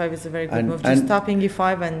 Bishop e5 is a very good And- move. and- Just tapping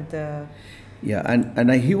e5 and Yeah,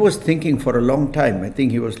 and he was thinking for a long time. I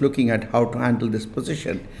think he was looking at how to handle this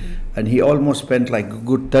position, and he almost spent like a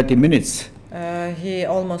good 30 minutes. he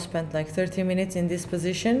almost spent like 30 minutes in this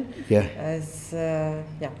position. Yeah,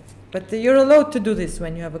 Yeah. But you're allowed to do this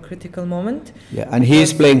when you have a critical moment. yeah, and he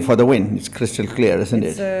is playing for the win. It's crystal clear, isn't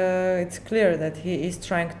it? It's clear that he is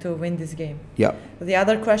trying to win this game. Yeah, The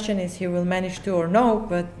other question is he will manage to or no,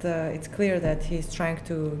 but it's clear that he's trying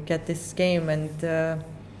to get this game. And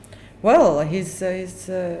well,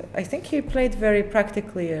 I think he played very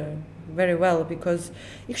practically, very well, because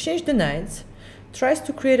exchanged the knights, tries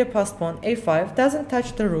to create a passed pawn, a5, doesn't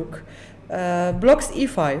touch the rook, blocks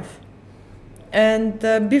e5, and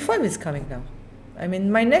b5 is coming now. I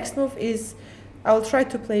mean, my next move is I'll try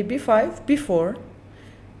to play b5, b4,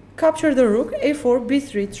 capture the rook, a4,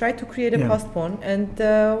 b3, try to create a Yeah. passed pawn, and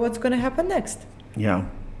what's going to happen next? yeah.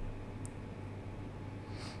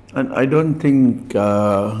 And I don't think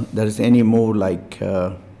there is any more like.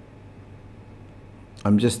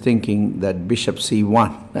 I'm just thinking that bishop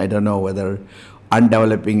c1. I don't know whether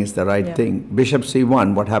undeveloping is the right Yeah. thing. Bishop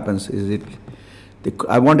c1. What happens is it.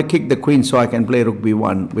 I want to kick the queen so I can play rook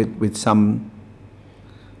b1 with some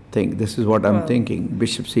thing. This is what I'm Well- thinking.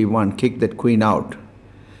 Bishop c1. Kick that queen out.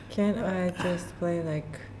 Can I just play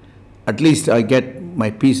like, At least I get my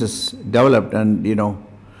pieces developed, and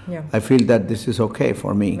yeah, I feel that this is okay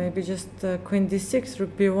for me. maybe just queen d6,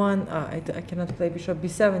 rook b1. I cannot play bishop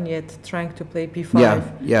b7 yet, trying to play p5.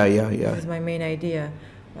 Yeah. This is my main idea.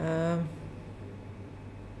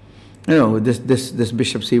 This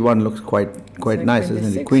bishop c1 looks quite like nice, queen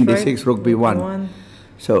isn't it? d6, Queen right? d6, rook b1.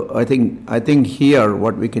 So I think here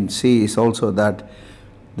what we can see is also that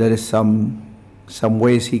there is some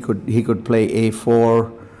ways he could play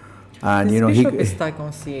a4, and This he bishop is stuck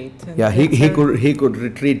on c8. and yeah that's he could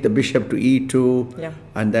retreat the bishop to e2, Yeah.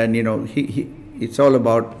 and then it's all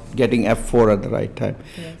about getting f4 at the right time.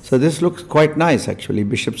 Yes. So this looks quite nice actually.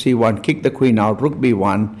 Bishop c1, kick the queen out, rook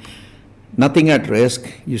b1, nothing at risk.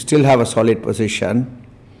 You still have a solid position,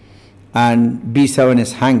 and b7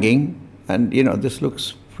 is hanging, and this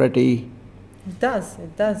looks pretty. It does.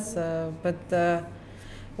 But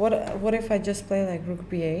what if I just play like rook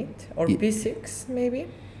b8 or Ye- b6 maybe?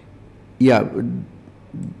 Yeah,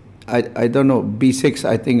 I don't know. b6.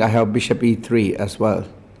 I think I have bishop e3 as well,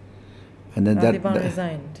 and then Adiban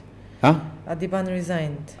resigned. Huh? Adiban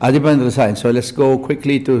resigned. Adiban resigned. So let's go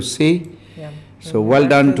quickly to C. Yeah. So We'll well go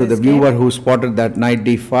back done to the this viewer game. who spotted that knight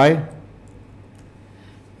d5.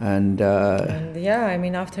 And And yeah, I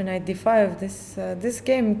mean, after knight d5, this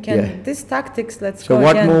game can, Yeah. this tactics, let's so go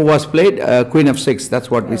what again. move was played? Queen f6. That's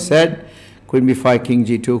what we Um, said. Queen b5, king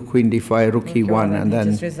g2, queen d5, rook Okay, e1, well, and he then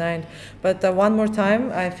just resigned. But one more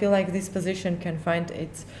time, I feel like this position can find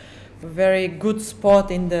its very good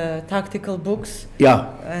spot in the tactical books, yeah,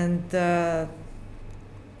 and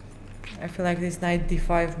I feel like this knight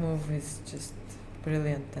d5 move is just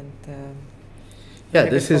brilliant. And yeah. very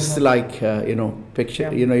This good is move. like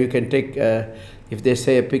picture. Yeah. You can take. If they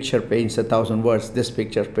say a picture paints 1,000 words, this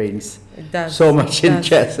picture paints It does. so much it in does.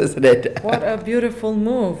 chess, isn't it? What a beautiful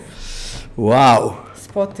move! Wow.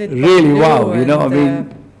 Spotted. by Really, you wow.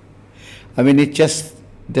 and, I mean, it just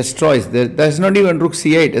destroys. There's not even rook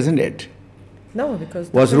c8, isn't it? no, because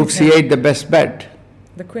the Was queen rook is hanging. c8 the best bet?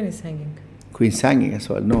 The queen is hanging. Queen's hanging as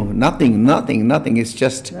well. No, nothing. It's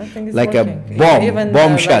just Nothing is like working. a bomb, Even,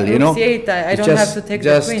 bombshell, like rook c8, I It's don't have to take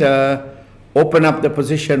the queen. Open up the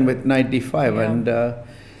position with knight d5, Yeah. and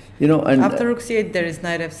and After rook c8, there is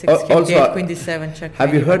knight f6, king also, d8, queen d7, check.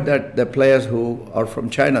 have you knight heard e1. that the players who are from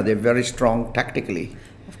China, they're very strong tactically?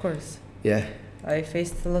 Of course. Yeah, I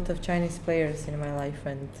faced a lot of Chinese players in my life,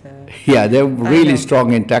 and yeah, they're really know.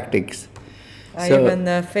 strong in tactics. I So- even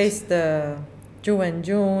faced Zhu and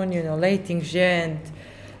Jun, Lei Tingzhe, and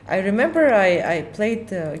I remember I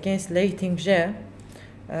played against Lei Tingzhe.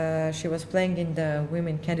 She was playing in the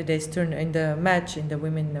women candidates turn in the match, in the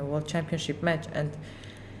women world championship match, and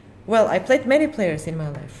Well, I played many players in my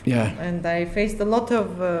life. Yeah. And I faced a lot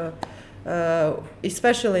of,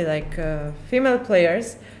 especially like female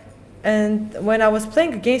players. And when I was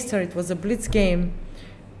playing against her, it was a blitz game.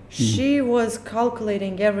 She was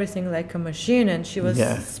calculating everything like a machine, and she was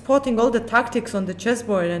spotting all the tactics on the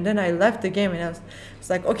chessboard. And then I left the game, and I was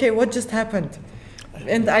like, okay, what just happened?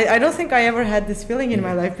 And I don't think I ever had this feeling in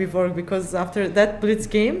my life before, because after that blitz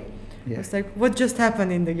game, I was like, what just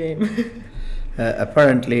happened in the game?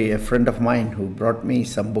 Apparently, a friend of mine who brought me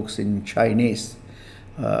some books in Chinese,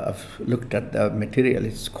 I've looked at the material.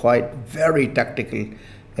 It's quite very tactical.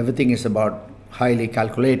 Everything is about highly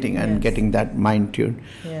calculating and getting that mind tuned.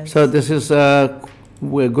 Yes. So this is a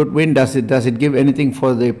good win. Does it give anything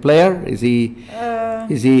for the player? Is he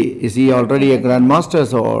already a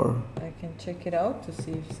grandmaster, or? I can check it out to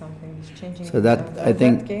see if something is changing. So that I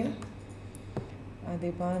think. That game.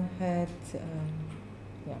 Adiban had,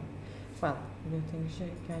 well, you think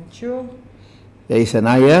Canchu. There is an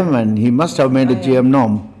IM, and he must have made a GM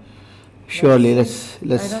norm. Surely, let's. I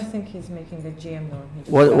don't think he's making a GM norm.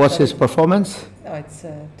 What's his performance? No, it's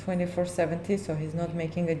 2470, so he's not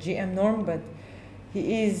making a GM norm, but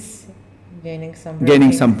he is gaining some.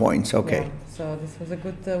 Gaining some points. Okay. Yeah, so this was a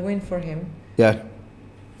good win for him. Yeah.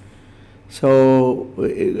 So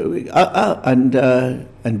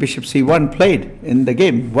and Bishop C1 played in the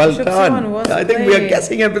game. Well Bishop done. C1 was I think we are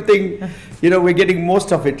guessing everything. We're getting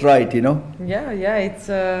most of it right. Yeah. It's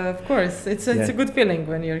of course it's a good feeling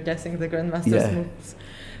when you're guessing the grandmaster's moves.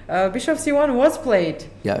 Bishop C1 was played.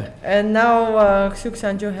 Yeah. And now Xiu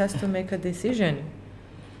Xianju has to make a decision.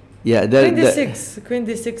 Yeah. Queen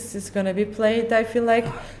D6 is gonna be played, I feel like,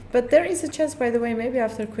 but there is a chance, by the way, maybe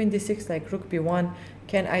after Queen D6, like Rook B1.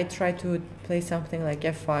 Can I try to play something like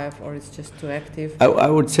F5, or it's just too active? I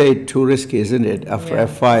would say too risky, isn't it? After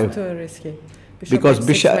F5. It's too risky. Because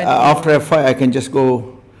after F5, I can just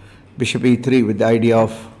go Bishop E3 with the idea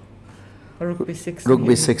of Rook B6. Rook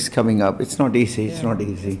B6 coming up. It's not easy. It's not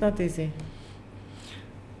easy. It's not easy.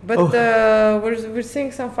 But we're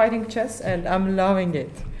seeing some fighting chess, and I'm loving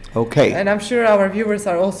it. Okay. And I'm sure our viewers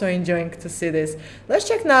are also enjoying to see this. Let's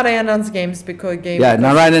check Narayanan's games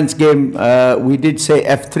Narayanan's game. We did say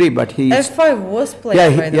F3, but F5 was played.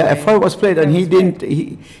 F5 was played, and he didn't.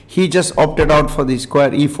 He just opted out for the square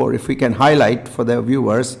E4. If we can highlight for the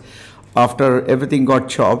viewers, after everything got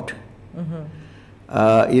chopped,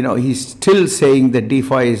 he's still saying that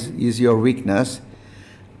D5 is your weakness,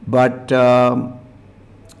 but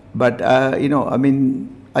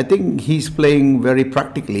I think he's playing very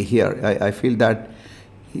practically here. I feel that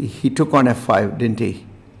he took on F5, didn't he?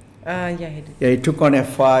 Yeah, he did. Yeah, he took on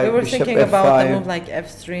F5. We were Bishop thinking F5. about a move like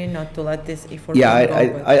F3, not to let this E4. Yeah,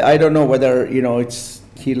 I don't know whether he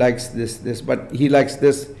likes this, but he likes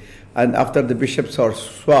this. And after the bishops are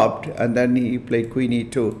swapped, and then he played Queen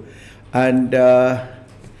E2, and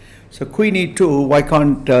so Queen E2. Why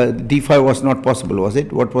can't D5 was not possible? Was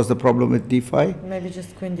it? What was the problem with D5? Maybe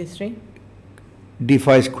just Queen D3.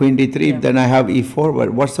 D5 is Queen D3, then I have E4,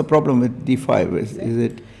 but what's the problem with D5? Is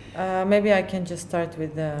it? Maybe I can just start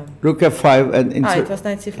with Rook F5 and it was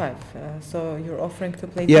Knight C5. So you're offering to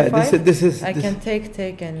play D5? Yeah, this is. I can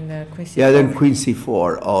take and Queen C4. Yeah, then Queen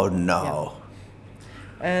C4. Oh no.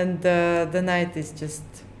 Yeah. And the Knight is just.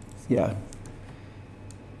 Yeah.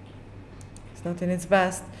 It's not in its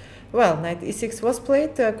best. Well, Knight E6 was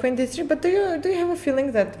played, Queen D3. But do you have a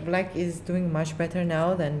feeling that Black is doing much better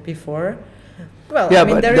now than before? Well, yeah,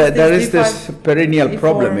 but there is this perennial E4.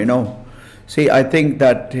 problem, See, I think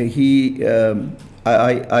that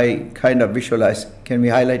I kind of visualize. Can we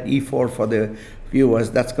highlight E4 for the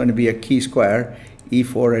viewers? That's going to be a key square,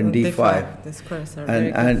 E4 and D5. The squares are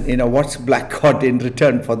and what's Black got in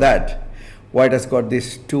return for that? White has got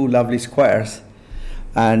these two lovely squares,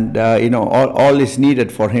 and all is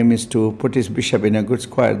needed for him is to put his bishop in a good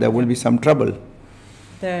square. There will be some trouble.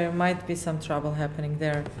 There might be some trouble happening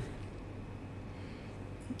there.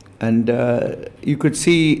 And you could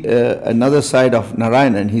see another side of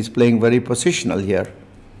Narayanan. He's playing very positional here.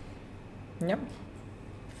 Yep.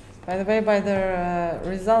 By the way, by the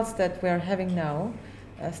results that we are having now,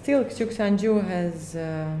 still Xiu Xianju has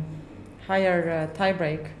higher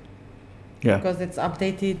tiebreak. Yeah. Because it's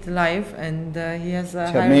updated live, and he has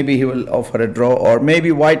a so maybe he will offer a draw, or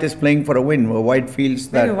maybe White is playing for a win. Where White feels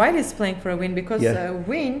that maybe White is playing for a win, because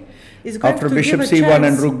win is going after to Bishop give a C1 chance.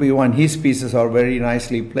 and Rook B1, his pieces are very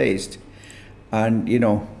nicely placed, and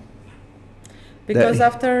because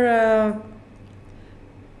after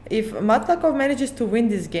if Matlakov manages to win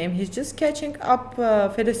this game, he's just catching up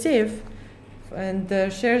Fedoseev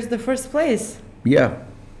and shares the first place. Yeah.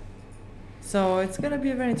 So it's going to be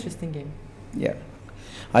a very interesting game. Yeah.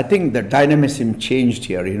 I think the dynamism changed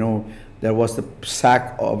here. You know, there was the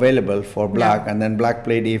sack available for black, and then black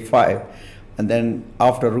played a5, and then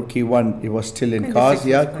after rook e1, it was still in cause.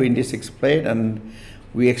 Yeah, queen d6 played, and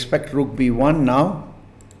we expect rook b1 now,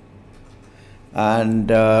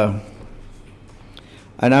 and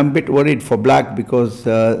I'm a bit worried for black because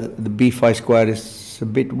the b5 square is a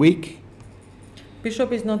bit weak.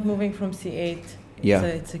 Bishop is not moving from c8.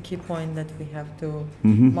 It's a key point that we have to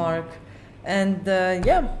mark. And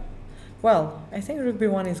yeah, well, I think rook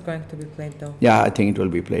b1 is going to be played though. Yeah, I think it will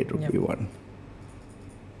be played, rook b1.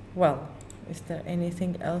 Well, is there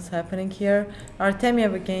anything else happening here?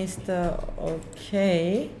 Artemiev against,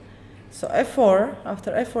 okay. So f4,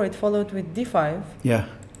 after f4 it followed with d5. Yeah.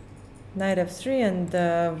 Knight f3 and...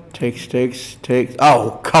 takes.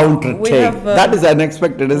 Oh, counter take. That is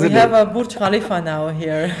unexpected, isn't it? We have a Burj Khalifa now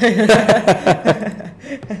here.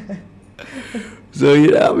 So,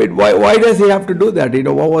 you know, I mean, why does he have to do that? You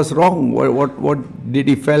know, what was wrong? What did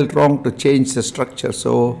he felt wrong to change the structure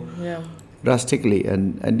so drastically?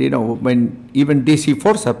 And you know, when even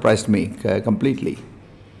DC4 surprised me completely.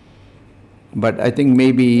 But I think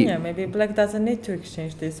maybe... Yeah, maybe black doesn't need to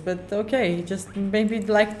exchange this, but okay, he just maybe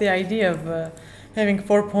liked the idea of having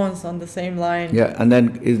 4 pawns on the same line. Yeah, and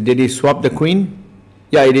then did he swap the queen?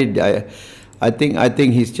 Yeah, he did. I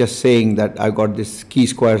think he's just saying that I got this key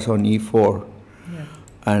squares on e4.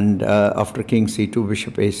 And after king c2,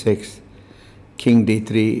 bishop a6, king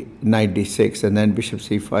d3, knight d6, and then bishop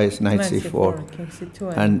c5 is knight c4. King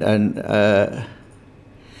c2 and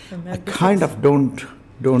I kind of don't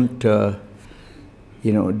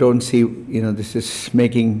you know, don't see, you know, this is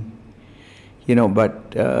making, you know,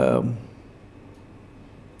 but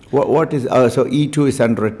what is so e2 is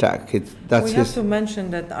under attack. We have to mention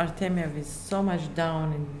that Artemiev is so much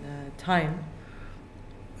down in time.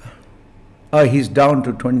 He's down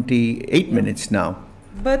to 28 minutes now.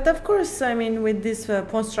 But of course, I mean, with this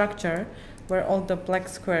pawn structure, where all the black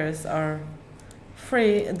squares are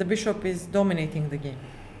free, the bishop is dominating the game.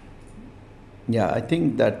 Yeah, I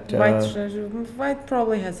think that... White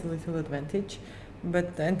probably has a little advantage,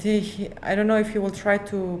 but I don't know if he will try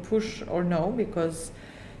to push or no, because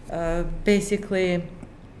basically,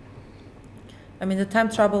 I mean, the time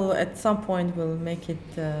trouble at some point will make it...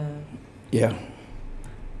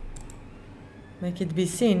 make it be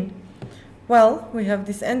seen. Well, we have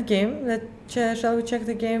this end game. Shall we check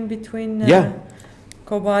the game between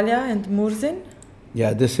Kobalia and Murzin?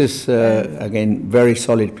 Yeah, this is again very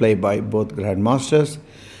solid play by both grandmasters,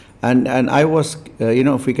 and I was you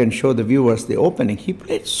know, if we can show the viewers the opening, he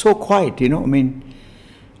played so quiet. You know,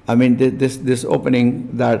 I mean this opening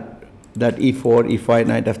that e4, e5,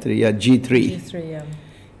 knight f3, g3. G3, yeah.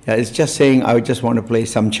 Yeah, it's just saying I just want to play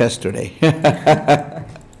some chess today.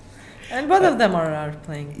 And both of them are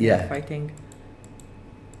playing, fighting.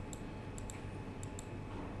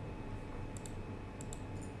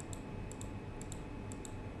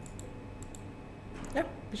 Yeah,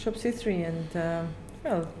 bishop c3 and,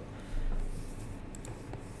 well...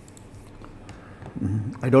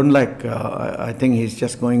 I don't like, I think he's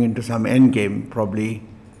just going into some endgame, probably.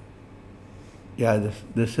 Yeah,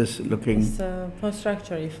 this is looking... It's pawn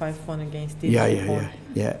structure, e5 pawn against d4.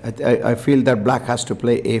 Yeah. I feel that black has to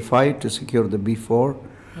play a5 to secure the b4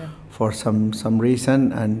 for some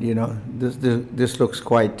reason, and you know, this looks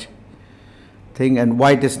quite thing, and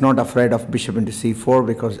white is not afraid of bishop into c4,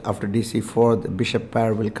 because after dc4 the bishop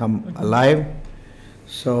pair will come alive.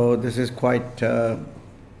 So this is quite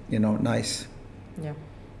you know, nice. Yeah.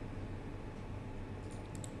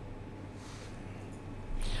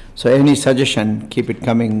 So any suggestion, keep it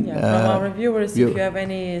coming. Yeah, from our viewers, if you have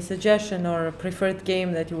any suggestion or a preferred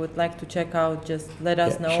game that you would like to check out, just let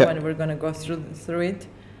us know, and we're going to go through it.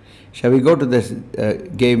 Shall we go to this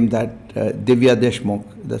game that Divya Deshmukh,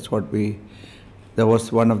 that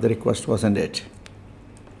was one of the requests, wasn't it?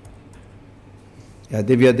 Yeah,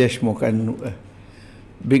 Divya Deshmukh, and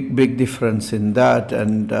big difference in that,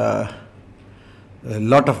 and a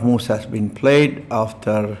lot of moves has been played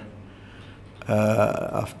after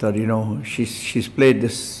you know, she's played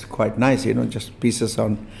this quite nice, you know, just pieces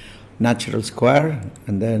on natural square,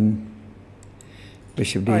 and then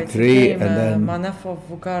bishop d3, and then Manafov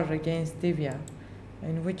Vugar against Divya.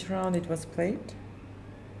 In which round it was played?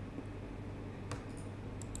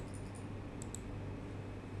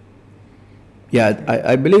 Yeah,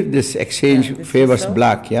 I believe this exchange favors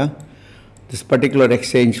black. Yeah, this particular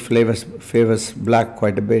exchange favors black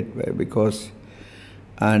quite a bit, because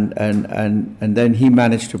and then he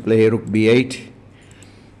managed to play rook b8,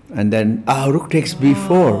 and then rook takes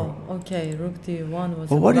b4. Okay, rook d1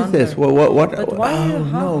 was. Oh, what is this? What? But why?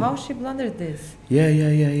 How she blundered this? Yeah.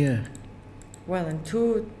 Well, and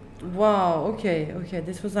two. Wow. Okay. Okay.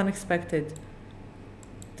 This was unexpected.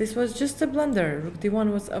 This was just a blunder. Rook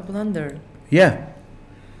d1 was a blunder. Yeah.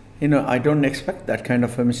 You know, I don't expect that kind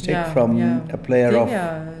of a mistake from a player of.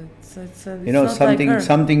 Yeah. It's You know, not like her.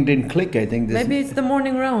 something didn't click. I think this. Maybe it's the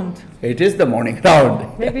morning round. It is the morning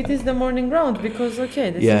round. Maybe it is the morning round because this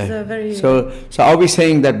is a very. So are we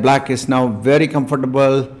saying that black is now very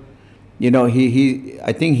comfortable? You know,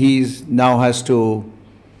 I think he's now has to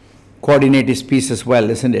coordinate his pieces well,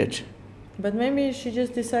 isn't it? But maybe she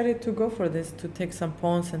just decided to go for this, to take some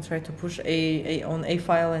pawns and try to push on a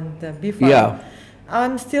file and b file. Yeah.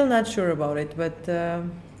 I'm still not sure about it, but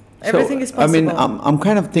everything is possible. I mean, I'm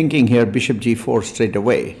kind of thinking here bishop g4 straight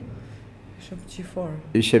away. Bishop g4.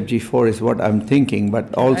 Bishop g4 is what I'm thinking,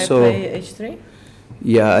 but also. I play h3?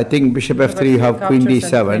 Yeah, I think bishop f3, you have queen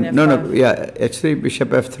d7. Queen No, f5. yeah, h3, bishop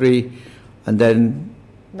f3, and then.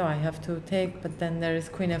 No, I have to take, but then there is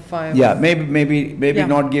queen f5. Yeah, maybe Yeah.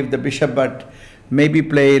 not give the bishop, but maybe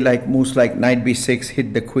play like moves like knight b6,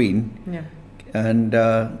 hit the queen. Yeah. And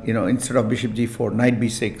you know, instead of bishop g4, knight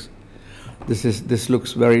b6. This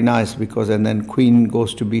looks very nice because, and then queen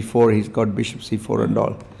goes to b4. He's got bishop c4 and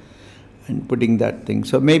all, and putting that thing.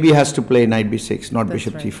 So maybe he has to play knight b6, not That's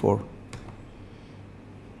bishop right. g4.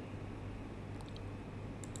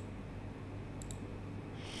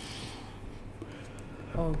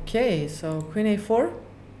 Okay, so queen a4.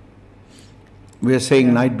 We are saying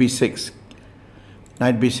Yeah. knight b6.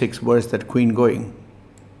 Knight b6. Where is that queen going?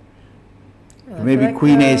 Well, I Maybe feel like,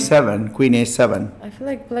 queen a7. Queen a7. I feel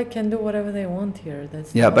like black can do whatever they want here.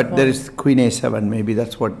 That's Yeah, the but whole there point. is queen a7. Maybe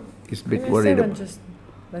that's what is a bit Queen worried a7, about. just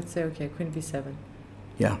let's say okay, queen b7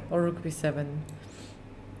 Yeah. or rook b7.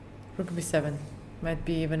 Rook b7 might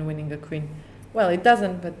be even winning a queen. Well, it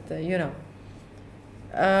doesn't, but you know.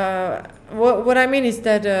 What I mean is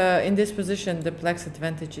that in this position, the black's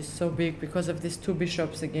advantage is so big because of these two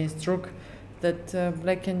bishops against rook that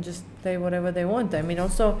black can just play whatever they want. I mean,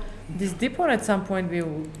 also this d pawn at some point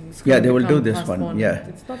will. Yeah, they will do this one. Pawn. Yeah.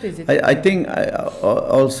 It's not easy. I think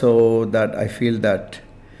also that I feel that.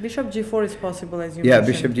 Bishop g4 is possible, as you Yeah,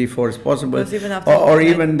 mentioned. bishop g4 is possible, Because even after or knight-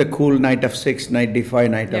 even the cool knight f6, knight d5,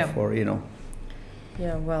 knight Yeah. f4. You know.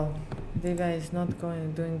 Yeah, well, Diva is not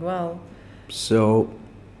doing well. So,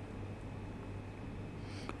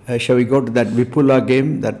 shall we go to that Vipula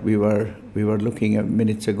game that we were looking at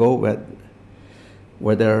minutes ago,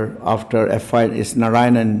 whether after f5 is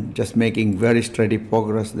Narayanan just making very steady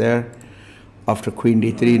progress there. After queen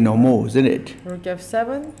d3, no move, isn't it? Rook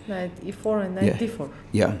f7, knight e4, and knight Yeah. d4.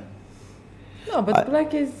 Yeah. No, but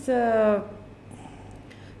black is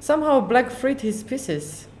somehow black freed his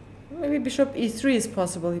pieces. Maybe bishop e3 is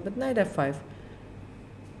possible, but knight f5.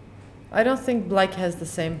 I don't think black has the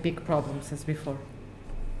same big problems as before.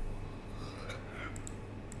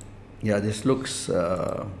 Yeah, this looks.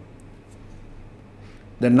 The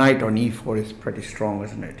knight on e4 is pretty strong,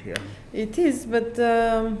 isn't it? Yeah. It is, but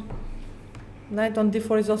knight on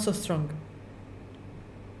d4 is also strong.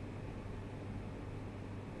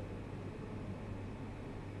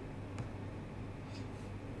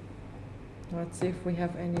 Let's see if we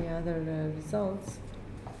have any other results.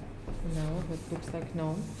 No, but looks like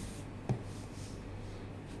no.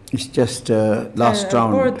 It's just last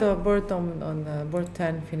round. Board on board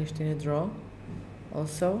 10 finished in a draw.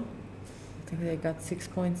 Also, I think they got 6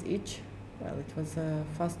 points each. Well, it was a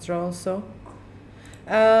fast draw also.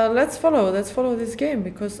 Let's follow this game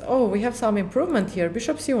because we have some improvement here.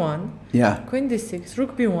 Bishop c1, Yeah. queen d6,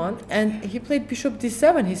 rook b1, and he played bishop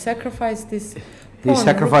d7. He sacrificed this pawn. He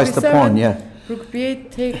sacrificed the Rook pawn. b7, Yeah. Rook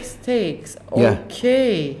b8 takes. Yeah.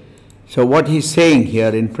 Okay. So what he's saying here,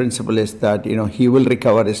 in principle, is that he will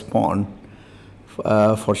recover his pawn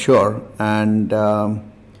for sure, and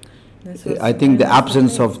I think the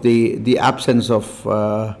absence of the absence of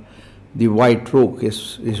the white rook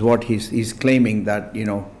is what he's claiming, that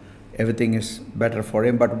everything is better for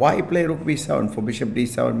him. But why play rook b7 for bishop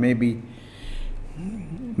d7?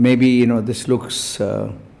 Maybe this looks.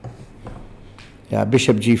 Yeah,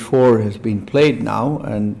 bishop g4 has been played now,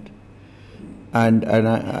 and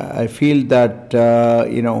I feel that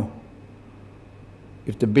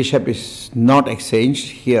if the bishop is not exchanged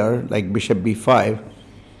here, like bishop b5,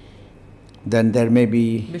 then there may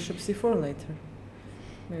be Bishop c4 later.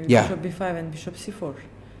 Maybe Yeah. bishop b5 and bishop c4.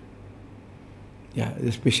 Yeah,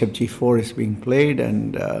 this bishop g4 is being played,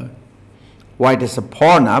 and white is a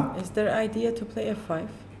pawn up. Is there idea to play f5?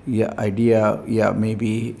 Yeah,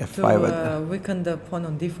 maybe f5. To weaken the pawn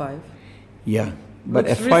on d5? Yeah, but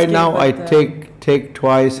Looks f5 risky, now I but, take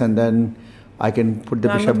twice, and then I can put the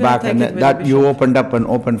No, I'm bishop not gonna back, take and it with that the you bishop. opened up an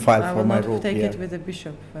open file I for will my not rook. take Yeah. it with the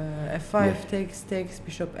bishop. f5 Yeah. takes,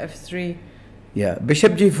 bishop f3, Yeah,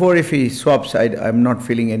 bishop g4, if he swaps, I'm not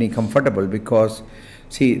feeling any comfortable because,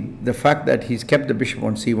 see, the fact that he's kept the bishop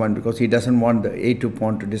on c1 because he doesn't want the a2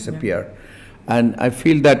 pawn to disappear. Yeah. And I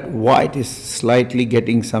feel that white is slightly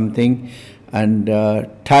getting something, and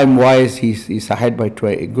time-wise, he's ahead by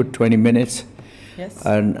a good 20 minutes. Yes.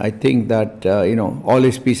 And I think that, all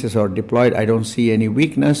his pieces are deployed. I don't see any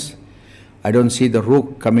weakness. I don't see the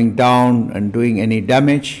rook coming down and doing any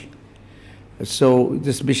damage. So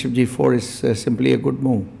this bishop g4 is simply a good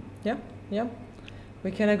move. Yeah, yeah.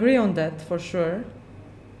 We can agree on that for sure.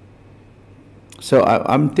 So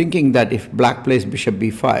I'm thinking that if black plays bishop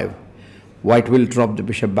b5, white will drop the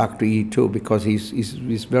bishop back to e2 because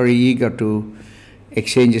he's very eager to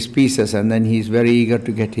exchange his pieces, and then he's very eager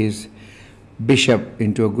to get his bishop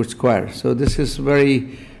into a good square. So this is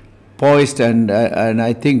very poised, and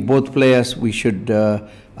I think both players, we should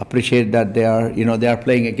appreciate that they are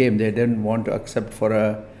playing a game. They didn't want to accept for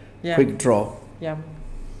a quick draw. Yeah,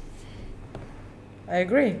 I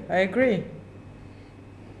agree.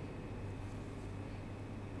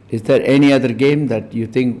 Is there any other game that you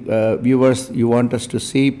think viewers you want us to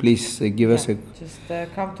see? Please give us a... Just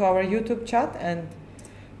come to our YouTube chat and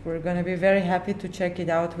we're going to be very happy to check it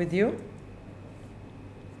out with you.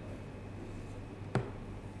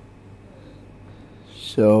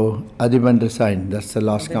 So, Adiban Design, that's the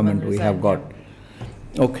last comment we have got.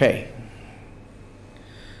 Yeah. Okay.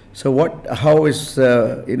 So how is,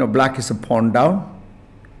 black is a pawn down.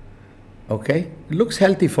 Okay. It looks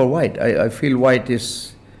healthy for white. I feel white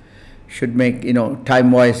should make,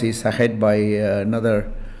 time-wise, is ahead by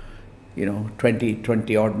another,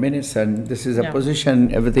 20 odd minutes. And this is a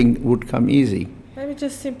position, everything would come easy. Maybe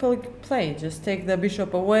just simply play. Just take the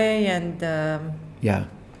bishop away and... yeah.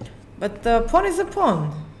 But pawn is a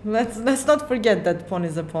pawn. Let's not forget that pawn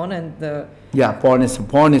is a pawn, and pawn is a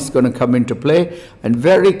pawn is going to come into play, and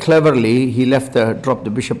very cleverly he dropped the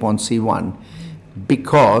bishop on c1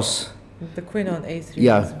 because the queen on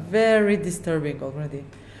a3 is very disturbing already.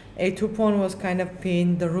 A2 pawn was kind of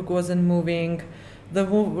pinned. The rook wasn't moving. The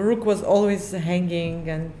rook was always hanging,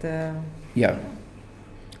 and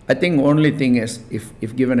I think only thing is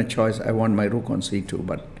if given a choice, I want my rook on c2,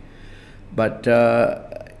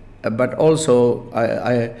 but also,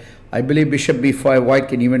 I believe bishop b5, white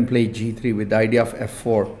can even play g3 with the idea of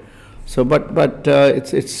f4. So, but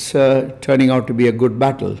it's turning out to be a good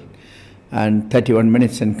battle, and 31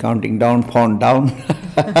 minutes and counting down, pawn down.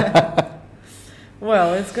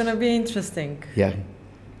 Well, it's gonna be interesting. Yeah.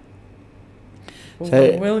 So,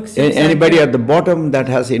 anybody at the bottom that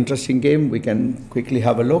has an interesting game, we can quickly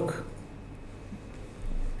have a look.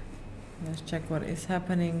 Let's check what is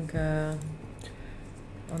happening.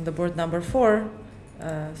 On the board number 4,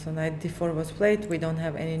 so knight d4 was played. We don't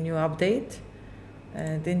have any new update.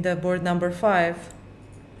 And in the board number 5,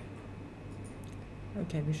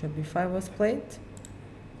 okay, bishop b5 was played.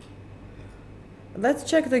 Let's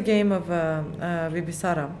check the game of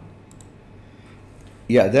Vibisara.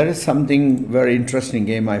 Yeah, there is something very interesting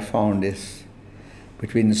game I found is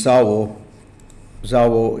between Zawo.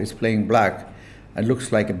 Zawo is playing black. It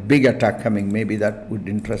looks like a big attack coming. Maybe that would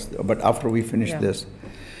interest, but after we finish this.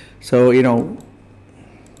 So,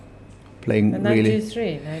 playing and really...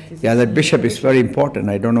 G3, that bishop is very important.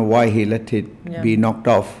 I don't know why he let it be knocked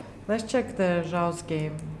off. Let's check the Zhao's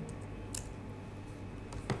game.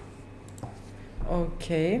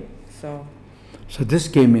 Okay, so this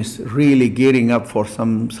game is really gearing up for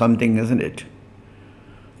something, isn't it?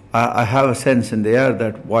 I have a sense in the air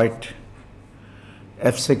that white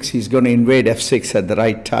f6, he's going to invade f6 at the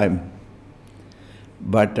right time.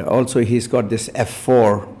 But also he's got this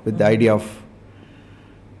f4 with the idea of,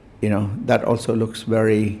 that also looks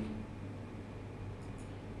very...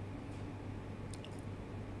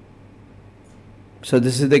 So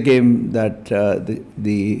this is the game that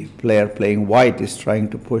the player playing white is trying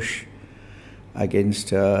to push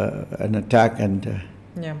against an attack and...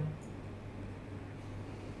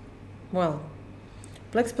 Well,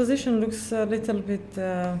 black's position looks a little bit...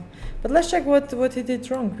 but let's check what he did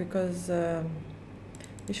wrong, because...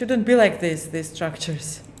 it shouldn't be like this, these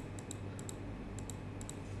structures.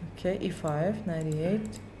 Okay, e5,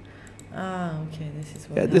 98. Okay, this is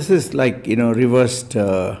what this is like, reversed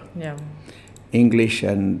English,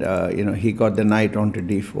 and, he got the knight onto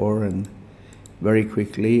d4 and very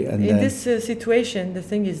quickly. And in this situation, the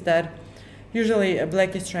thing is that usually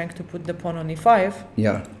black is trying to put the pawn on e5.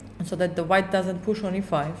 Yeah. So that the white doesn't push on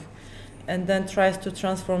e5. And then tries to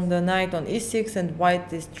transform the knight on e6, and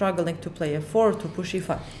white is struggling to play f4 to push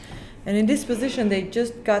e5. And in this position, they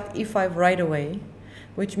just got e5 right away.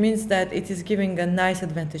 which means that it is giving a nice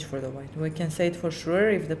advantage for the white. We can say it for sure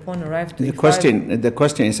if the pawn arrives to the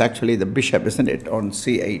question is actually the bishop, isn't it, on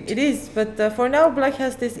c8? It is, but for now black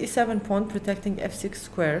has this e7 pawn protecting f6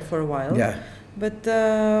 square for a while. Yeah. But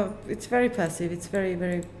it's very passive. It's very,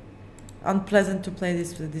 very unpleasant to play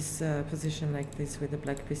this position like this with the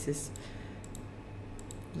black pieces.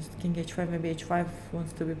 Just king h5, maybe h5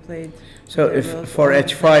 wants to be played. So if for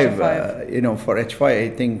h5, you know, for h5, I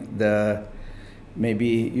think maybe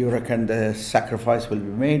you reckon the sacrifice will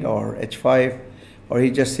be made, or h5, or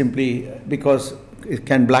he just simply, because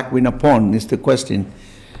can black win a pawn is the question.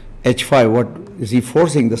 h5, what is he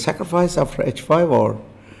forcing the sacrifice after h5, or?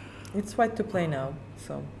 It's white to play now,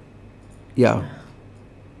 so. Yeah,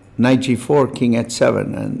 knight g4, king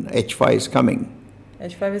h7, and h5 is coming.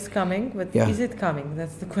 h5 is coming, but yeah. Is it coming?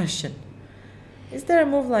 That's the question. Is there a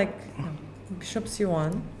move like bishop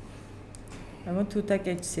c1? I want to attack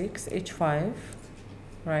h6, h5,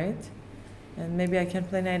 right? And maybe I can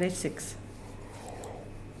play knight h6.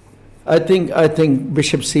 I think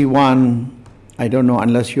bishop c1, I don't know,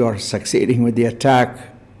 unless you are succeeding with the attack.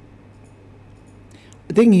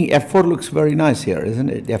 I think f4 looks very nice here, isn't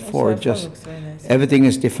it? F4 just looks very nice. Everything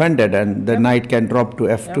is defended, and the knight can drop to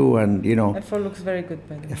f2, and you know. F4 looks very good.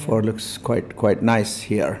 F4 looks quite nice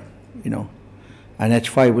here, you know, and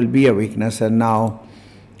h5 will be a weakness. And now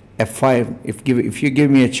f5. If you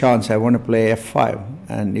give me a chance, I want to play f5,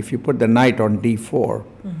 and if you put the knight on d4,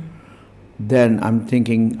 then I'm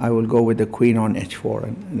thinking I will go with the queen on h4,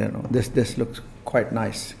 and you know this looks quite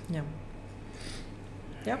nice.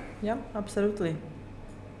 Yeah, absolutely.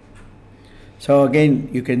 So again,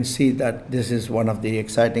 you can see that this is one of the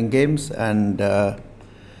exciting games, and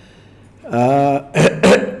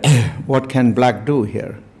what can black do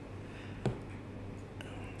here?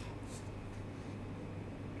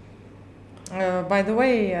 By the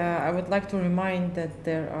way, I would like to remind that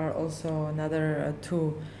there are also another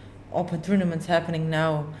 2 open tournaments happening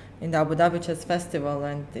now in the Abu Dhabi Chess Festival,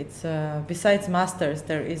 and it's besides Masters,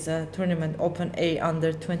 there is a tournament Open A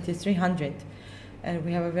under 2300. And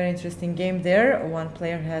we have a very interesting game there. One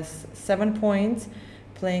player has 7 points,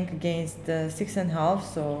 playing against 6.5.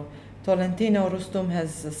 So Tolentino Rustum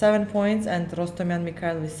has 7 points, and Rostomyan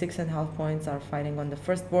Mikhail with 6.5 points are fighting on the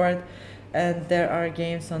first board. And there are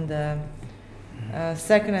games on the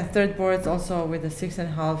second and third boards also with the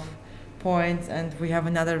 6.5 points. And we have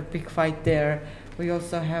another big fight there. We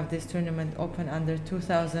also have this tournament Open under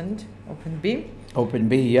 2000, Open B. Open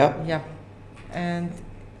B, yeah. Yeah, and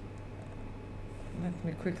let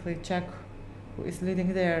me quickly check who is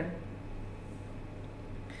leading there.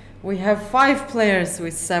 We have 5 players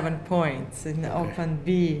with 7 points in the Open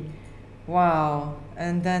B. Wow.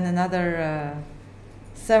 And then another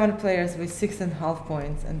 7 players with 6.5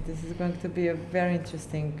 points. And this is going to be a very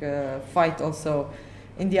interesting fight also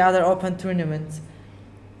in the other Open tournaments.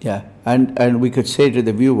 Yeah, and we could say to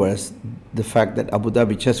the viewers the fact that Abu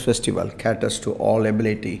Dhabi Chess Festival caters to all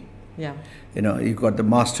ability. Yeah. You know, you got the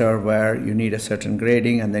master where you need a certain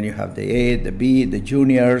grading, and then you have the A, the B, the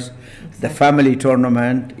juniors, the family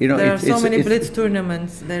tournament. You know, there are so many blitz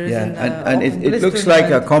tournaments. There is and it looks like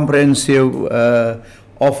a comprehensive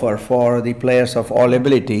offer for the players of all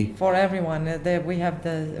ability. For everyone, we had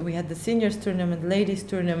the seniors tournament, ladies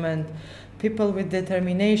tournament, people with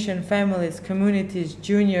determination, families, communities,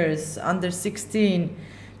 juniors, under 16.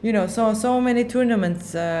 You know, so many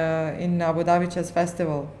tournaments in Abu Dhabi Chess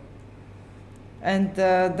Festival. And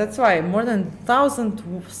that's why more than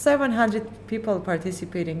 1,700 people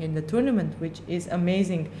participating in the tournament, which is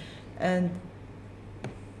amazing. And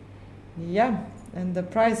yeah, and the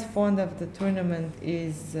prize fund of the tournament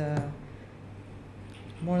is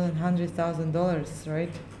more than $100,000,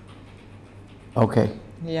 right? Okay.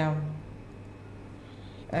 Yeah.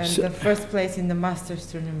 And So- the first place in the Masters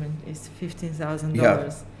tournament is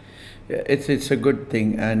 $15,000. Yeah, it's a good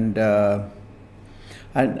thing, and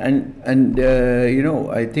you know,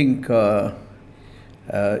 I think can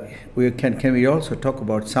we also talk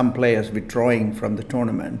about some players withdrawing from the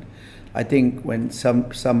tournament. I think when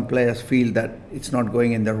some players feel that it's not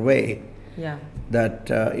going in their way, Yeah. that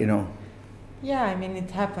you know. Yeah, I mean,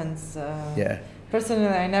 it happens. Yeah. Personally,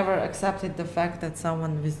 I never accepted the fact that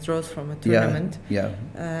someone withdraws from a tournament. Yeah.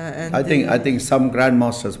 And I think some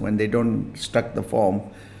grandmasters, when they don't stuck the form,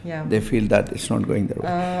 yeah. they feel that it's not going their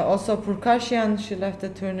way. Also, Purkashian, she left the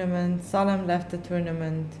tournament. Salem left the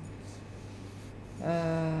tournament.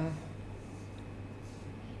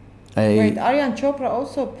 Wait, Aryan Chopra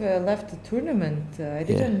also left the tournament. I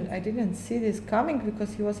didn't see this coming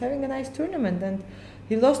because he was having a nice tournament, and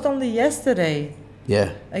he lost only yesterday.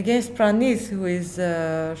 Yeah. Against Pranis, who is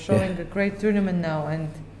showing a great tournament now, and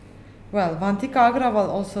Well, Vantika Agrawal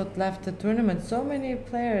also left the tournament. So many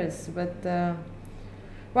players, but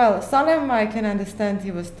well, Salem, I can understand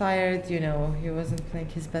he was tired. You know, he wasn't playing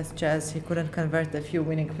his best chess. He couldn't convert a few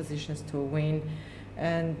winning positions to a win,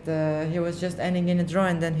 and he was just ending in a draw.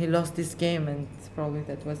 And then he lost this game, and probably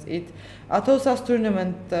that was it. Atosa's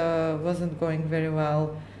tournament wasn't going very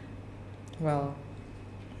well. Well.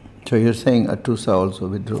 So you're saying Atusa also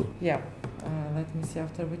withdrew? Yeah. Let me see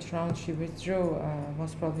after which round she withdrew.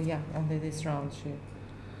 Most probably, yeah, only this round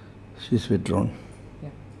she's withdrawn. Yeah.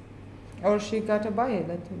 Or she got a bye.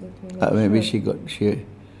 Let me maybe sure.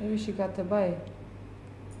 Maybe she got a bye.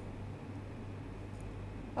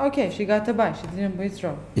 Okay, she got a bye. She didn't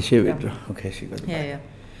withdraw. She withdrew. Okay, she got a bye. Yeah.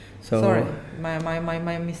 So sorry,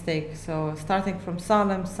 my mistake. So starting from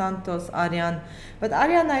Salem, Santos, Aryan. But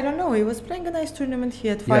Aryan, I don't know, he was playing a nice tournament. He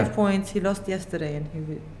had 5 points. He lost yesterday and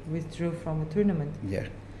he withdrew from a tournament. Yeah.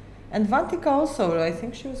 And Vantika also, I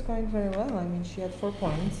think she was going very well. I mean, she had 4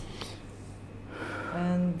 points.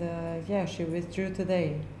 And yeah, she withdrew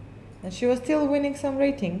today. And she was still winning some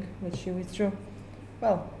rating, but she withdrew.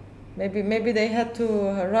 Well, maybe they had to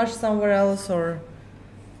rush somewhere else, or,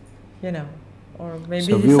 you know. Or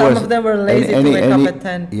maybe so viewers, some of them were lazy to wake up at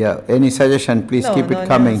 10. Yeah, any suggestion, please keep it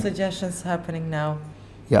coming. No suggestions happening now.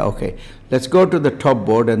 Yeah, okay. Let's go to the top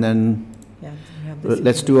board and then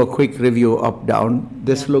let's do a quick review up, down.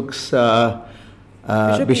 This looks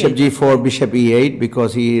bishop g4, bishop e8,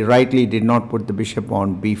 because he rightly did not put the bishop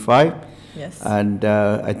on b5. Yes. And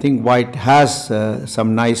I think white has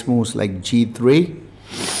some nice moves like g3.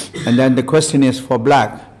 And then the question is for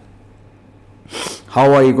black.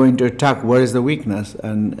 How are you going to attack? Where is the weakness?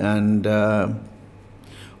 And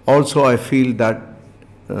also I feel that,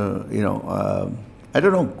 I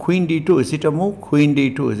don't know, queen d2, is it a move? Queen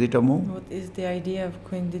d2, is it a move? What is the idea of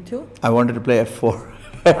queen d2? I wanted to play f4.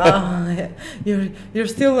 You're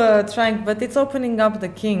still trying, but it's opening up the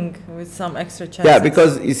king with some extra chances. Yeah,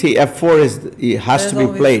 because you see, f4 has to be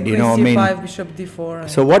played, you know, queen I c5, mean. bishop d4.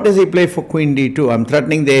 So what does he play for queen d2? I'm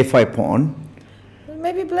threatening the a5 pawn.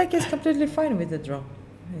 Maybe black is completely fine with the draw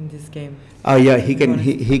in this game. Oh yeah, he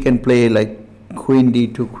can play like queen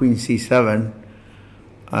d2, queen c7,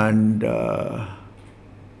 and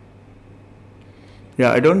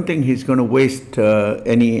yeah, I don't think he's going to waste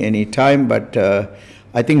any time. But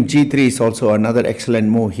I think g3 is also another excellent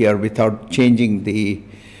move here without changing the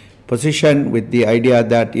position, with the idea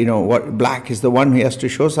that, you know, what black is the one who has to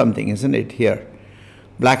show something, isn't it? Here,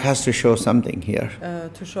 black has to show something here.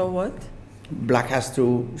 To show what? Black has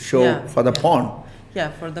to show for the pawn.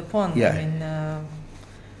 Yeah, for the pawn. Yeah. I mean,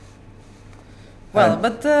 well,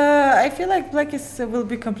 but I feel like black will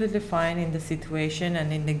be completely fine in the situation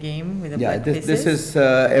and in the game with the black pieces. This is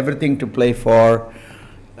everything to play for.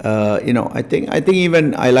 You know, I think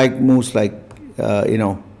even I like moves like you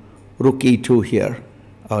know, rook e2 here.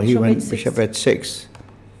 He went bishop h6.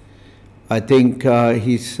 I think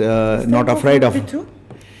he's not afraid of. B2?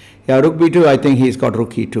 Yeah, rook b2, I think he's got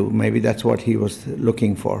rook e2. Maybe that's what he was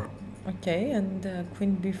looking for. Okay, and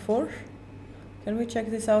queen b4. Can we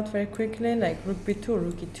check this out very quickly? Like rook b2,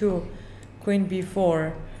 rook e2, queen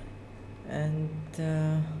b4. And,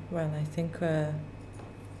 well, I think...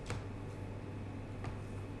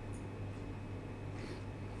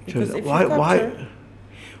 because if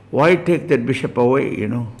why take that bishop away, you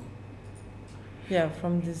know? Yeah,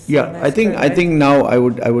 from this... Yeah, nice I think now I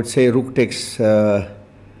would say rook takes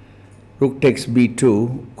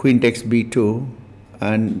b2, queen takes b2,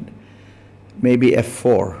 and maybe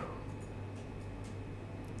f4.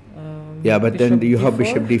 Yeah, but then you have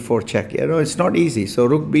bishop d4 check. You know, it's not easy. So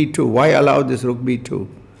rook b2. Why allow this rook b2?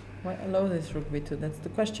 Why allow this rook b2? That's the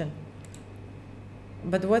question.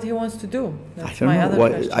 But what he wants to do? That's I don't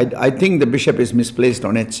know. I think the bishop is misplaced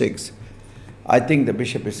on h6. I think the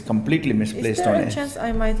bishop is completely misplaced on h6. Is there a chance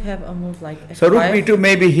I might have a move like f5? So rook b2,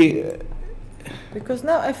 maybe he... Because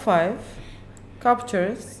now f5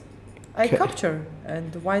 captures. I capture,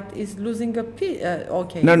 and white is losing a piece.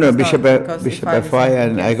 Okay. No, bishop f5,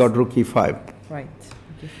 and I got rook e5. Right.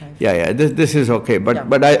 Yeah. This is okay,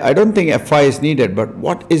 but I don't think f5 is needed. But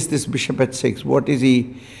what is this bishop h6? What is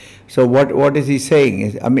he? So what is he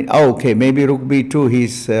saying? I mean, okay, maybe rook b2.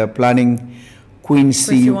 He's planning queen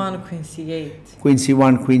c1, queen c8. Queen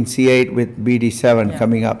c1, queen c8 with bd7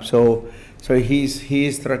 coming up. So he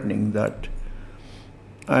is threatening that.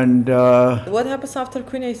 And what happens after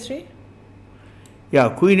queen a3? Yeah,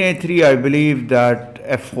 queen a3, I believe that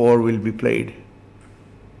f4 will be played.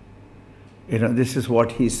 You know, this is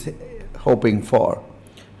what he's hoping for.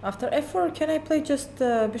 After f4, can I play just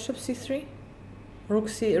bishop c3? Rook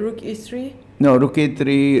e3? No, rook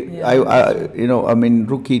e3. Yeah, I mean,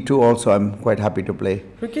 rook e2 also. I'm quite happy to play.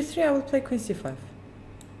 rook e3, I will play queen c5.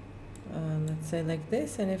 Let's say like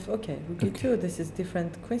this, and if rook e2, this is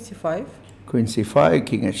different. Queen c5. Queen c5,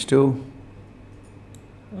 king h2.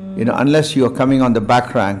 Unless you are coming on the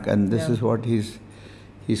back rank, and this is what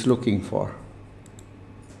he's looking for.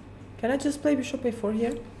 Can I just play bishop a4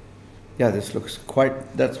 here? Yeah, this looks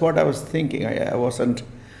quite. That's what I was thinking. I wasn't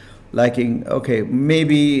liking. Okay,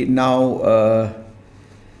 maybe now.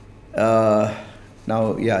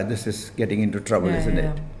 Now, yeah, this is getting into trouble, isn't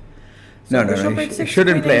it? So No. h6,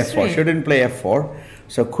 Shouldn't play f4. Shouldn't play f4.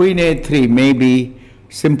 So queen a3, maybe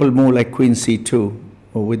simple move like queen c2,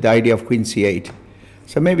 or with the idea of queen c8.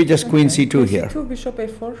 So maybe just queen c2 queen here. c2, bishop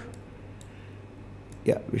a4.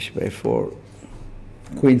 Yeah, bishop a4.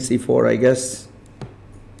 Queen c4, I guess.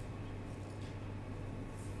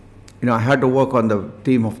 I had to work on the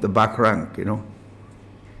theme of the back rank,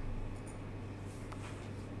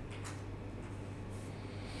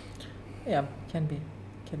 Yeah, can be.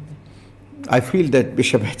 I feel that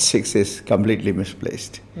bishop h6 is completely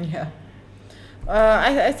misplaced. Yeah.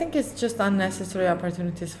 I think it's just unnecessary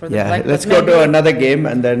opportunities for the black. Let's go to another game,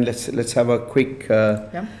 and then let's have a quick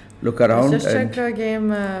look around. Let's just check a game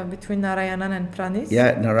between Narayanan and Pranis.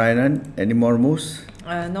 Yeah, Narayanan. Any more moves?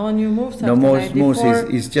 No new moves. No more moves.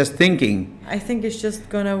 He's just thinking. I think it's just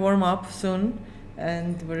gonna warm up soon,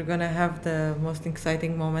 and we're gonna have the most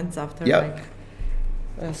exciting moments after.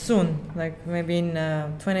 Soon, like maybe in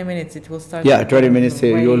 20 minutes it will start. Yeah, 20 minutes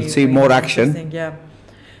you will see more action. Yeah.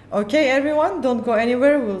 Okay, everyone, don't go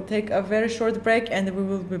anywhere. We'll take a very short break and we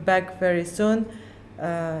will be back very soon.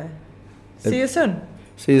 See you soon.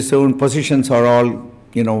 See you soon. Positions are all,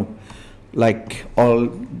 all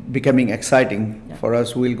becoming exciting for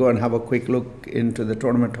us. We'll go and have a quick look into the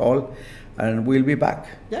tournament hall and we'll be back.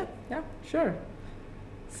 Yeah, sure.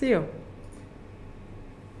 See you.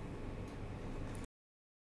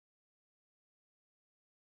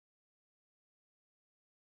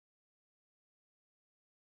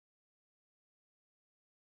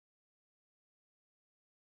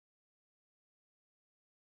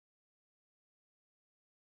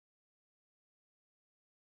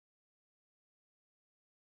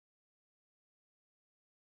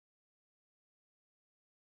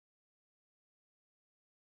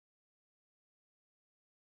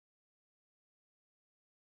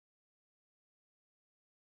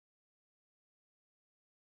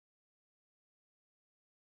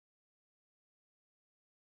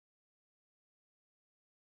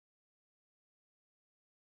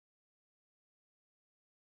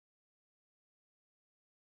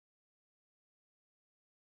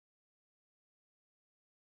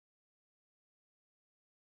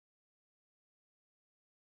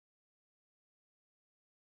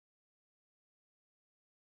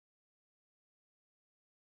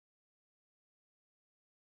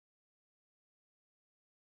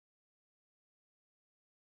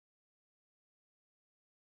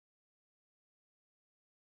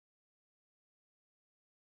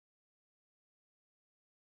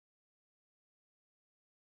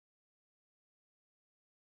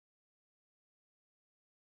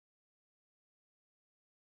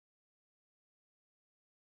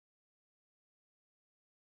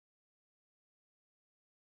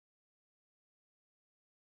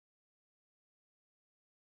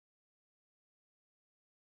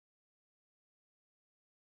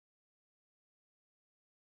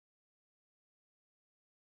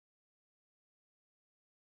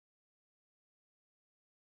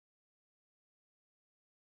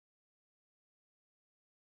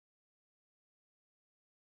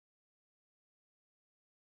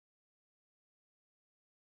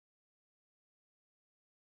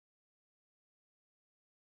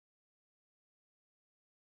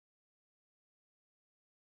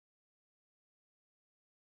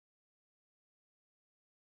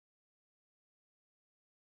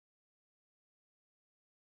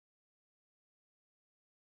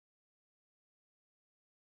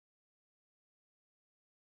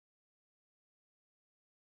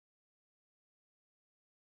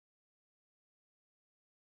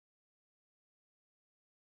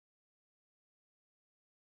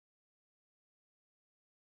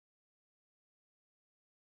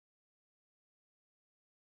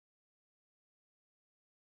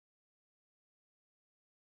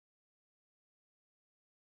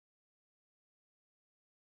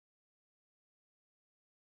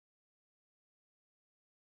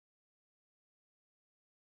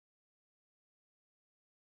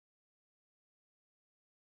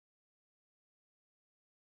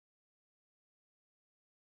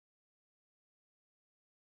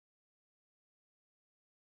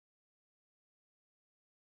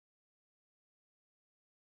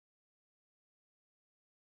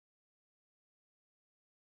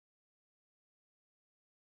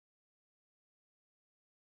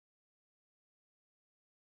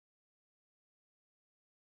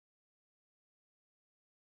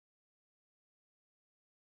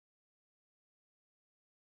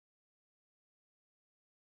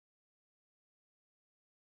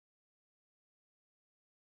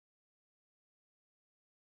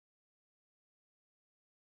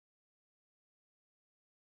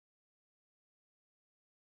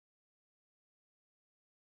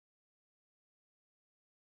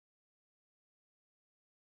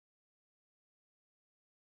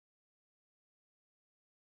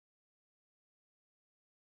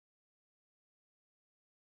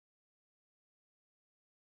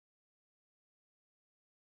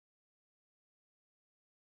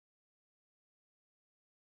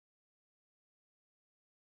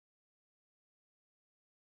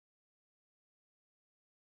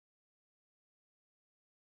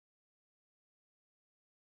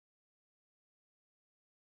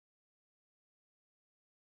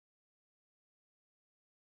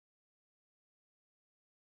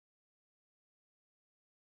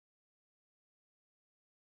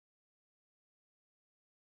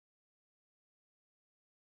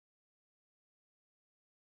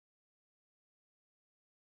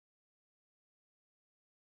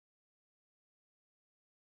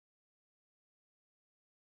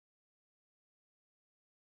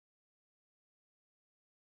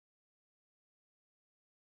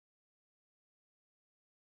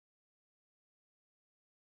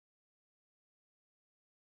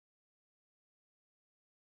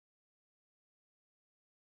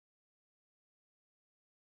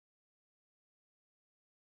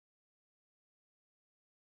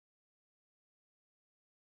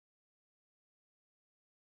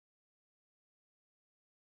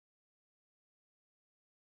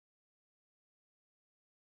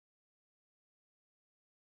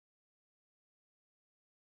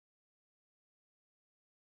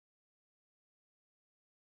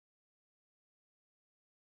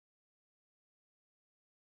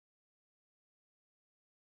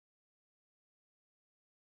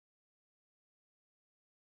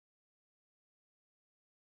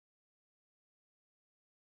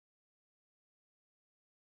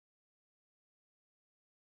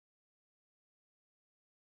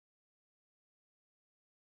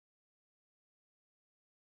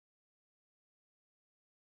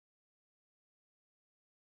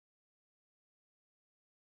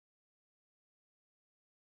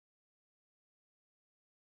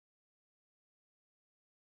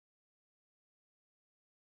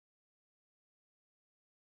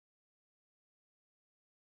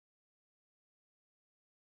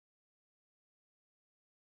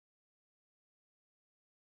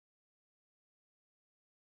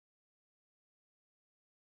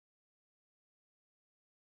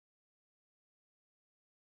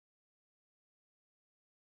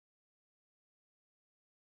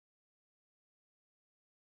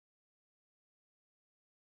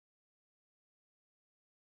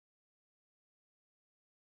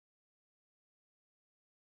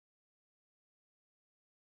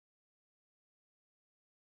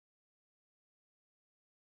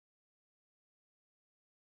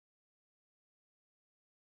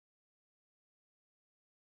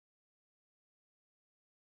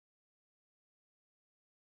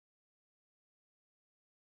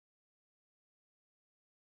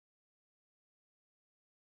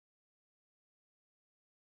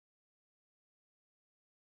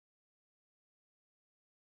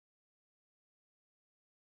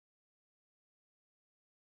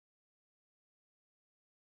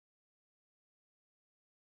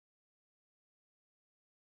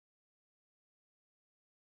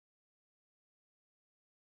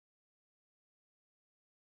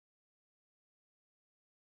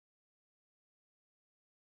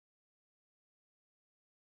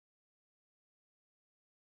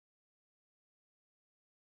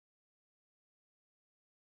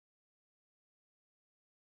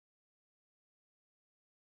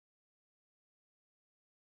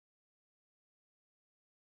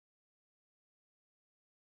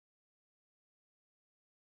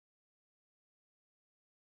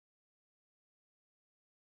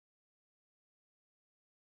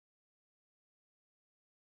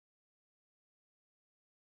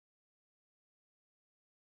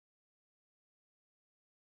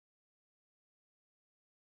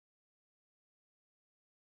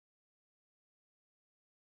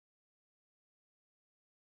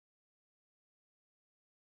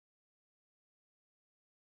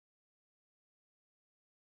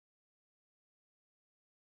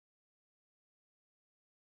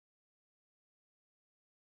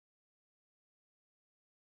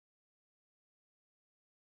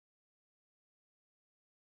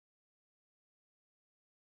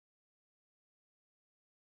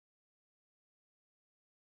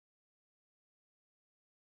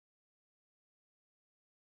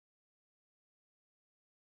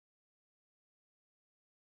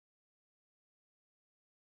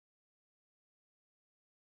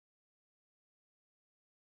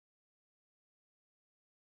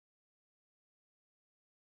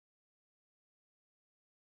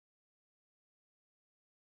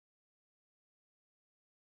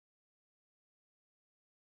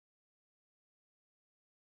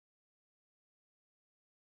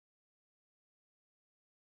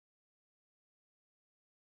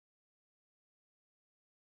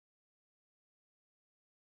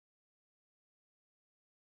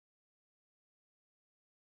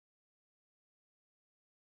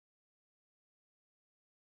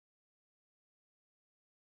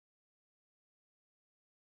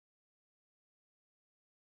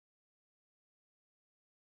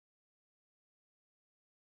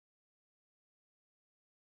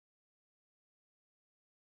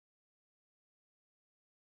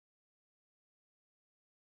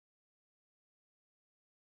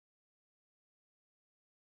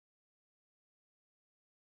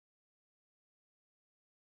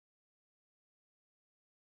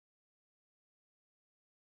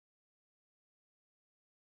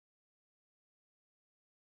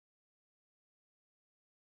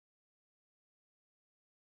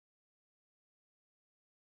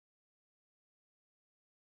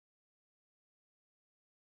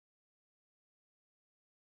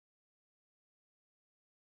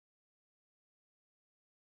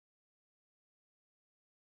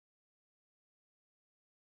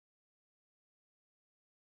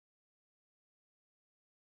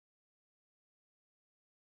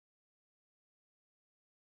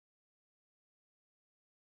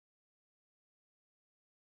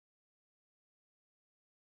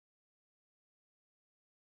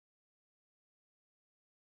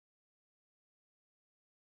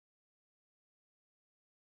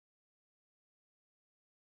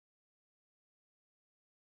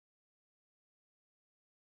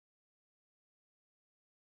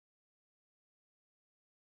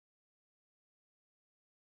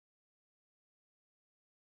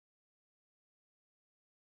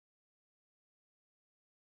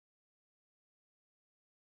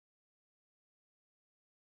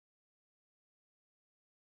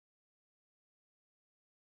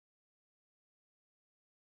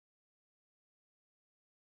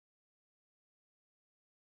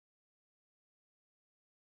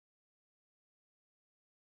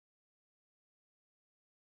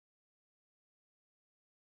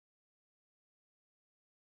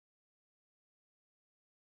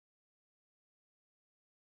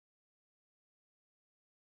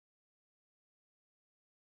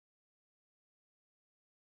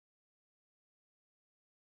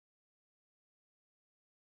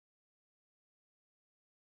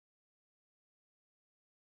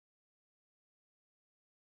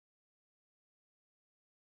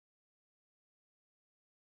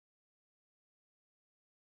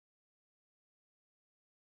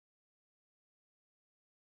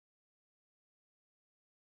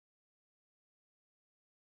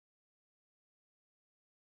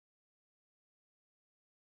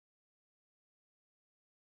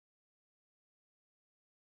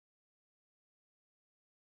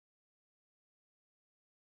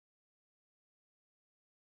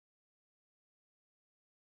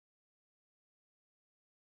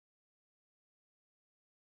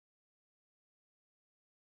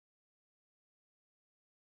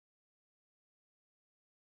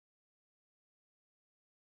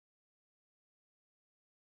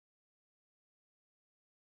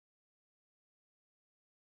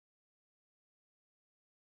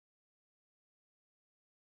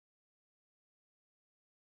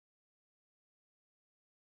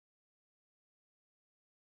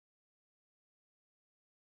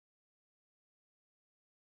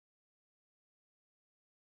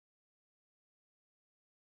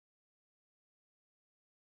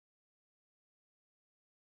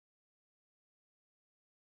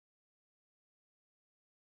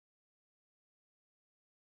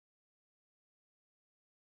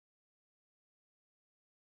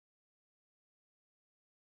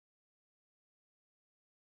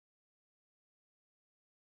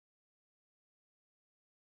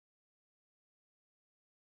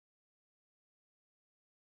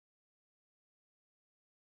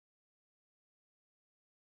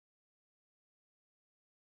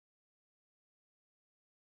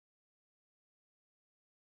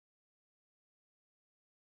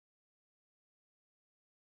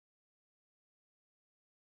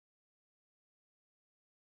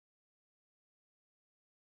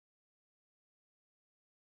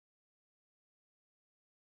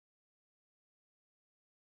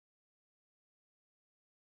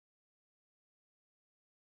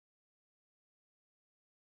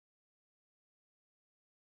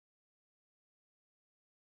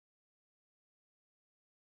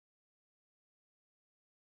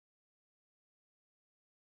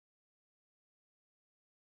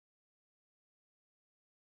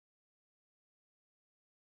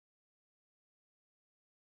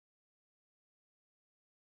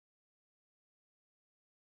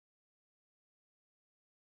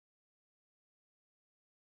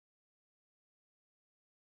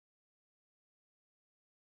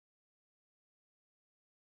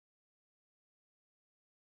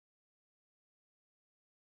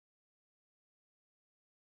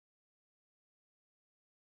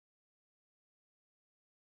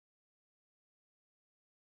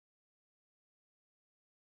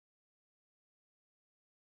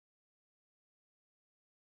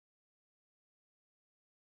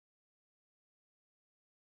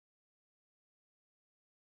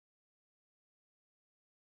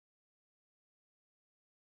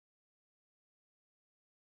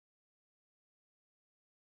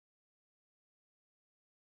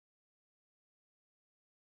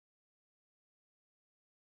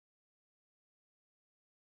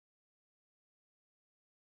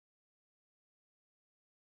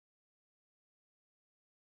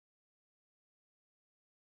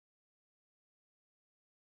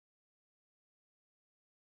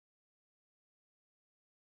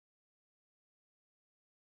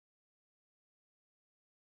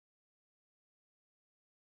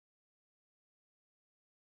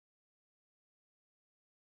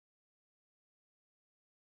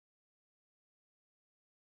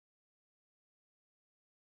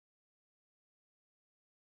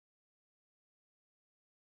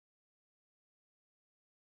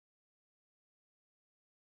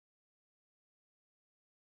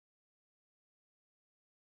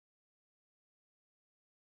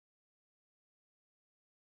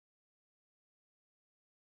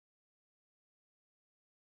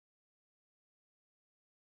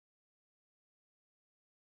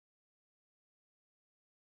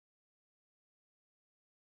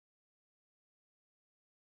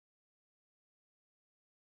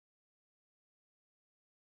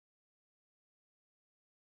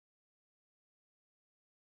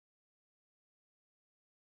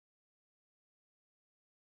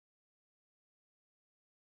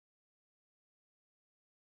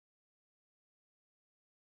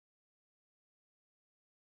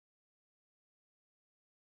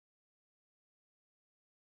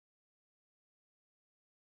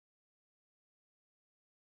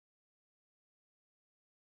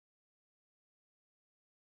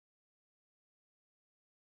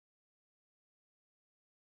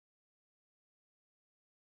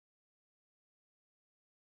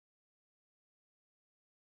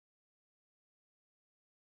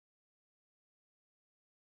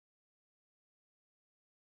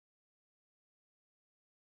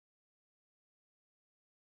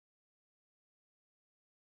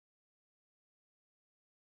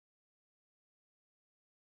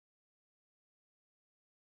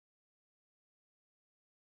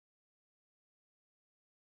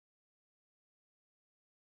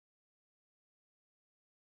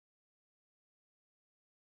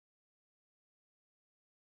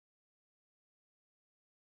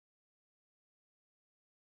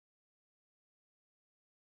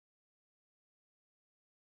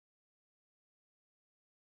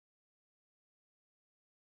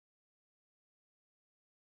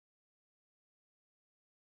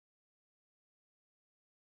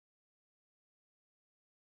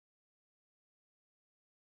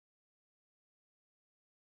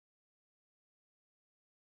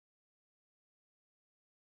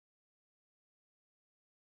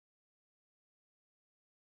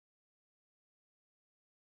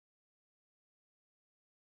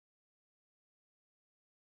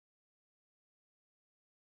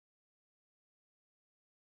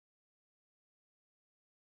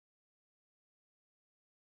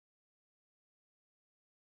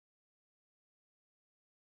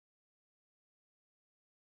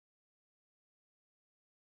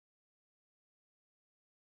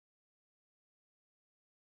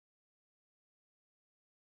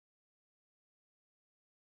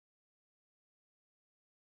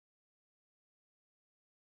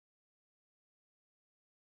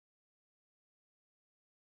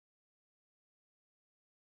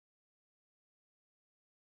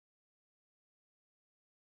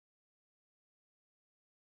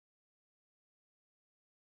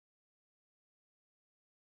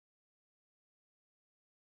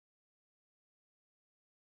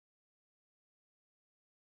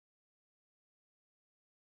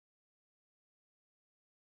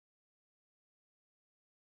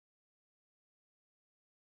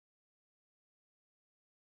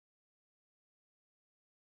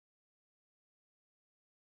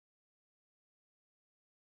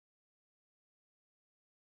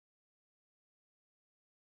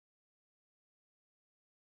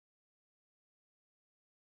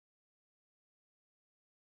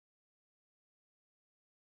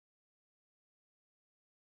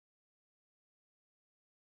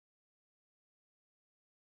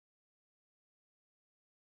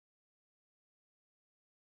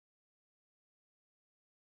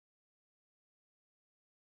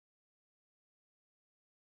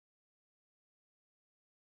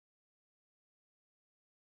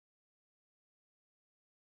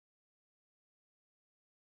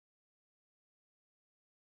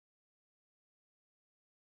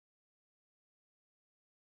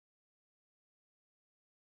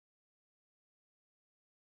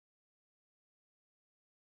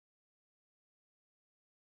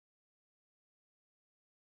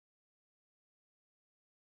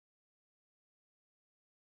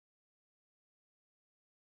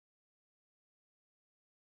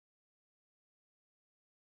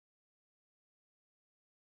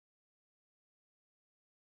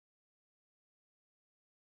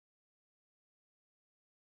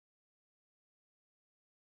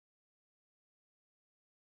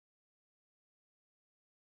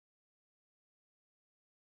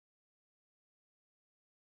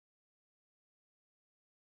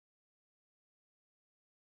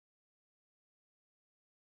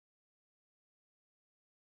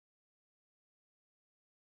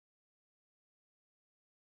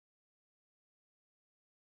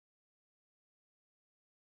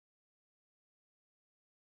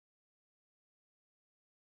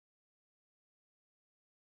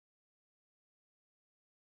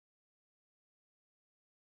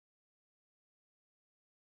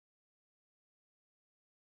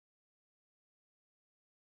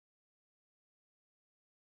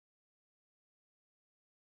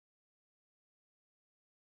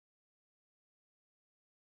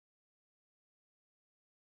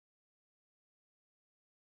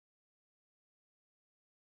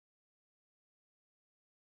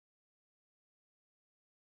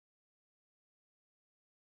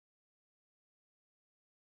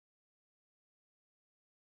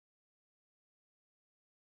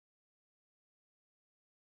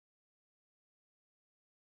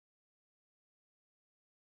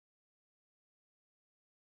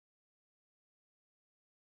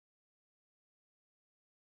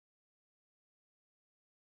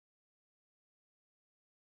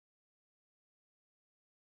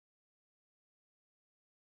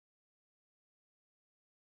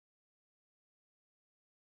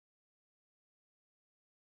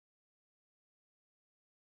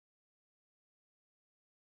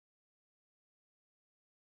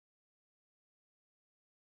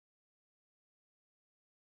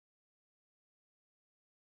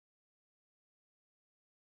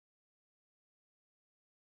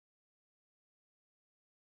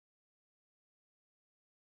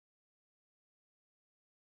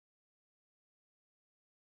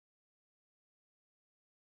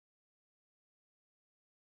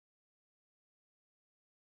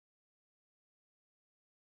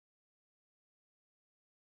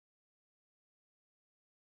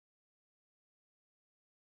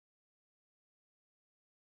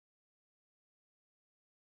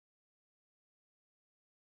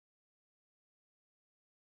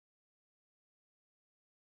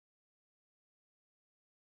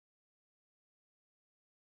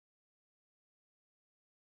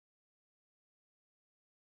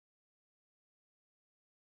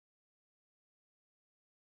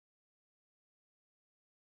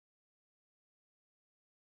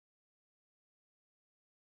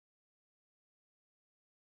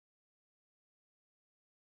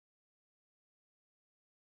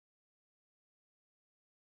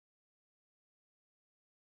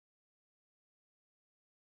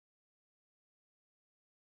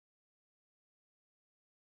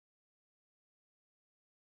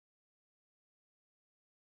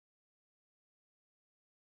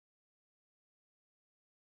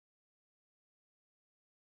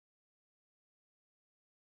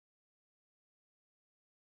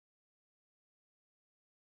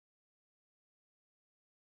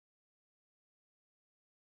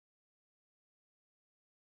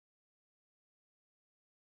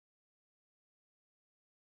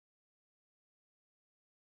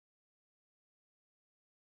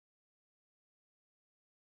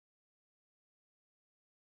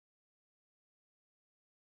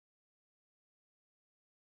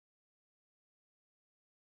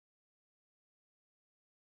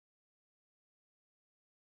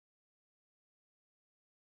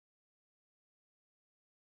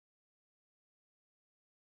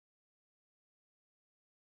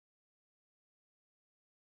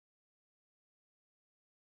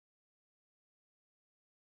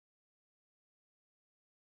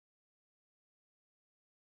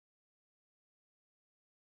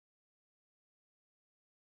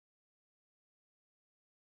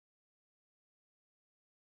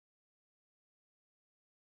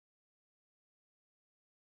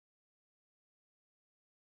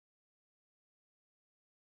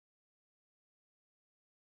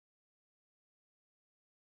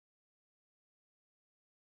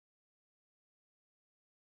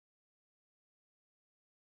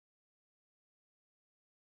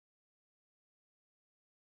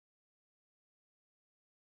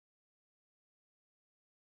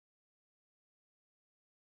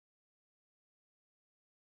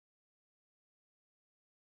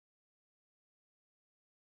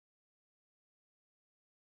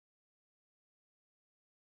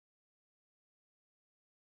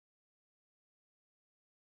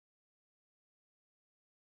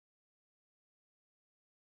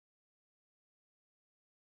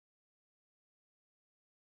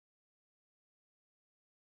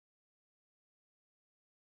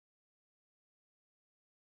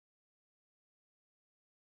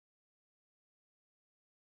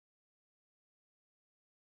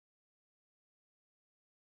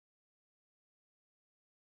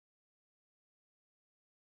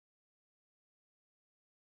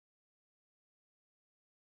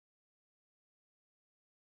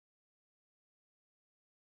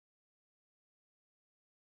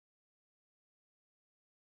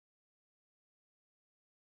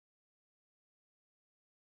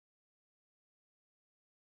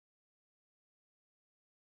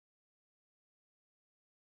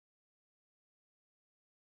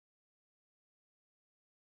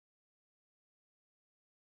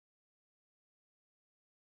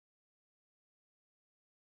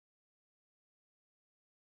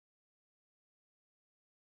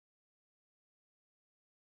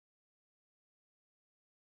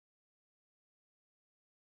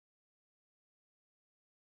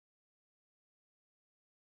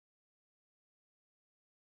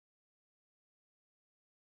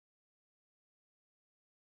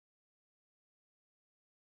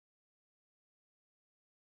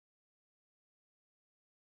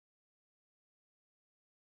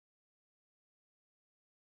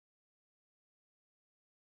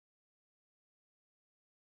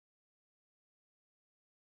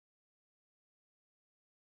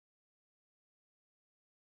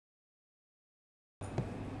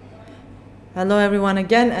 Hello everyone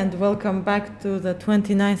again, and welcome back to the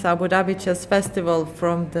 29th Abu Dhabi Chess Festival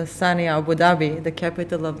from the sunny Abu Dhabi, the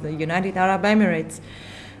capital of the United Arab Emirates.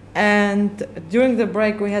 And during the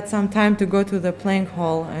break we had some time to go to the playing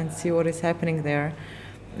hall and see what is happening there.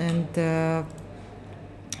 And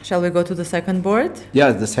shall we go to the second board?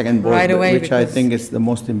 Yeah, the second board, right away, which I think is the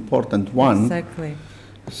most important one. Exactly.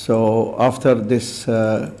 So after this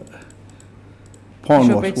pawn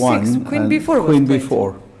Bishop was H6, won, Queen and B4 was Queen played.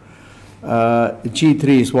 B4. G3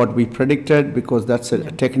 is what we predicted because that's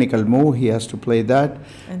a technical move. He has to play that.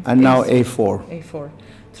 And now A4. A4.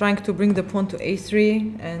 Trying to bring the pawn to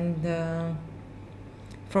A3, and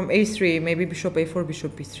from A3, maybe Bishop A4,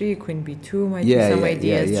 Bishop B3, Queen B2 might be some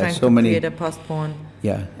ideas. Trying so to many, create a passed pawn.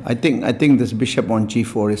 Yeah, I think this bishop on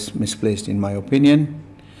G4 is misplaced in my opinion.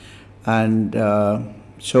 And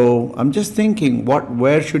so I'm just thinking,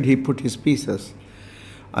 where should he put his pieces?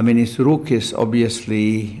 I mean, his rook is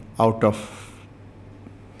obviously out of,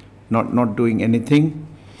 not doing anything.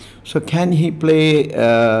 So can he play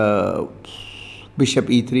Bishop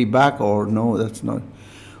E3 back, or no, that's not.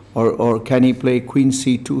 Or can he play Queen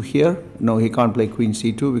C2 here? No, he can't play Queen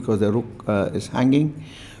C2 because the rook is hanging.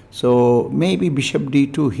 So maybe Bishop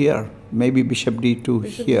D2 here. Maybe Bishop D2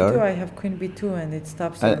 Bishop here. D2, I have Queen B2 and it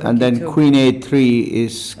stops. And then E2. Queen A3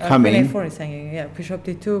 is coming. Queen A4 is hanging, yeah. Bishop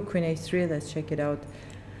D2, Queen A3, let's check it out.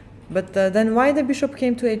 But then why the bishop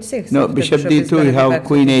came to H6? No, Bishop D2, you have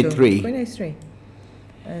Queen A3. Queen A3.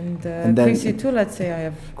 And then Queen C2, let's say I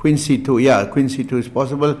have... Queen C2, yeah, Queen C2 is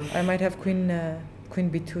possible. I might have Queen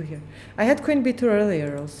B2 here. I had Queen B2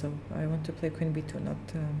 earlier also. I want to play Queen B2, not...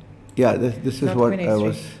 yeah, this is what I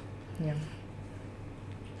was... Yeah.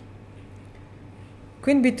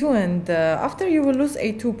 Queen B2, and after you will lose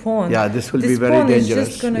A2 pawn. Yeah, this will be very dangerous. This pawn is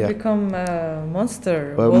just going to become a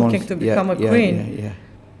monster, walking to become a queen. Yeah.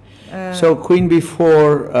 So Queen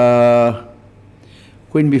B4,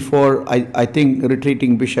 I think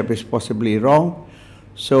retreating bishop is possibly wrong.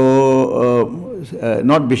 So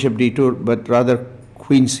not Bishop D2, but rather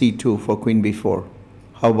Queen C2 for Queen B4.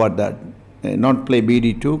 How about that? Not play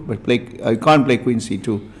BD2, but I can't play Queen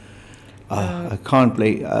C2. I can't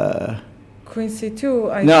play. Queen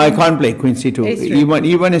C2. I can't play Queen C2.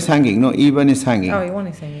 E1 is hanging. No, E1 is hanging. Oh, E1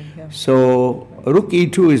 is hanging. Yeah. So Rook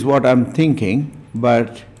E2 is what I'm thinking,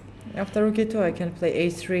 but. After Rook E2, I can play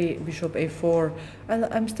A3, Bishop A4.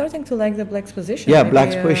 I'm starting to like the black's position. Yeah,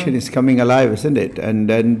 black's position is coming alive, isn't it? And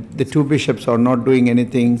then the two bishops are not doing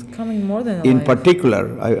anything. It's coming more than alive. In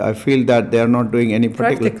particular, I feel that they are not doing any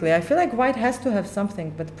particular. Practically, I feel like white has to have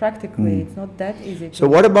something, but practically, it's not that easy. So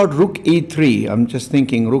what about Rook E3? I'm just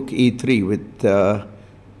thinking Rook E3 with,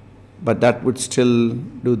 but that would still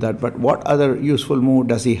do that. But what other useful move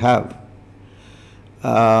does he have?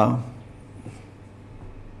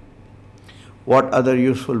 What other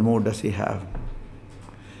useful move does he have?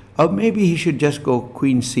 Or maybe he should just go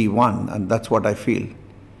Queen C1, and that's what I feel.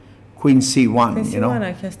 Queen C1, Queen you know. C1,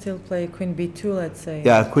 I can still play Queen B2, let's say.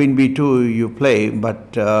 Yeah, Queen B2 you play,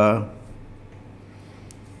 but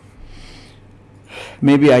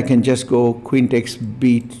maybe I can just go Queen takes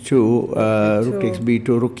B2, Rook takes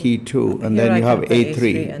B2, Rook E2, and then you have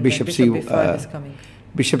A3, Bishop B5 is coming.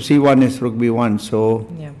 Bishop C1 is Rook B1, so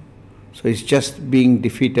yeah. So it's just being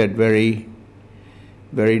defeated very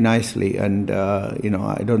nicely, and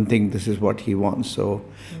I don't think this is what he wants. So,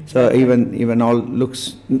 so even all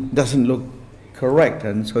doesn't look correct,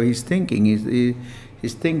 and so he's thinking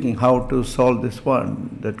he's thinking how to solve this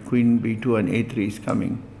one, that Queen B2 and A3 is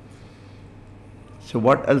coming. So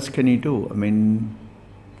what else can he do? I mean,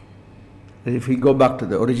 if we go back to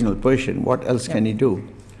the original position, what else can he do?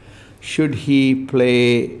 Should he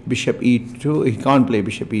play Bishop E2? He can't play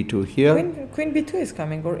Bishop E2 here. Queen B2 is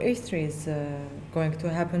coming, or A3 is going to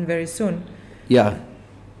happen very soon. Yeah.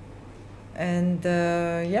 And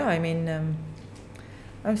yeah, I mean,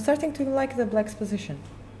 I'm starting to like the black's position.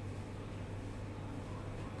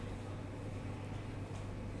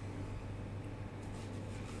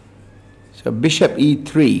 So Bishop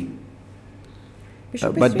E3.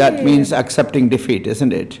 But that means accepting defeat,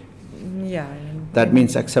 isn't it? Yeah. That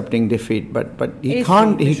means accepting defeat, but he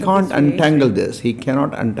can't untangle this. He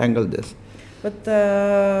cannot untangle this. But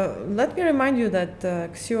let me remind you that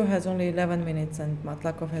Xiu has only 11 minutes and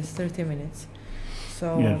Matlakov has 30 minutes.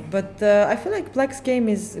 So, yeah. But I feel like Black's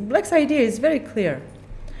idea is very clear.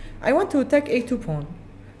 I want to attack A2 pawn,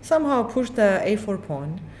 somehow push the A4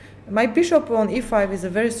 pawn. My bishop on E5 is a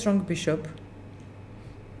very strong bishop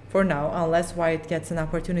for now, unless white gets an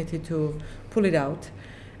opportunity to pull it out.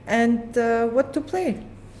 And what to play?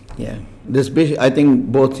 Yeah, this bishop, I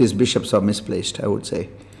think both his bishops are misplaced, I would say.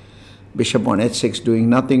 Bishop on H6 doing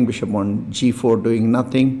nothing, bishop on G4 doing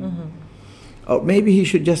nothing. Or maybe he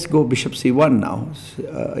should just go bishop c1 now,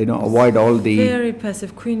 avoid all the... Very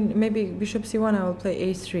passive. Queen, maybe bishop c1, I will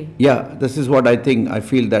play a3. Yeah, this is what I think. I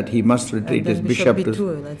feel that he must retreat his bishop b2, to...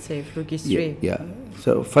 let's say, if rook e3. Yeah.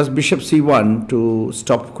 So first bishop c1 to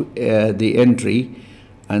stop the entry,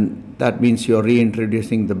 and that means you're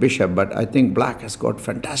reintroducing the bishop. But I think black has got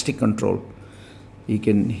fantastic control. He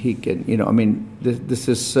can, this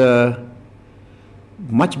is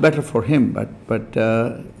much better for him. But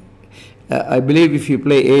I believe if you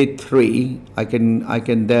play a3, I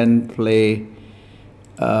can then play.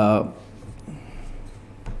 I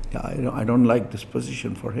don't like this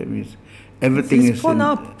position for him. Everything is pawn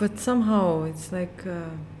up, but somehow it's like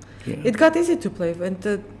it got easy to play.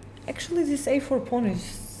 And actually, this a4 pawn is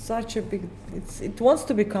such a big. It wants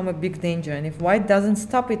to become a big danger, and if white doesn't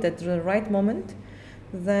stop it at the right moment,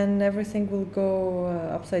 then everything will go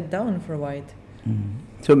upside down for white.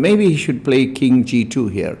 So maybe he should play king g2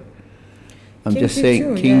 here. I'm King just saying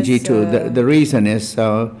G2, king yes, g2. The reason is,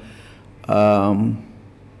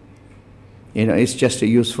 it's just a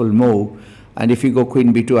useful move. And if you go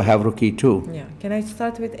queen b2, I have rook e2. Yeah. Can I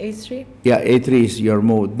start with a3? Yeah, a3 is your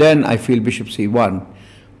move. Then I feel bishop c1.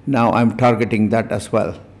 Now I'm targeting that as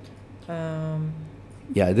well.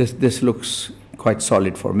 Yeah, this looks quite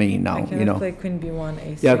solid for me now. I can play queen b1,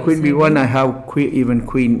 a3. Yeah, queen b1. I have even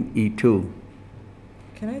queen e2.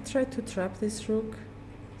 Can I try to trap this rook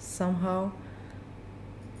somehow?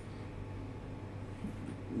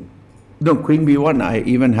 No, queen b1, I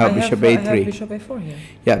even have bishop a3. I have bishop a4 here.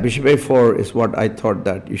 Yeah, bishop a4 is what I thought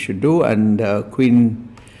that you should do, and queen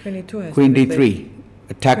e2 has queen to be d3. played.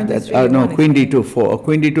 Attack Queen that. d3, No, queen d2 4.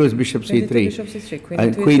 Queen d2 is bishop Queen c3. d2, bishop c3. Queen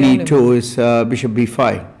And d2 queen is the e2 only is bishop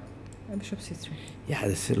b5. bishop c3. Yeah,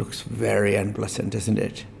 this looks very unpleasant, isn't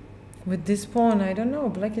it? With this pawn, I don't know.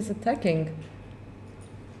 Black is attacking.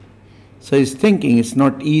 So he's thinking it's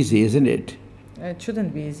not easy, isn't it? It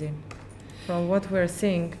shouldn't be easy, from what we're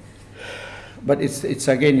seeing. But it's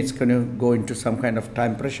going to go into some kind of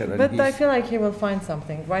time pressure. But I feel like he will find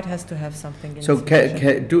something. White has to have something. In so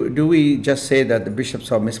this do we just say that the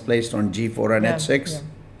bishops are misplaced on g4 and h6? Yeah.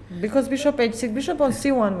 Because bishop h6, bishop on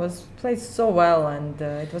c1 was placed so well, and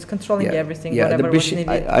it was controlling everything. Yeah, whatever the bishop. was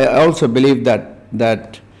needed. I also believe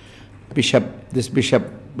that this bishop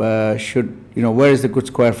should, where is the good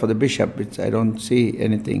square for the bishop? I don't see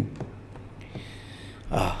anything.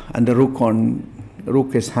 And the rook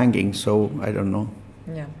is hanging, so I don't know.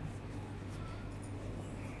 Yeah.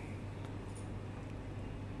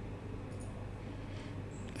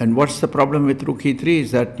 And what's the problem with rook e3?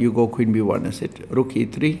 Is that you go queen b1, is it? Rook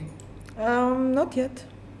e3? Not yet.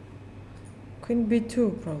 Queen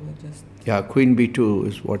b2 probably just. Yeah, queen b2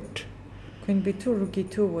 is what. Queen b2, rook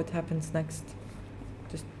e2, what happens next?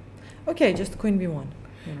 Just queen b1.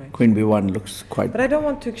 You're right. Queen b1 looks quite... But I don't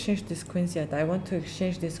want to exchange these queens yet. I want to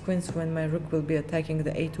exchange these queens when my rook will be attacking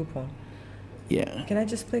the a2 pawn. Yeah. Can I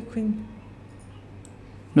just play queen?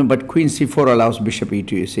 No, but queen c4 allows bishop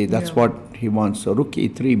e2, you see. That's what he wants. So rook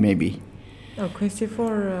e3 maybe. Oh, queen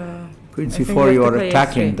c4... queen c4, you are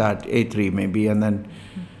attacking that a3 maybe, and then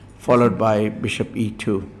followed by bishop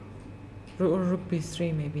e2. Or rook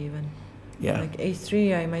b3 maybe even. Yeah. Like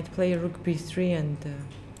a3, I might play rook b3 and...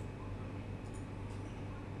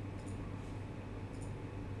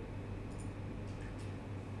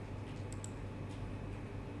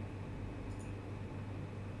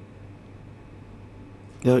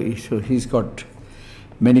 So he's got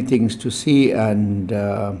many things to see, and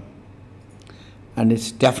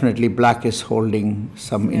it's definitely black is holding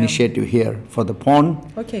some initiative here for the pawn.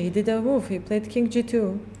 Okay, he did a move. He played king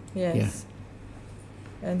g2. Yes.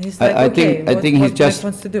 Yeah. And he's like, I think he's just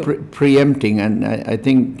preempting, and I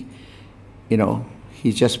think,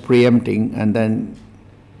 he's just preempting, and then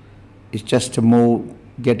it's just a move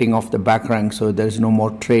getting off the back rank, so there's no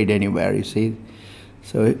more trade anywhere, you see.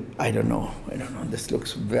 So I don't know. This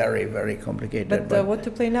looks very, very complicated. But what to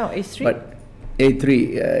play now? A3. But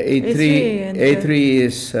A3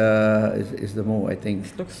 is the move, I think.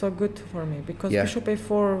 It looks so good for me because bishop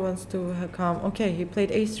A4 wants to come. Okay, he played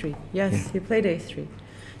A3. Yes, he played A3,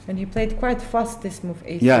 and he played quite fast this move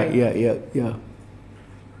A3. Yeah.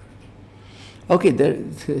 Okay,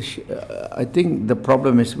 I think the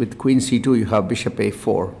problem is with Queen C2. You have Bishop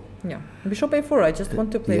A4. Yeah, Bishop A4. I just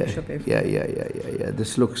want to play Bishop A4. Yeah.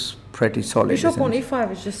 This looks pretty solid. Bishop on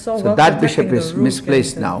E5 is just so well. So that bishop is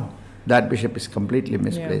misplaced now. That bishop is completely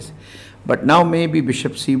misplaced. Yeah. But now maybe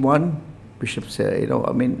Bishop C1. Bishops,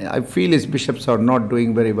 I feel his bishops are not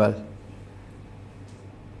doing very well.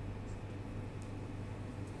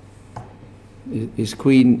 His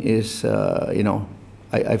queen is,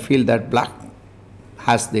 I feel that black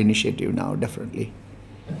has the initiative now, definitely.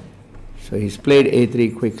 So he's played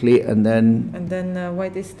a3 quickly, and then... And then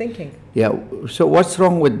white is thinking. Yeah, so what's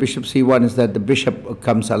wrong with bishop c1 is that the bishop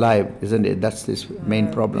comes alive, isn't it? That's this main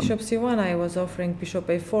problem. Bishop c1, I was offering bishop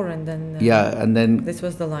a4, and then... yeah, and then... This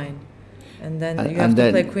was the line. And then you have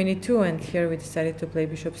to play queen e2, and here we decided to play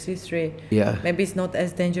bishop c3. Yeah. Maybe it's not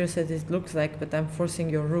as dangerous as it looks like, but I'm forcing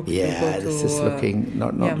your rook to go to... Yeah, this is looking,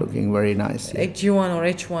 not looking very nice. Yeah. H1 or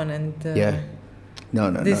h1, and... yeah. No.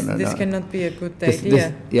 This cannot be a good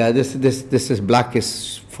idea. This is black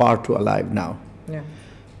is far too alive now. Yeah.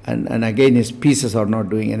 And again, his pieces are not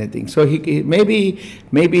doing anything. So maybe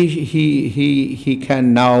he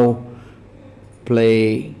can now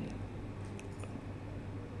play.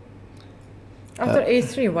 After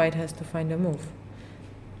a3, white has to find a move.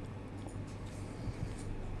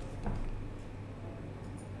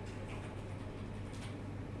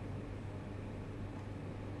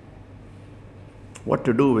 What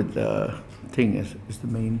to do with the thing is the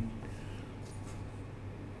main.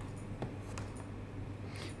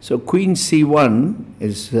 So queen c1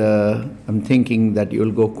 is, I'm thinking that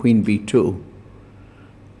you'll go queen b2,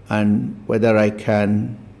 and whether I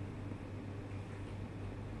can...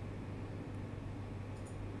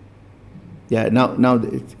 Yeah, now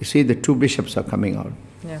you see the two bishops are coming out.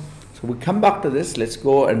 Yeah. So we come back to this. Let's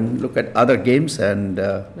go and look at other games, and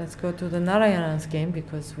let's go to the Narayanan's game,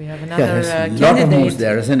 because we have another there's a candidate. lot of moves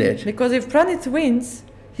there, isn't it? Because if Pranit wins,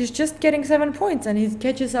 he's just getting 7 points, and he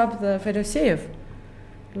catches up the Fedoseev.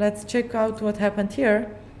 Let's check out what happened here.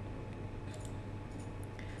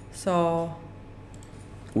 So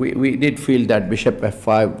we did feel that bishop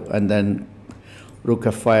f5, and then rook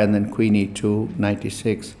f5, and then queen e2,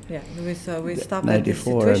 96. Yeah, we stopped 94, at this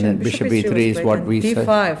situation. and then bishop e3 is what we said.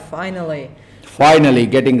 d5, finally. Finally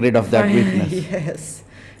getting rid of that weakness. Yes.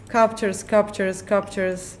 Captures.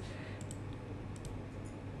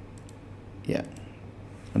 Yeah.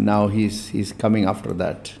 And now he's coming after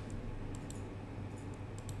that.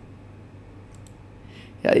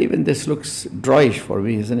 Yeah, even this looks drawish for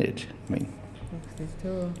me, isn't it? I mean, these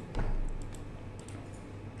two.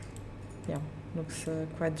 Yeah, looks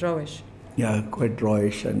quite drawish. Yeah, quite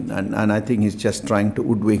drawish, and I think he's just trying to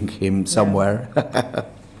hoodwink him somewhere. Yeah.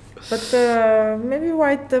 But maybe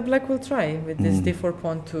white black will try with this d4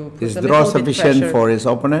 pawn to put is a draw little bit sufficient pressure. for his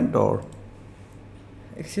opponent, or?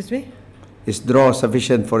 Excuse me? Is draw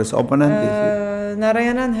sufficient for his opponent?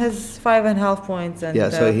 Narayanan has 5.5 points, and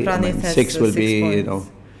so Pranit has 6 will 6 be,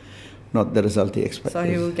 points. Not the result he expected. So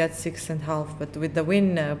he will get 6.5, but with the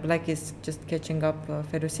win, black is just catching up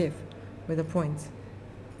Fedoseev with the points.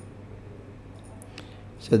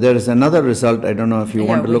 So there is another result. I don't know if you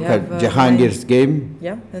want to look at Jahangir's game.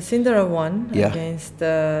 Yeah, Sindara won against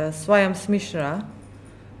Swayam Smishra,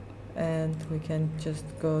 and we can just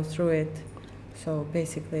go through it. So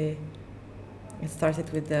basically, it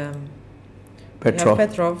started with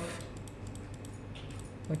Petrov.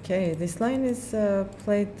 Okay, this line is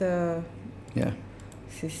played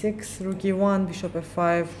c6, rook e1, bishop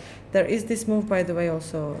f5. There is this move, by the way,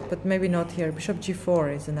 also, but maybe not here. Bishop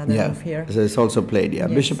g4 is another move here. So it's also played, Yes.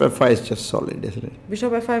 Bishop f5 is just solid, isn't it?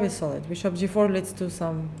 Bishop f5 is solid. Bishop g4 leads to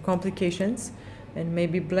some complications, and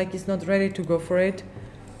maybe black is not ready to go for it.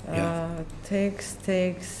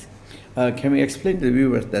 Takes. Can we explain to the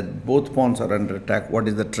viewers that both pawns are under attack? What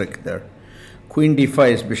is the trick there? Queen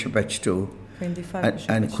d5 is bishop h2. Queen d5,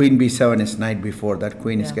 and queen b7 is knight b4. That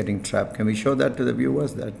queen is getting trapped. Can we show that to the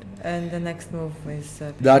viewers? And the next move is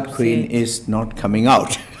that queen is not coming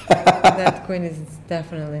out. That queen is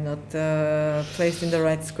definitely not placed in the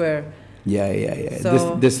right square. Yeah.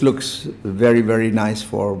 So this looks very, very nice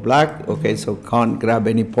for black. Okay, so can't grab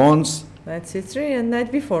any pawns. Knight c3 and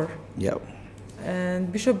knight b4. Yeah.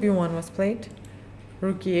 And bishop b1 was played.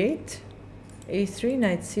 Rook e8, a3,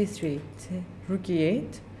 knight c3, rook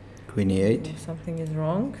e8. Queen e8. Something is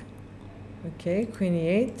wrong. Okay, queen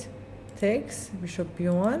e8 takes, bishop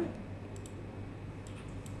b1.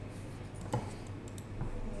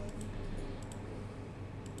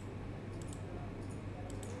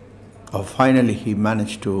 Oh, finally he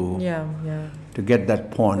managed to to get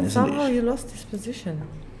that pawn, isn't it? Somehow he lost his position.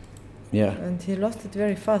 Yeah. And he lost it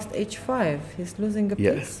very fast. h5, he's losing a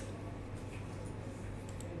piece.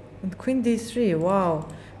 And queen d3, wow.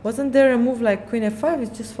 Wasn't there a move like queen f5?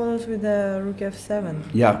 It just follows with rook f7.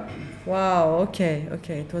 Yeah. Wow. Okay.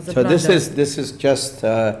 It was a so blunder. this is just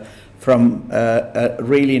from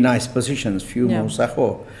really nice positions, few moves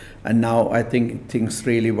ahead, and now I think things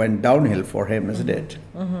really went downhill for him, isn't it?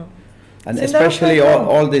 And so especially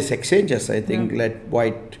all these exchanges, I think, let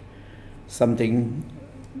white something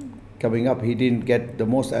coming up. He didn't get the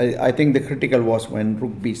most. I think the critical was when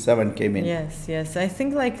Rook B7 came in. Yes, yes. I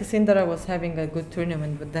think like Sindara was having a good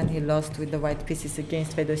tournament, but then he lost with the white pieces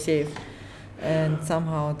against Fedoseev, and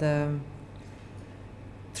somehow the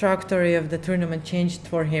trajectory of the tournament changed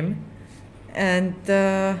for him. And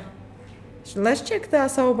let's check the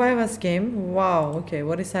Asaobayeva's game. Wow, okay,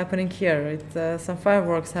 what is happening here? Some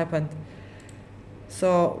fireworks happened.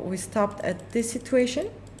 So we stopped at this situation.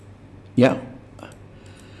 Yeah.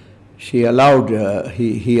 She allowed,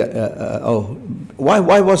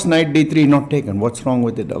 why was knight d3 not taken? What's wrong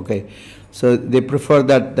with it? Okay. So they prefer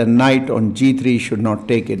that the knight on g3 should not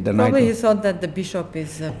take it. The Probably knight he thought that the bishop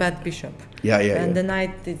is a bad bishop. Yeah. And the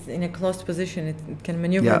knight is in a closed position. It can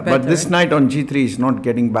maneuver better. But this knight on g3 is not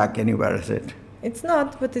getting back anywhere, is it? It's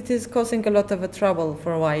not, but it is causing a lot of a trouble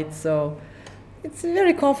for white. So it's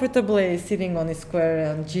very comfortably sitting on his square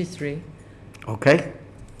on g3. Okay.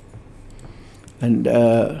 And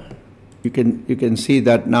you can see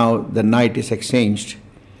that now the knight is exchanged.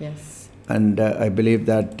 Yes. And I believe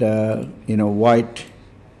that white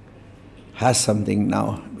has something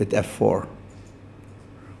now with f4.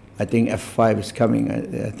 I think f5 is coming.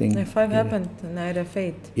 I think f5 happened, knight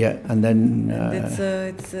f8. Yeah, and then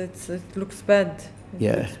it looks bad.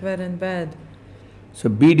 It looks bad and bad. So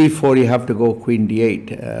bd4, you have to go queen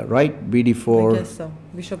d8, right? bd4. I guess so.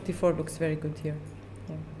 Bishop d4 looks very good here.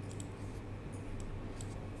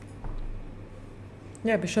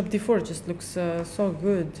 Yeah, bishop d4 just looks so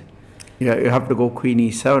good. Yeah, you have to go queen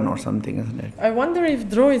e7 or something, isn't it? I wonder if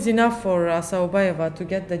draw is enough for Asaobayeva to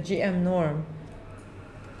get the GM norm.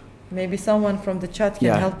 Maybe someone from the chat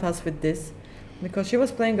can help us with this, because she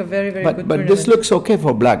was playing a very, very good tournament. But this looks okay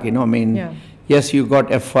for black, yes, you got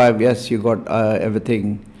f5, yes, you got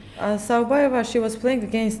everything. Asaobayeva, she was playing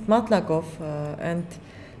against Matlakov, and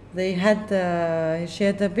they had she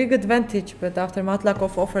had a big advantage, but after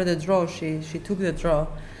Matlakov offered a draw, she took the draw.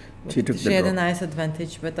 She had a nice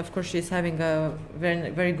advantage, but of course she's having a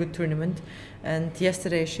very, very good tournament. And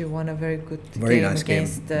yesterday she won a very good game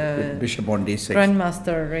against Bishop on d6.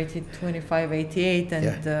 Grandmaster rated 2588,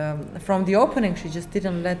 and from the opening she just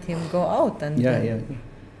didn't let him go out. And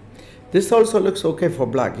this also looks okay for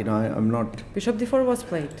black. I'm not. Bishop d4 was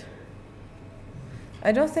played.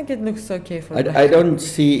 I don't think it looks okay for black. I don't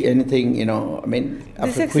see anything.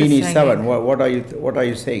 After queen e7, what are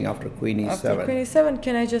you saying after queen e7? After queen e7,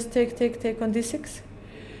 can I just take on d6?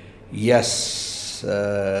 Yes,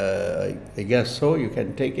 I guess so. You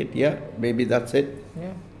can take it. Yeah, maybe that's it.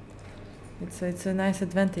 Yeah, it's a nice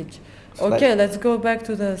advantage. Okay, let's go back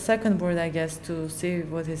to the second board, I guess, to see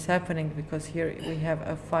what is happening, because here we have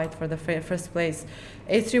a fight for the first place.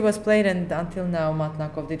 a3 was played, and until now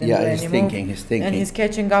Matlakov didn't play any move. He's thinking. And he's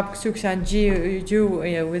catching up Xuxian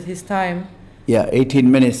Ju with his time. Yeah,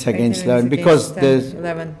 18 minutes against 11, because there's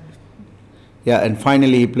 11. Yeah, and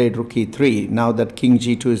finally he played rook e3. Now that king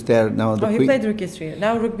g2 is there, now the he played rook e3.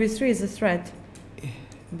 Now rook b3 is a threat.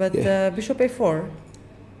 But bishop a4.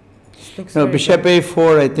 No, bishop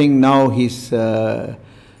a4, I think now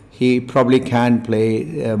he probably can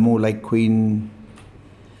play a move like queen,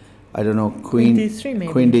 I don't know, queen d3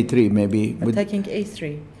 maybe. Queen d3 maybe. Attacking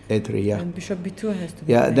a3. a3, yeah. And bishop b2 has to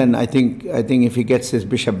be played. Then I think if he gets his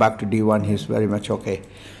bishop back to d1, he's very much okay.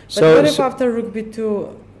 But what if after rook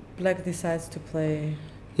b2, black decides to play?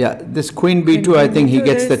 Yeah, this queen b2, I think he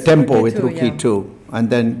gets the tempo with rook e2, and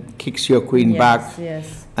then kicks your queen back.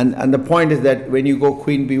 Yes. And the point is that when you go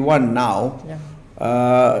queen b1 now,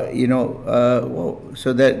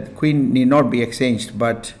 so that queen need not be exchanged,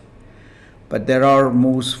 but there are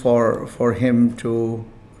moves for him to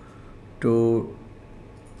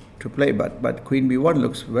play. But queen b1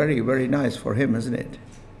 looks very, very nice for him, isn't it?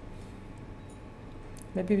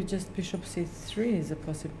 Maybe just bishop c3 is a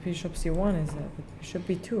possible. Bishop c1 is bishop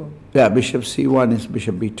b2. Yeah, bishop c1 is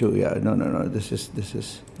bishop b2. Yeah, no. This is.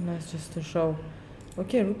 No, it's just to show.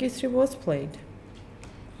 Okay, rook e3 was played.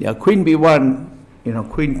 Yeah, queen b1.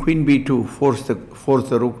 Queen b2 force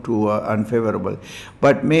the rook to unfavorable.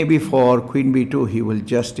 But maybe for queen b2 he will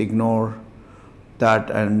just ignore that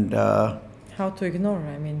and. How to ignore?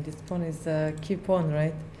 I mean, this pawn is a key pawn,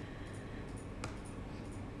 right?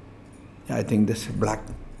 I think this black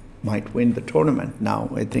might win the tournament now.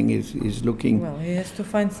 I think he's looking. Well, he has to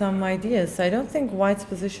find some ideas. I don't think white's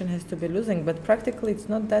position has to be losing, but practically it's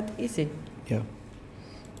not that easy. Yeah.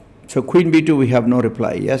 So queen b2, we have no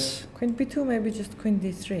reply, yes? Queen b2, maybe just queen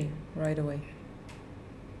d3 right away.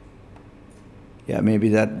 Yeah, maybe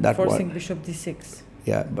that forcing one. Bishop d6.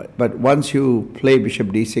 Yeah, but once you play bishop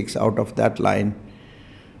d6 out of that line,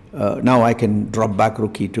 now I can drop back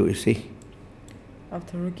rook e2, you see?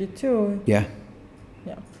 After rook e2? Yeah.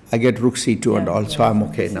 Yeah. I get rook c2 and Yeah, all, so yeah, I'm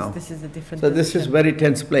okay this now. this is a different So this is position. very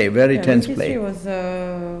tense play, very Yeah, tense rook play. e3 was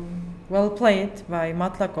well played by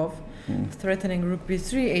Matlakov, Mm. threatening rook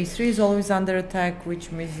b3. a3 is always under attack,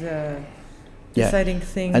 which means Yeah. deciding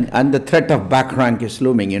thing. And the threat of back rank is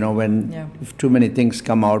looming, when Yeah. if too many things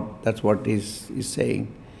come out, that's what he's saying.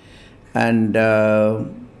 And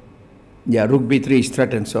yeah, rook b3 is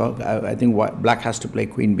threatened, so I think black has to play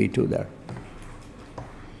queen b2 there.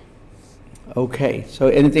 Okay, so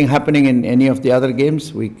anything happening in any of the other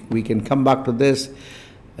games? We can come back to this.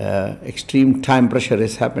 Extreme time pressure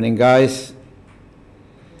is happening, guys.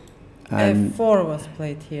 And f4 was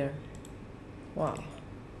played here. Wow.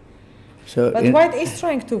 so But white is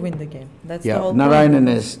trying to win the game. That's the whole Narayanan point.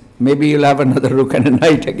 is, maybe you'll have another rook and a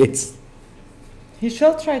knight against. He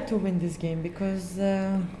shall try to win this game because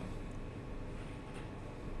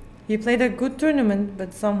he played a good tournament,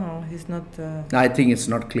 but somehow he's not. I think it's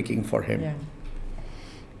not clicking for him. Yeah.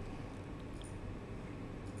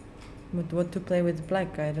 But what to play with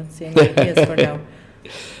black? I don't see any ideas for now.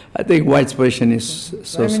 I think white's position is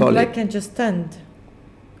so solid. Black can just stand.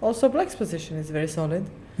 Also, black's position is very solid.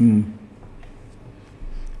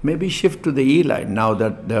 Maybe shift to the E line now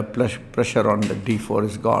that the pressure on the D4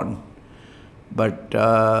 is gone. But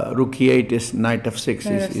rook E8 is knight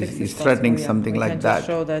F6 is threatening possible, something we like can that. Just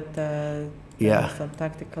show that there Yeah. are some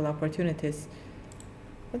tactical opportunities.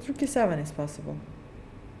 But rook E7 is possible.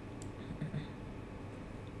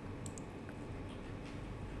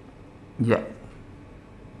 Yeah.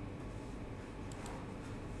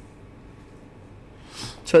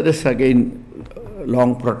 So this again,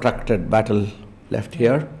 long protracted battle left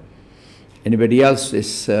here. Anybody else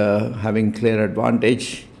is having clear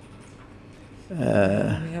advantage? We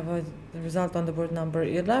have a result on the board number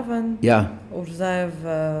 11. Yeah.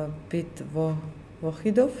 Urzaev beat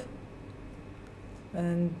Vohidov.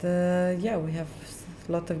 And yeah, we have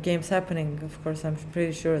a lot of games happening. Of course, I'm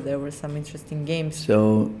pretty sure there were some interesting games.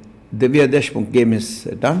 So Divya Deshmukh game is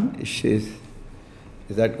done. Is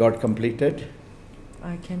that got completed?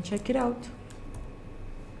 I can check it out.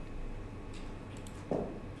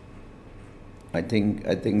 I think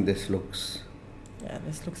this looks Yeah,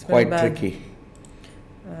 this looks very quite bad. tricky.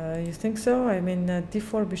 You think so? I mean,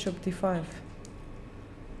 d4, bishop d5.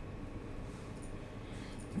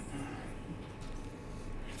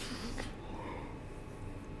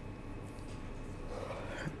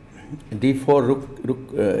 D4 rook.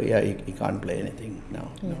 Yeah, he can't play anything now.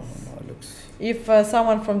 Yes. No, it looks. If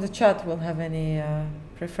someone from the chat will have any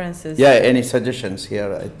preferences, Yeah, any suggestions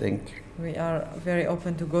here? I think. we are very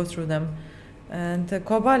open to go through them. And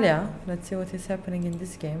Kobalia, let's see what is happening in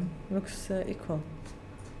this game. Looks equal.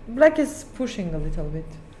 Black is pushing a little bit.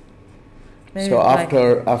 Maybe So black-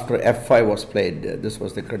 after F5 was played, this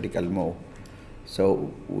was the critical move.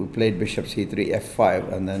 So we played bishop C3,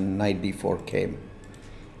 F5, and then knight D4 came.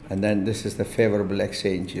 And then this is the favorable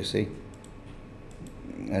exchange, you see.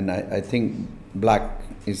 And I think black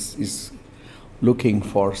is looking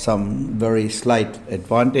for some very slight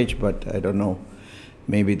advantage, but I don't know.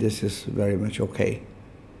 Maybe this is very much okay.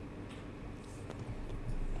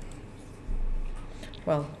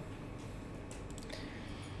 Well,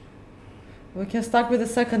 we can start with the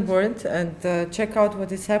second board and check out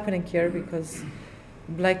what is happening here, because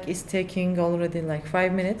black is taking already like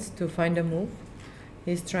 5 minutes to find a move.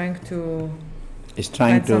 He's trying to He's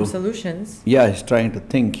trying find some to, solutions. yeah, he's trying to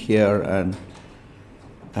think here and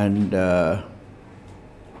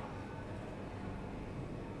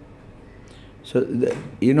so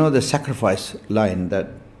the sacrifice line,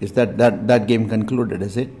 that game concluded,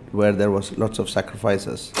 is it, where there was lots of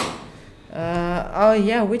sacrifices? Oh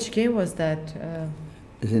yeah, which game was that?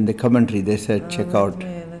 Is in the commentary they said check out.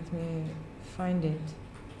 Let me find it.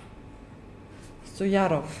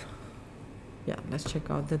 Suyarov. Yeah, let's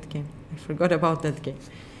check out that game. I forgot about that game.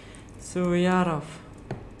 Suyarov.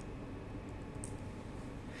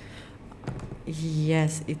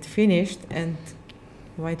 Yes, it finished and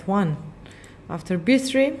white won. After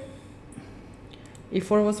b3,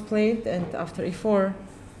 e4 was played, and after e4,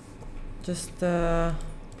 just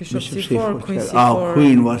bishop c4, queen c4. Oh,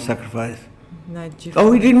 queen was sacrificed. Knight g4.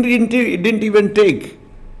 Oh, he didn't even take.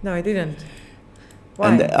 No, he didn't.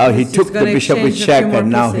 Why? And he He's took the gonna bishop with exchange a check, few more and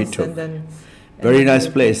now he pieces took. and then- Very and nice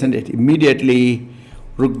then- play, isn't it? Immediately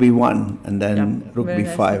rook b1 and then Yeah, rook very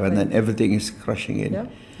b5 nicely and then played. everything is crushing in. Yeah,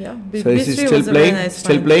 yeah. So is he B3 still was a very playing? nice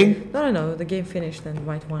Still find. playing? No. The game finished and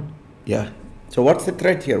white won. Yeah. So what's the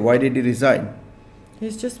threat here? Why did he resign?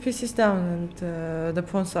 He's just pieces down, and the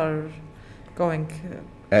pawns are going.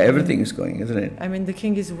 Everything is going, isn't it? I mean, the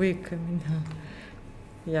king is weak. I mean,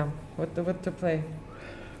 yeah. What to play?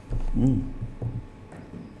 Mm.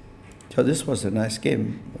 So this was a nice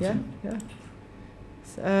game. Yeah, wasn't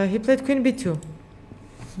yeah. He played queen b2.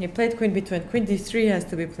 He played queen b2, and queen d3 has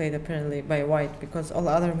to be played apparently by white because all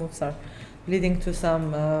other moves are leading to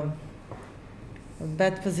some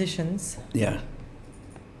bad positions. it? Yeah.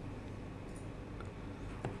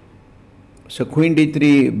 So queen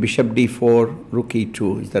d3, bishop d4, rook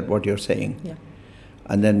e2. Is that what you're saying? Yeah.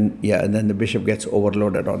 And then the bishop gets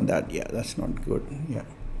overloaded on that. Yeah, that's not good. Yeah.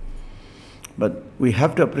 But we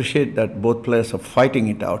have to appreciate that both players are fighting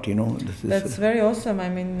it out, you know. That's very awesome. I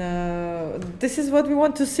mean, this is what we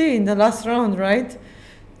want to see in the last round, right?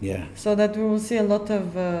 Yeah. So that we will see a lot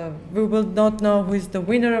of, we will not know who is the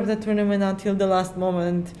winner of the tournament until the last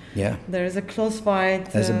moment. Yeah. There is a close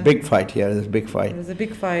fight. There's a big fight here. There's a big fight. There's a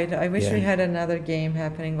big fight. I wish we had another game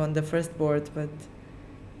happening on the first board, but...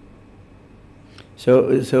 So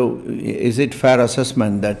is it fair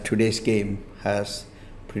assessment that today's game has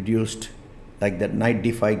produced like that knight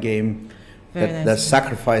d5 game, that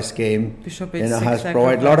sacrifice game, Bishop has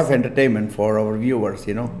provided a lot of entertainment for our viewers,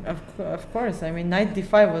 you know. Of course. I mean, knight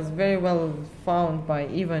d5 was very well found by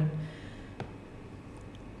Ivan.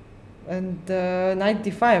 And knight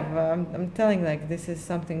d5, I'm telling, like, this is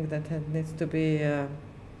something that needs to be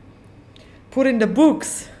put in the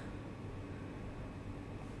books.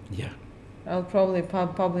 Yeah. I'll probably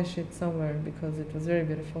publish it somewhere because it was very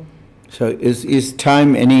beautiful. So is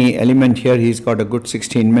time any element here? He's got a good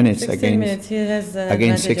 16 minutes 16 minutes. He has an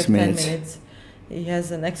against advantage 6 of 10 minutes. minutes. He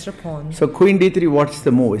has an extra pawn. So queen d3, what's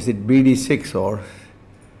the move? Is it bd6 or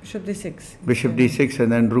Bishop d6? bishop d6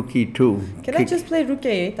 and then rook e2? Can I just play rook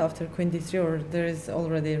a8 after queen d3, or there is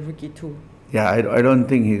already rook e2? Yeah, I don't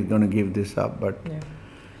think he's going to give this up, but... Yeah.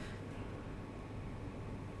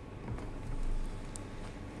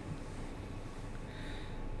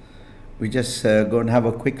 We just go and have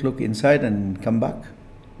a quick look inside and come back?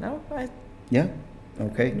 No? Yeah?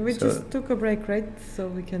 Okay. We just took a break, right? So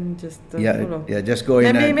we can just follow. Yeah, just go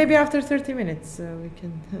in and... Maybe after 30 minutes we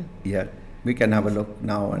can... Yeah, we can have a look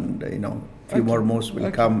now and, a few more moves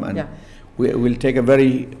will come and we'll take a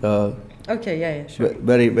very... sure.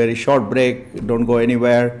 Very, very short break. Don't go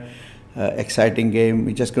anywhere. Exciting game.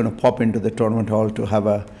 We're just going to pop into the tournament hall to have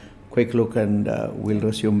a quick look and we'll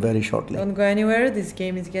resume very shortly. Don't go anywhere. This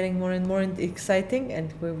game is getting more and more exciting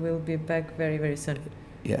and we will be back very, very soon.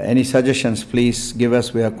 Yeah, any suggestions, please give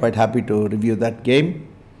us. We are quite happy to review that game.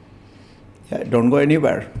 Yeah, don't go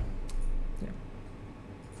anywhere. Yeah.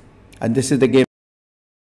 And this is the game.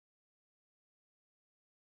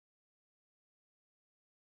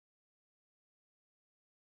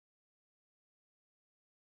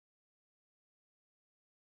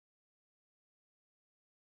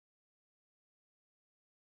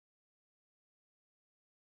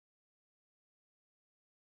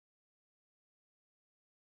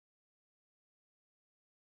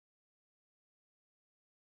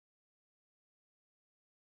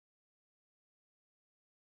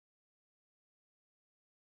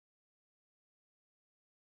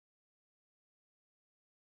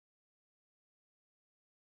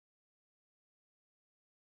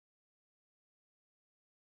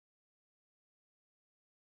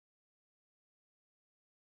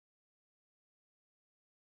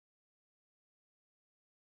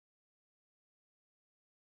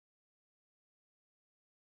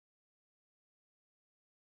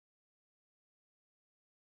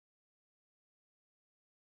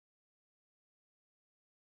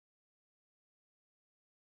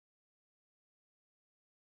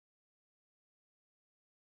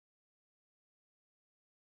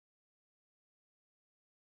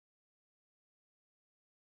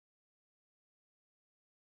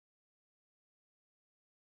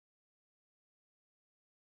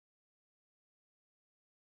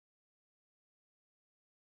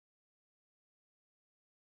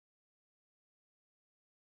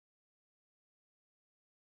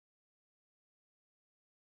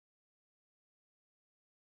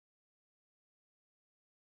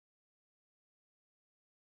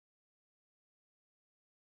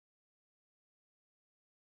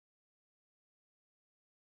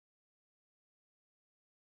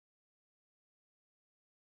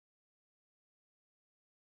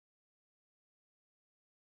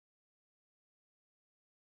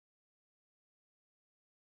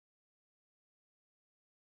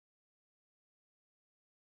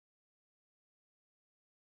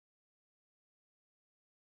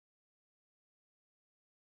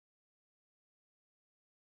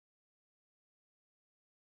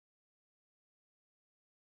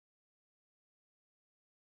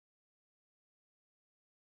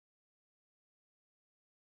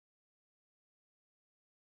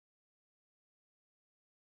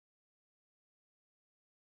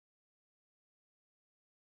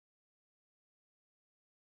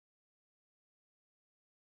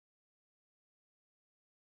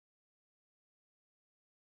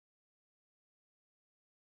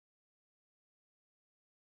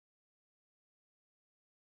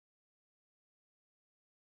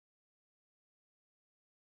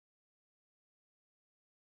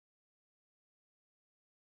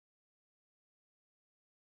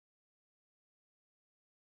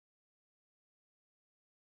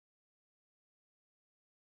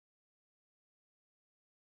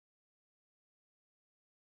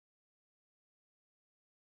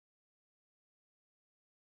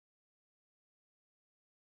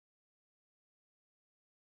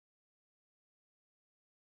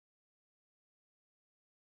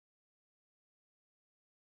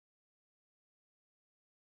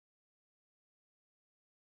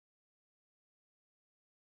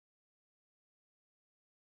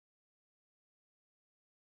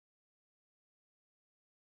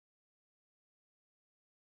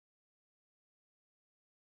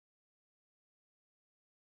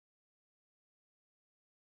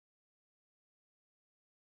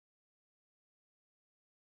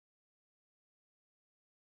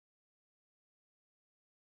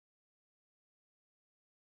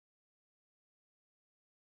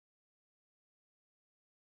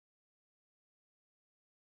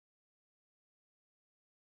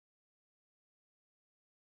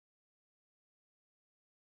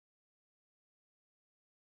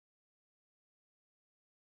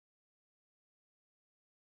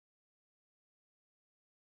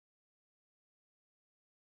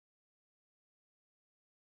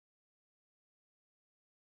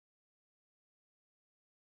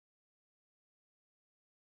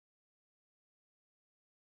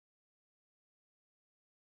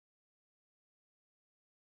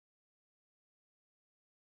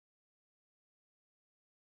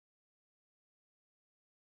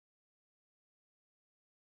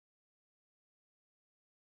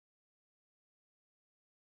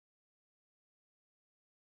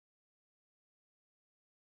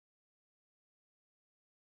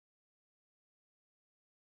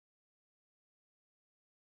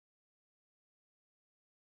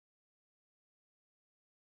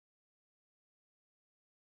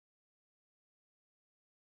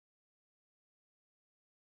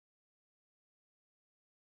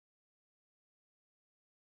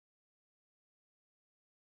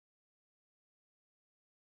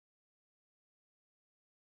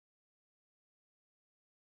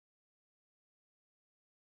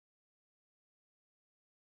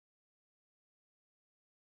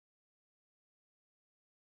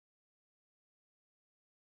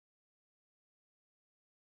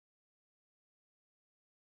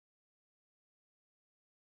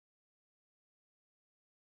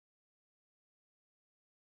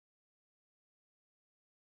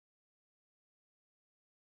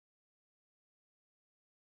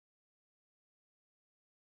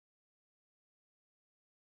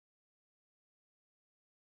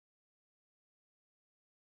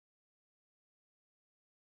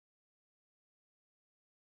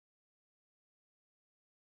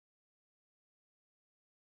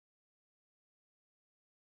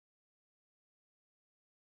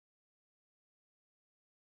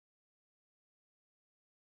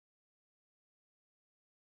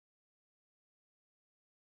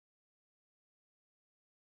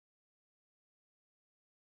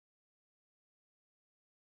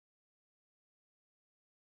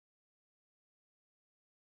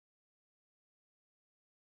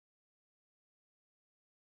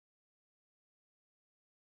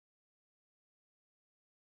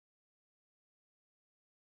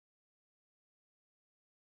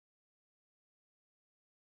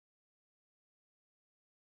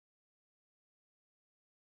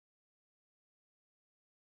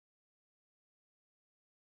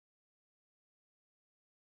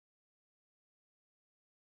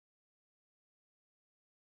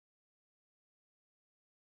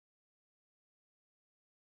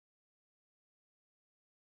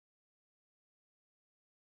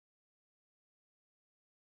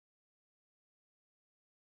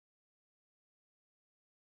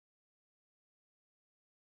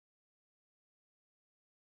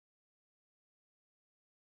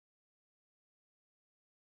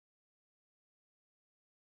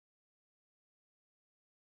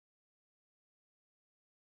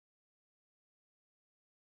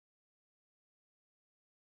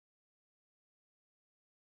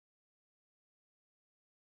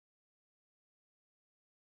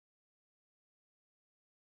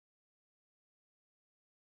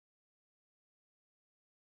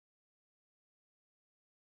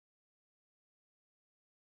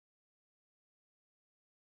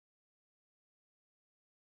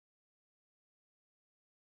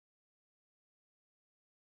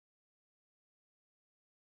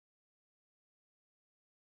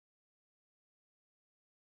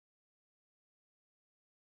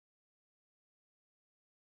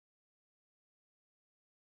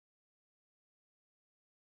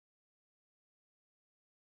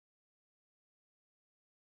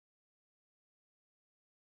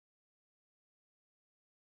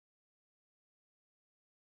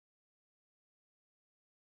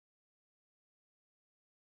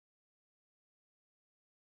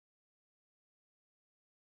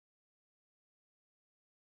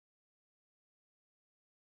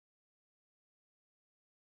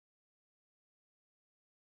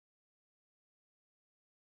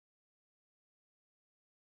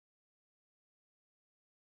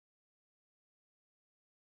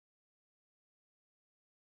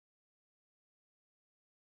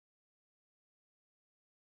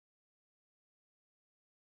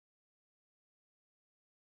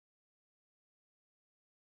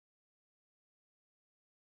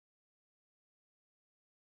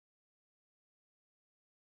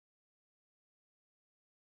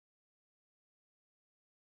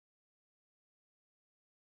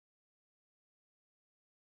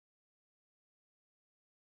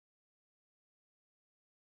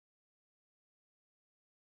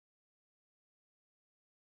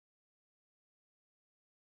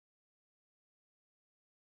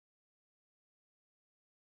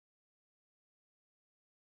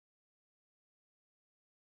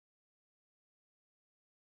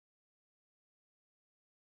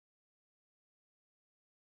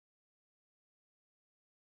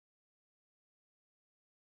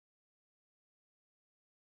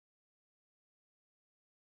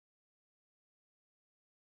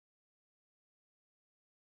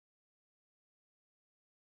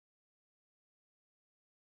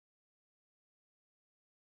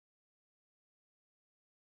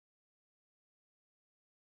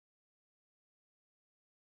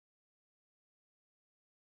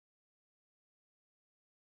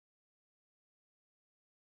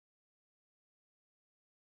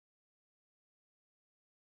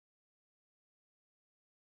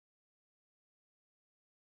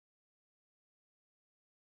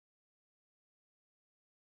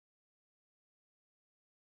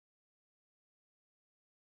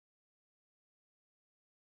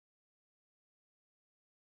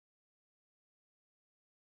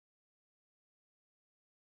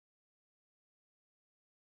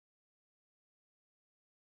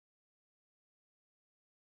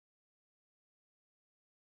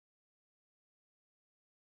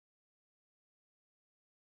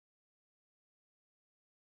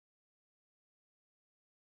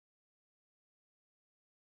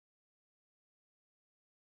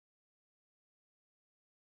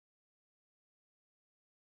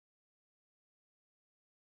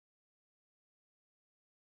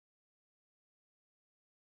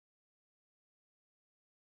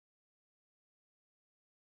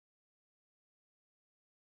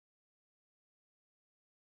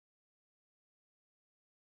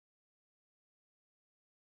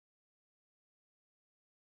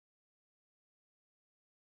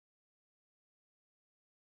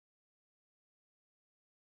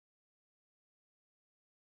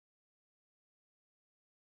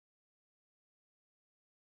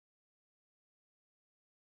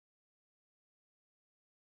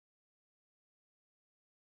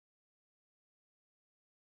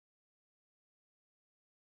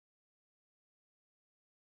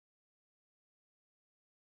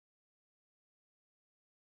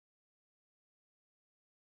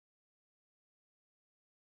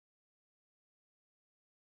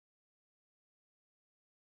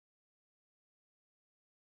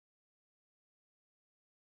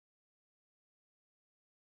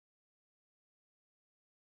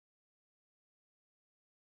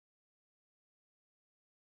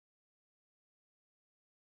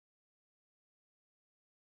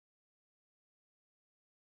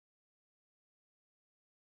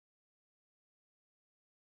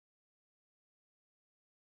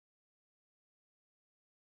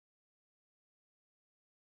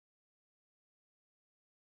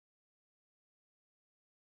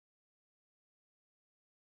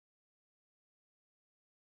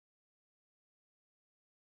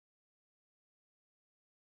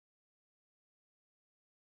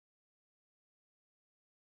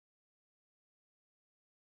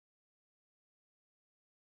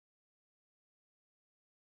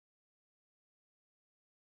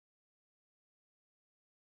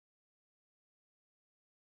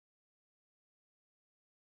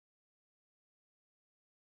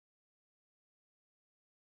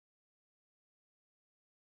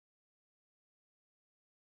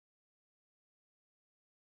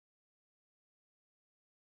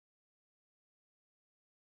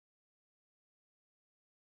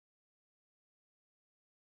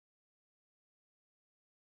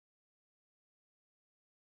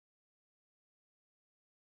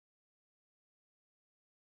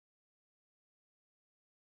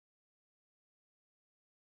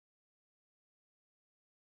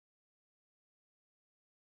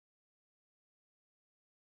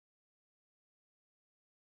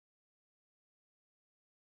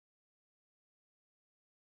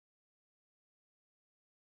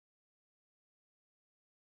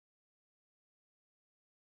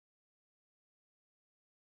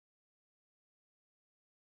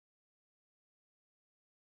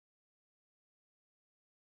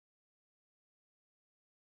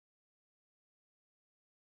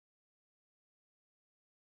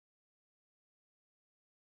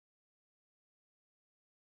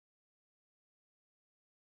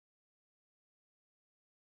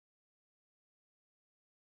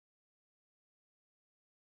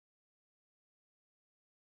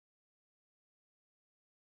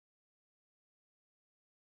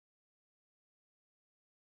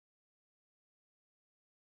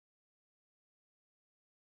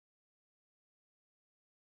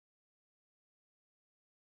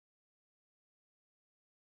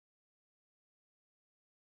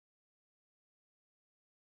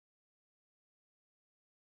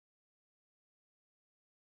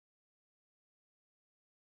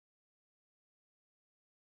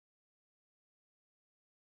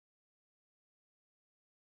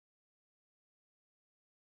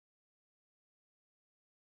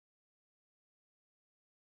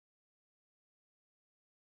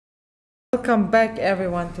 welcome back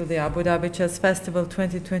everyone to the Abu Dhabi Chess Festival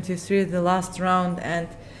 2023, the last round, and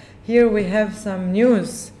here we have some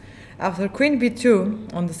news. After Queen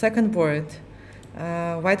B2 on the second board,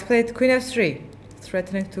 White played Queen F3,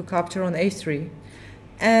 threatening to capture on A3,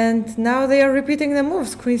 and now they are repeating the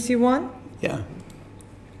moves. Queen C1, Yeah.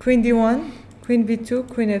 Queen D1, Queen B2,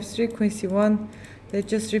 Queen F3, Queen C1. They are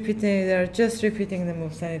just repeating the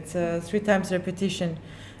moves, and it's 3 times repetition.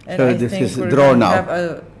 And So I this think is we're draw going to now. have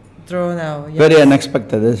a draw now. Yes. Very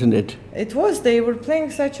unexpected, isn't it? It was. They were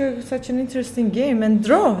playing such an interesting game, and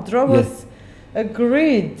draw was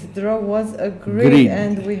agreed. Draw was agreed, Agreed.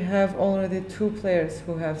 and we have already 2 players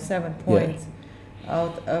who have 7 points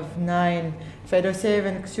out of 9. Fedoseev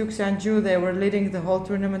and Gevorgyan, they were leading the whole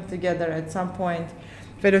tournament together. At some point,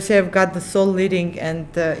 Fedoseev got the sole leading, and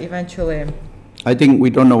eventually. I think we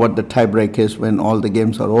don't know what the tiebreak is when all the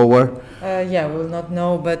games are over. We'll not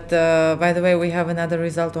know. But by the way, we have another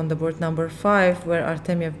result on the board number 5, where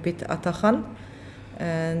Artemiev beat Atakhan,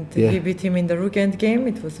 and he beat him in the rook end game.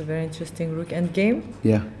 It was a very interesting rook end game.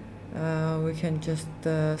 Yeah. We can just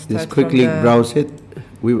start Just quickly browse it.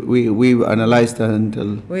 We analyzed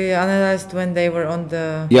until. We analyzed when they were on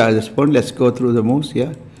the. Yeah, this point. Let's go through the moves.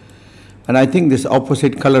 Yeah, and I think this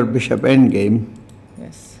opposite color bishop end game.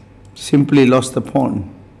 Yes. Simply lost the pawn.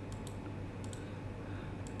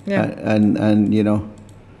 Yeah. And you know.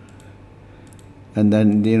 And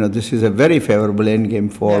then this is a very favorable end game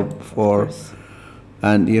for.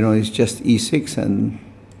 And it's just e6 and.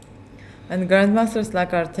 And grandmasters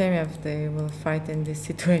like Artemiev, they will fight in these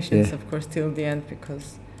situations, of course, till the end,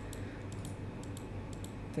 because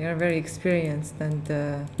they are very experienced, and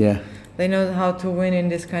they know how to win in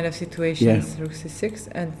this kind of situations. Rook c6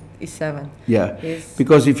 and e7. Yeah,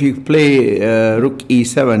 because if you play rook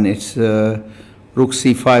e7, it's rook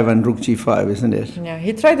c5 and rook g5, isn't it? Yeah,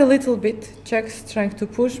 he tried a little bit, checks, trying to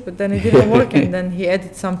push, but then it didn't work, and then he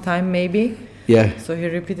added some time, maybe. Yeah. So he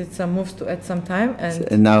repeated some moves to add some time,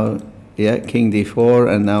 and now. Yeah, king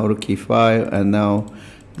d4, and now rook e5, and now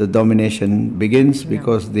the domination begins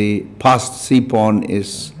because the passed c pawn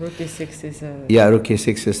is. Rook e6 is a. Yeah, rook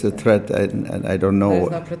e6 is the threat, and I don't know.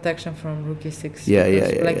 There's no protection from rook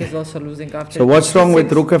e6. Black is also losing after. So what's wrong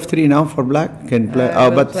with rook f3 now for black? Can play,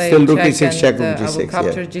 but still rook e6 check, rook g6. I will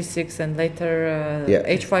capture g6, and later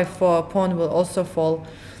h5 pawn will also fall.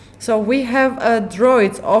 So we have a draw.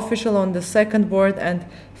 It's official on the second board, and.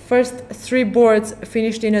 First 3 boards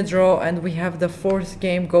finished in a draw, and we have the 4th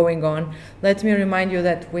game going on. Let me remind you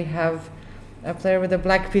that we have a player with the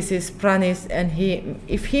black pieces, Pranis, and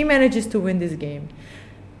if he manages to win this game,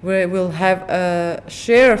 we will have a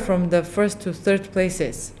share from the 1st to 3rd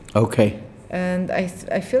places. Okay. And I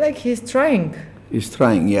feel like he's trying. He's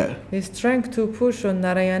trying, yeah. He's trying to push on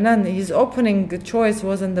Narayanan. His opening choice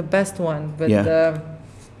wasn't the best one, but.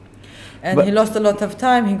 But he lost a lot of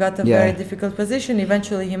time. He got a very difficult position.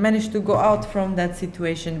 Eventually, he managed to go out from that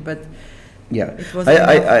situation, but it was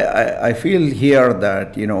I feel here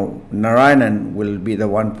that Narayanan will be the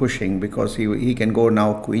one pushing, because he can go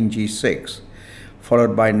now queen g6,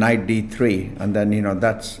 followed by knight d3, and then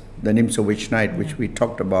that's the Nimzowitsch knight which we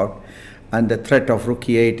talked about, and the threat of rook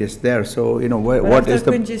e8 is there. So what is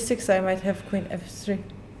the queen g6? I might have queen f3.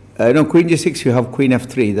 No, queen g6. You have queen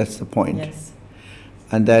f3. That's the point. Yes.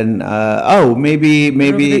 And then, maybe. Rook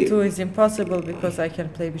d2 is impossible because I can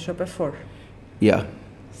play bishop f4. Yeah.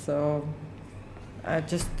 So,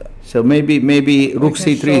 So maybe rook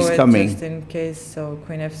c3 is coming. Just in case, so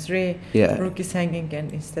queen f3. Yeah. Rook is hanging,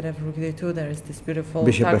 and instead of rook d2, there is this beautiful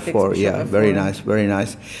bishop tactics, f4. Bishop f4. Very nice, very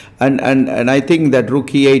nice. And I think that rook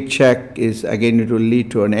e8 check is again, it will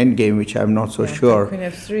lead to an endgame, which I'm not so sure. Queen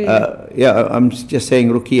f3. I'm just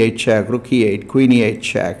saying rook e8 check, rook e8, queen e8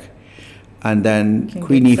 check. And then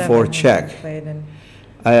queen e4 check.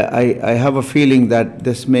 I have a feeling that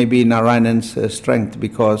this may be Narayanan's strength,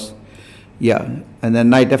 because, and then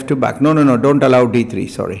knight f2 back. No, don't allow d3,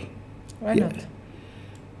 sorry. Why not?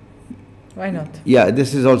 Why not? Yeah,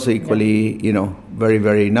 this is also equally, very,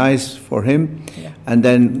 very nice for him. Yeah. And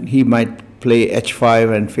then he might play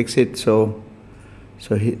h5 and fix it. So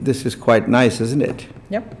this is quite nice, isn't it?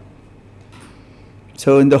 Yep.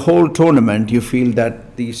 So in the whole tournament, you feel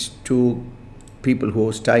that these 2 people who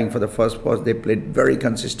was tying for the first post, they played very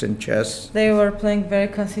consistent chess. They were playing very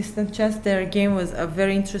consistent chess. Their game was a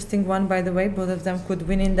very interesting one, by the way. Both of them could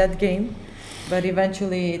win in that game, but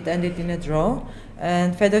eventually it ended in a draw.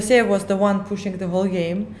 And Fedoseev was the one pushing the whole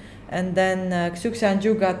game. And then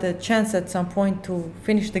Gevorgyan got a chance at some point to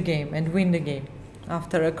finish the game and win the game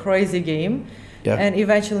after a crazy game. Yeah. And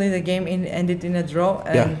eventually the game ended in a draw.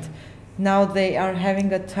 And now they are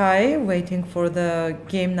having a tie, waiting for the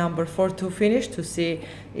game number 4 to finish, to see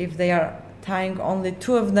if they are tying only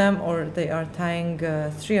 2 of them, or they are tying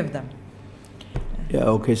 3 of them. Yeah,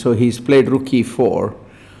 okay, so he's played rook e4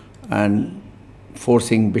 and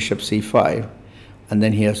forcing bishop c5, and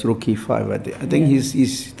then he has rook e5. I think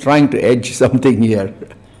he's trying to edge something here.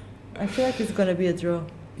 I feel like it's going to be a draw.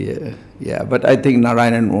 Yeah, but I think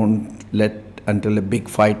Narayanan won't let until a big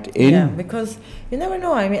fight in. Yeah, because you never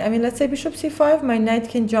know. I mean, let's say bishop c5, my knight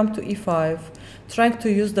can jump to e5, trying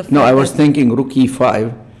to use the. No, I was thinking rook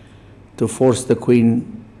e5 to force the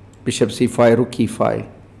queen, bishop c5, rook e5,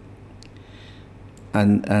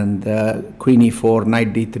 and queen e4,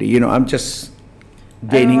 knight d3. You know, I'm just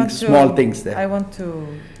gaining small things there. I want to.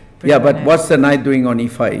 Yeah, but what's the knight doing on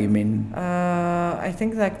e5? You mean? I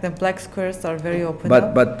think like the black squares are very open.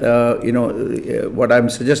 But you know, what I'm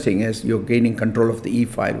suggesting is you're gaining control of the e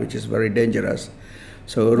file, which is very dangerous.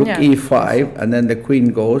 So rook e5, and then the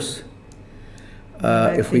queen goes.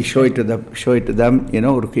 If we show it to them, you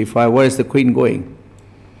know, rook e5. Where is the queen going?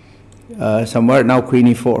 Somewhere now, queen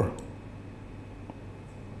e4,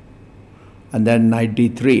 and then knight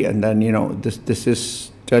d3, and then you know this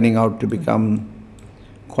is turning out to become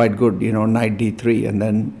quite good, you know, knight d3, and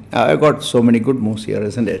then I got so many good moves here,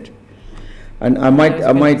 isn't it? And I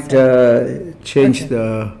might change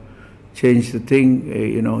the thing.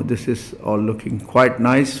 You know, this is all looking quite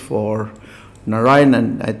nice for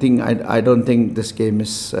Narayanan. I don't think this game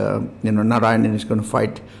is you know, Narayanan is going to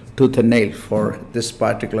fight tooth and nail for this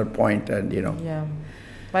particular point, and you know. Yeah.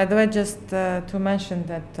 By the way, just to mention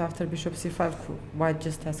that after bishop c5, white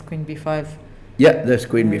just has queen b5. Yeah, there's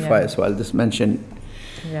queen b5 as well. Just mention.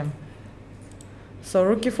 Yeah. So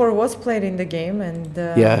rook e4 was played in the game, and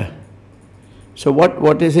yeah. So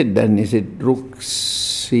what is it then? Is it rook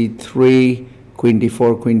c3, queen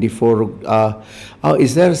d4, queen d4? Rook,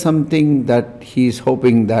 is there something that he's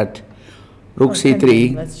hoping that rook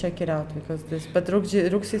c3? Let's check it out, because this. But rook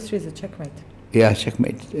c3 is a checkmate. Yeah,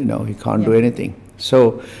 checkmate. You know, he can't do anything.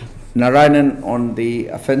 So Narayanan on the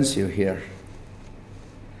offensive here.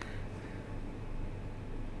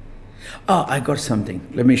 Oh, I got something.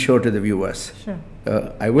 Let me show to the viewers. Sure.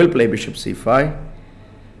 I will play bishop c5.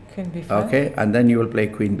 Queen b5. Okay, and then you will play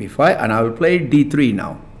queen b5, and I will play d3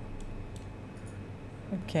 now.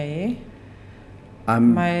 Okay.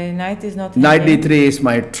 My knight is not. Knight d3 is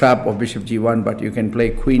my trap of bishop g1, but you can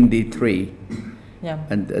play queen d3. Yeah.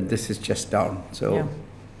 And this is just down. So. Yeah.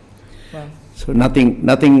 Well. So nothing,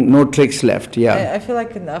 no tricks left. Yeah. I feel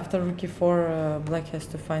like after rook e4, black has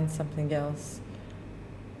to find something else.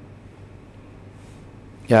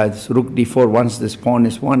 Yeah, it's rook d4. Once this pawn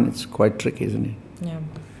is won, it's quite tricky, isn't it? Yeah.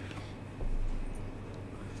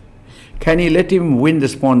 Can he let him win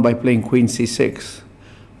this pawn by playing queen c6?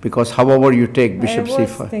 Because however you take bishop c5. I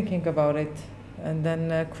was thinking about it, and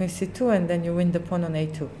then queen c2, and then you win the pawn on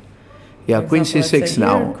a2. Yeah, queen c6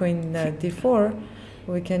 now. Here, queen d4,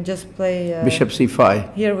 we can just play bishop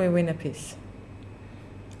c5. Here we win a piece.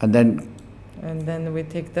 And then we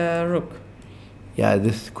take the rook. Yeah,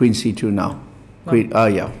 this queen c2 now. Queen,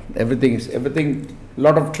 yeah, everything. A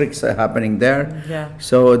lot of tricks are happening there. Yeah.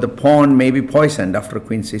 So the pawn may be poisoned after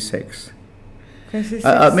queen c6. Queen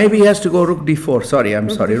c6. Maybe he has to go rook d4. Sorry, I'm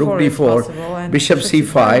sorry. Rook d4, bishop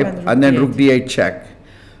c5, and then rook d8 check.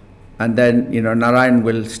 And then, you know, Narayan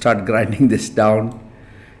will start grinding this down.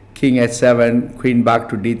 King h7, queen back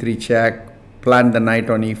to d3 check, plant the knight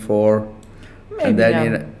on e4. Maybe, and then, yeah. you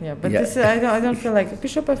know, yeah, but this I don't feel like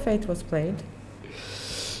bishop f8 was played.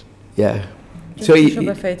 Yeah. So bishop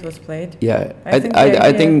f8 was played. Yeah,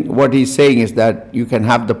 I think what he's saying is that you can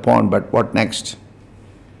have the pawn, but what next?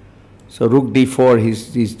 So rook d4,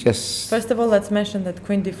 he's just. First of all, let's mention that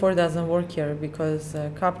queen d4 doesn't work here, because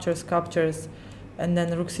captures, and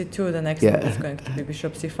then rook c2. The next move is going to be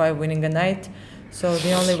bishop c5, winning a knight. So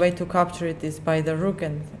the only way to capture it is by the rook,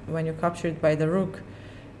 and when you capture it by the rook,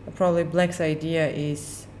 probably black's idea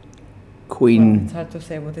is. Queen. Well, it's hard to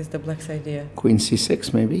say what is the black's idea. Queen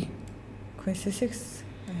c6 maybe. Queen c6.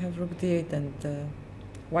 I have rook d8, and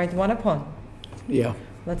white won a pawn. Yeah.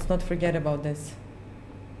 Let's not forget about this.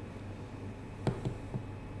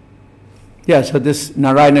 Yeah, so this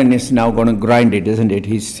Narayanan is now going to grind it, isn't it?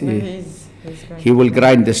 He will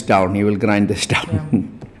grind this down. He will grind this down.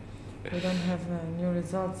 Yeah. We don't have new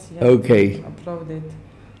results yet. Okay. Uploaded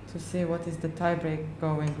to see what is the tiebreak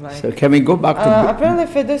going like. So can we go back to... apparently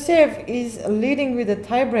Fedoseev is leading with a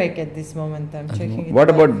tiebreak at this moment. I'm checking it. What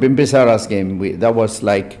about Bimbisara's game? That was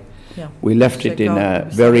like... Yeah. We left it in a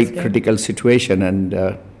very critical situation,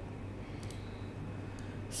 and...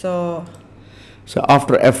 So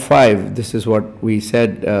after f5, this is what we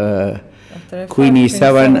said, F5, queen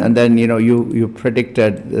e7, and then, you know, you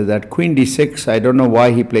predicted that queen d6. I don't know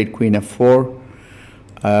why he played queen f4.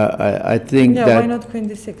 I think yeah, that... why not queen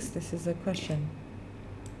d6? This is a question.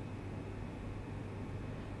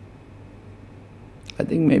 I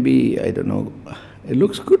think maybe, I don't know, it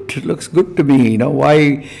looks good. It looks good to me,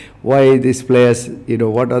 why these players,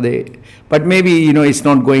 what are they? But maybe, it's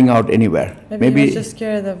not going out anywhere. Maybe he's just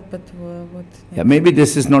scared of, but what? Yeah, maybe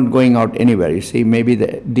this is not going out anywhere. You see, maybe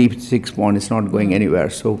the d6 pawn is not going anywhere.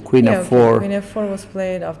 So queen f4. Queen f4 was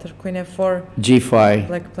played. After queen f4, g5.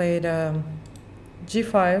 Black played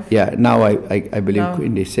g5. Yeah, now I believe Now,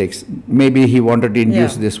 queen d6. Maybe he wanted to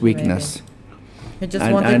induce this weakness. Maybe. He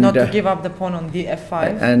just wanted not to give up the pawn on the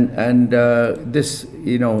f5. And this,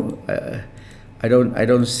 I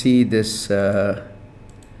don't see this,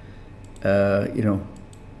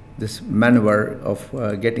 this maneuver of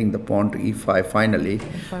getting the pawn to e5 finally.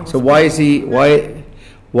 So why is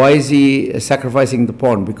he sacrificing the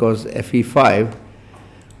pawn? Because fe5,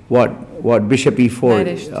 what bishop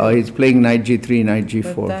e4? He's playing knight g3, knight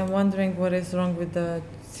g4. But I'm wondering what is wrong with the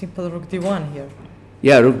simple rook d1 here.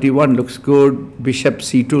 Yeah, rook d1 looks good. Bishop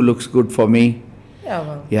c2 looks good for me. Yeah,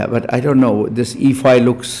 well. Yeah, but I don't know. This e5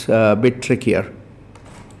 looks a bit trickier.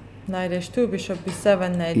 Knight h2, bishop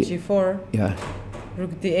b7, knight g4. Yeah.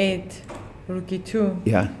 Rook d8, rook e2.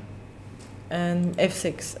 Yeah. And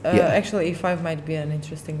f6. Yeah. Actually, e5 might be an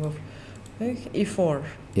interesting move. e4.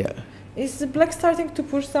 Yeah. Is black starting to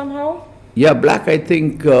push somehow? Yeah, black, I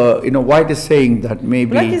think, white is saying that maybe...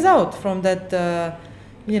 Black is out from that...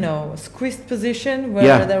 squeezed position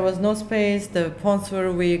where there was no space, the pawns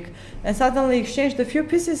were weak, and suddenly exchanged a few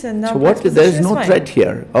pieces, and now. So what? There is no threat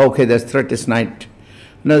here. Okay, there's threat is knight.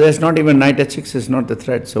 No, there's not even knight h6 is not the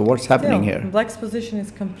threat. So what's happening here? Black's position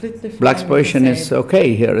is completely fine. Black's position is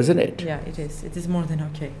okay here, isn't it? Yeah, it is. It is more than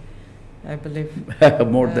okay, I believe.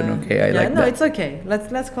 More than okay. I like that. No, it's okay.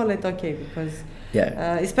 Let's call it okay because.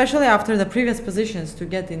 Yeah. Especially after the previous positions, to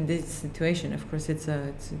get in this situation, of course, it's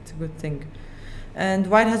a good thing. And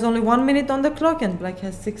white has only 1 minute on the clock, and black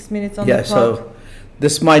has 6 minutes on the clock. Yeah, so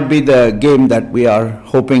this might be the game that we are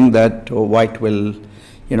hoping that white will,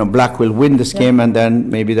 black will win this game, and then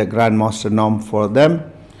maybe the grandmaster norm for them.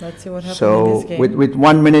 Let's see what happens in this game. So with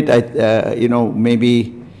 1 minute,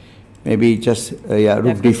 maybe just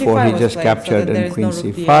rook d4 he just captured, so and queen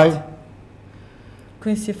c5.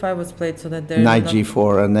 Queen c5 was played so that there is knight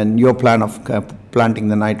g4, and then your plan of planting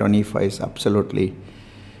the knight on e5 is absolutely.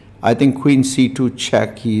 I think queen c2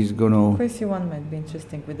 check, he's going to... Queen c1 might be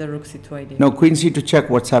interesting with the rook c2 idea. No, queen c2 check,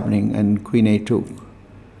 what's happening, and queen a2.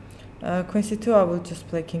 Queen c2, I will just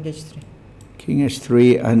play king h3. King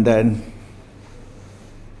h3, and then...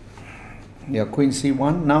 Yeah, queen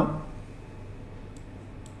c1 now.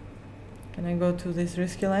 Can I go to these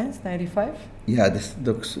risky lines, knight e5? Yeah, this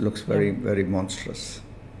looks very, very monstrous.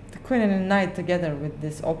 The queen and the knight together with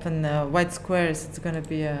this open white squares, it's going to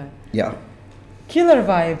be a... Yeah. Killer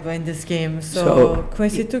vibe in this game. So queen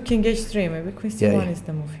c2, king h3, maybe queen c1 is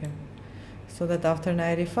the move here. So that after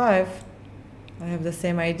knight e5, I have the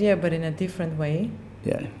same idea but in a different way.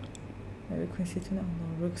 Yeah. Maybe queen c2, no,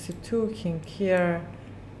 rook c2, king here,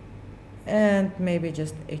 and maybe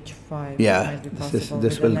just h5. Yeah,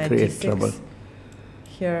 this will create trouble.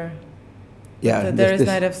 Here. Yeah. There is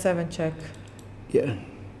knight f7 check. Yeah.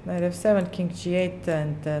 Knight f7, king g8,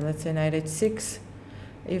 and let's say knight h6.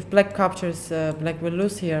 If black captures, black will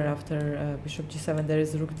lose here after bishop g7. There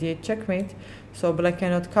is rook d8 checkmate, so black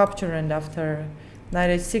cannot capture, and after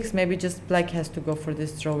knight h6, maybe just black has to go for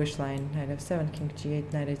this drawish line. Knight f7, king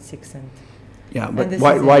g8, knight h6, and yeah, but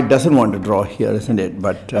white doesn't want to draw here, isn't it?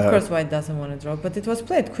 But of course, white doesn't want to draw. But it was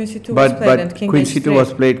played. Queen c2 was played, and king queen h3. c2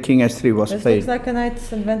 was played. King h3 was this played. Looks like a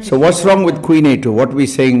knight's advantage. So what's wrong with queen a2? What are we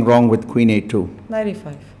saying wrong with queen a2? Knight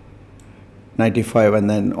e5. 95, and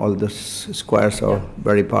then all the squares are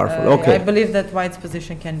very powerful. Okay. I believe that white's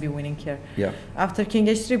position can be winning here. Yeah. After king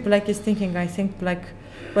h3, black is thinking, I think black,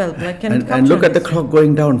 well, black can capture. And look at the clock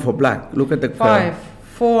going down for black. Look at the 5,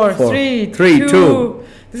 4, 3, 2.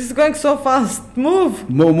 This is going so fast. Move.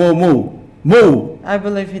 Move. I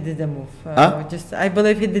believe he did a move. I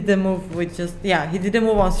believe he did a move with he did a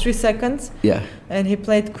move on 3 seconds. Yeah. And he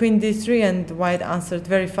played queen d3, and white answered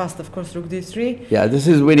very fast, of course, rook d3. Yeah, this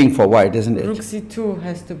is winning for white, isn't it? Rook c2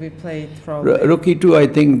 has to be played probably. Rook e2, I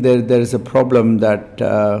think there is a problem that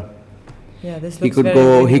this he could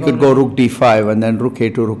go rook d5, and then rook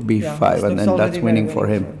a2, rook b5, and then that's winning for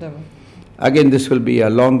him. Again, this will be a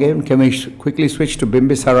long game. Can we quickly switch to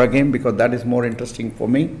Bimbisara game, because that is more interesting for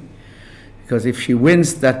me? Because if she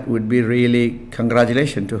wins, that would be really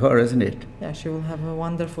congratulations to her, isn't it? Yeah, she will have a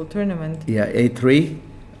wonderful tournament. Yeah, a3.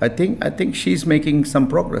 I think she's making some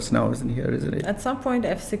progress now, isn't it? At some point,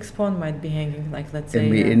 f6 pawn might be hanging, like let's say.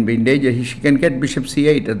 In danger, she can get bishop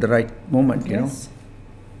c8 at the right moment, you know.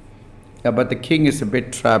 Yeah, but the king is a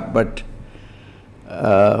bit trapped. But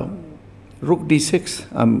rook d6.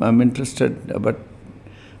 I'm interested.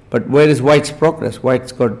 But where is White's progress?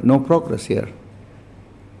 White's got no progress here.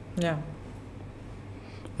 Yeah.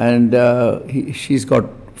 And she's got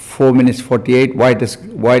 4 minutes 48. White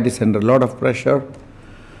is under a lot of pressure.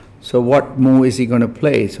 So what move is he going to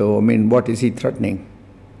play? So I mean, what is he threatening?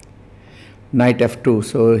 Knight f2.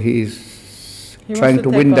 So he's trying to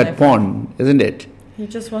win that pawn, isn't it? He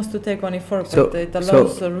just wants to take on e4, but it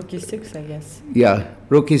allows rook e6, I guess. Yeah,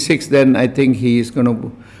 rook e6. Then I think he is going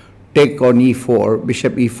to take on e4,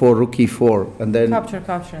 bishop e4, rook e4, and then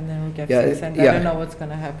capture, and then rook f6. And I don't know what's going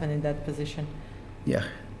to happen in that position. Yeah,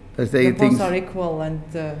 the pawns are equal, and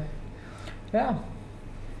yeah.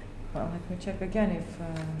 Well, let me check again if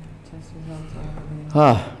chess results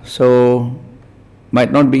are. So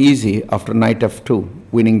might not be easy after knight f2,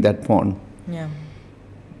 winning that pawn. Yeah.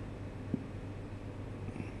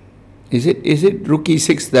 Is it rook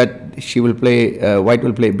e6 that she will play? White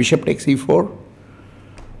will play bishop takes e4.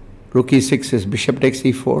 Rook e6 is bishop takes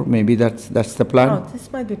e4. Maybe that's the plan. Oh,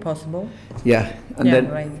 this might be possible. Yeah, and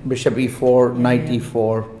then bishop e4, knight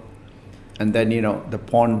e4, and then the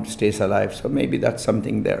pawn stays alive. So maybe that's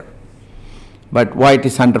something there. But White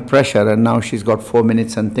is under pressure, and now she's got 4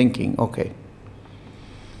 minutes and thinking. Okay.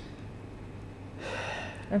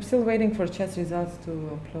 I'm still waiting for chess results to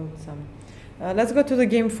upload some. Let's go to the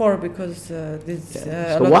game 4 because this.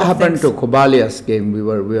 So what happened to Kobalia's game? We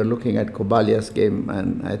were looking at Kobalia's game,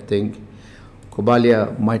 and I think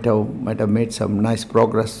Kobalia might have made some nice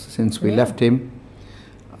progress since we left him.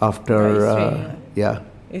 After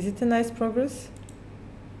Is it a nice progress?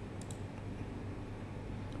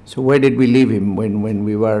 So where did we leave him when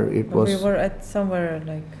we were? We were at somewhere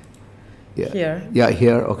like here. Yeah,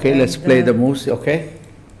 here. Okay, and let's play the moves. Okay.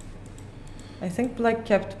 I think Black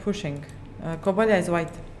kept pushing. Kobalia is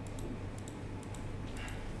white.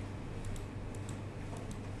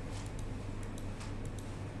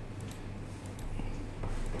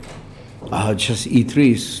 Just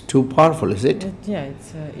e3 is too powerful, is it? Yeah,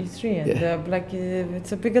 it's e3, and black.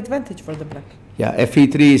 It's a big advantage for the black. Yeah,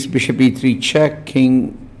 f3 is bishop e3 check,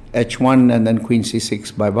 king h1, and then queen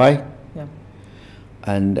c6. Bye bye. Yeah.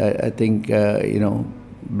 And I think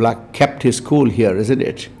black kept his cool here, isn't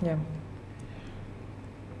it? Yeah.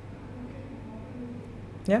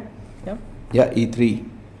 Yeah. Yeah. Yeah, e3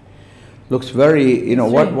 looks very.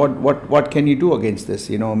 What can you do against this?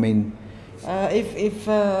 I mean. If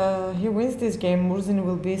he wins this game, Murzin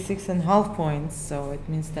will be 6.5 points. So it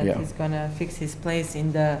means that he's gonna fix his place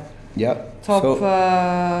in the top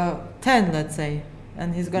 10, let's say,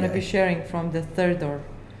 and he's gonna be sharing from the third or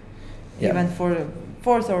even for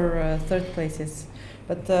fourth or third places.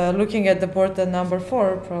 But looking at the board at number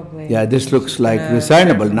 4, probably. Yeah, this looks like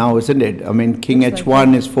resignable now, isn't it? I mean, king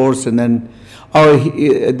h1 is forced, and then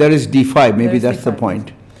there is d5. Maybe that's the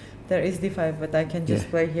point. There is d5, but I can just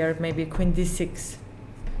play here maybe queen d6,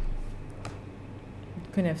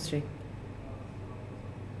 queen f3.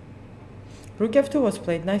 Rook f2 was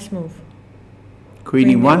played, nice move. Queen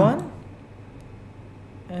e1.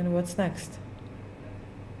 And what's next?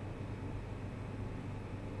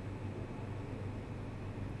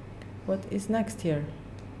 What is next here?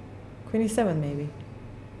 Queen e7 maybe.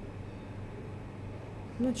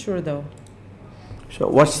 I'm not sure though. So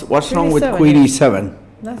what's wrong with queen e7?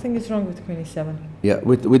 Nothing is wrong with queen e7. Yeah,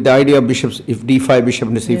 with the idea of bishops, if d5, bishop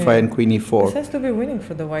into c5, and queen e4. This has to be winning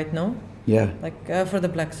for the white, no? Yeah. Like for the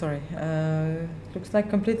black, sorry. Looks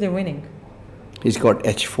like completely winning. He's got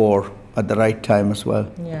h4 at the right time as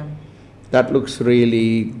well. Yeah. That looks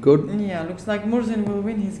really good. Yeah, looks like Murzin will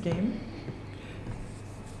win his game.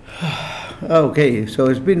 Okay, so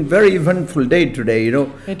it's been very eventful day today.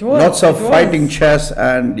 It was. Lots of fighting chess,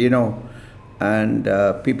 and and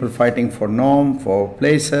people fighting for norm, for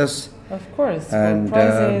places. Of course, and for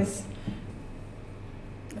prizes.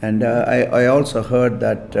 And I also heard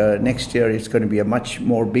that next year it's going to be a much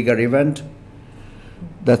more bigger event.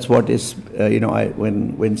 That's what is,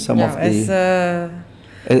 when some of the...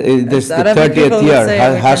 this the 30th year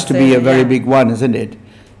has to be a very big one, isn't it?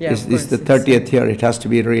 Yeah, it's the 30th year. It has to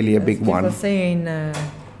be really a big one. People say in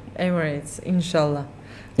Emirates, inshallah.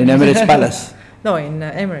 In Emirates Palace? No, in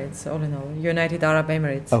Emirates, all in all. United Arab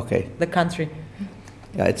Emirates. Okay. The country.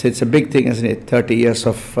 Yeah, it's a big thing, isn't it? 30 years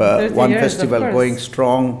of 30 one years, festival going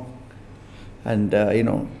strong. And, I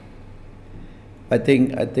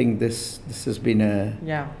think this has been a...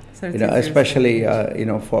 Yeah. Especially,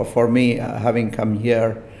 for me, having come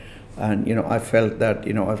here, and, I felt that,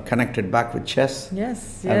 I've connected back with chess.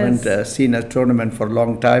 Yes, I haven't seen a tournament for a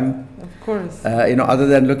long time. Of course. Other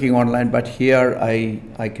than looking online, but here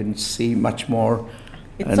I can see much more,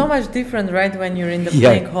 It's so much different, right, when you're in the Yeah.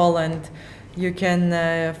 playing hall and you can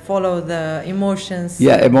follow the emotions,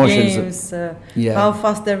 Yeah, emotions, games, yeah. how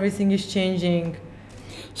fast everything is changing.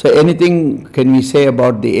 So anything can we say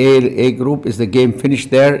about the A group? Is the game finished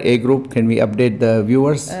there? A group, can we update the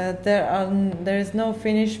viewers? There is no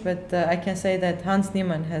finish, but I can say that Hans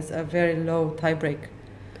Niemann has a very low tiebreak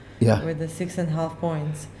Yeah. with the 6.5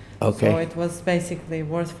 points. Okay. So it was basically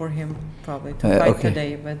worth for him probably to fight okay.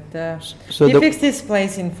 today, but So he the- fixed his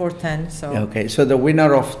place in 410. So Okay, so the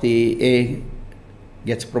winner of the A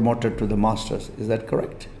gets promoted to the Masters. Is that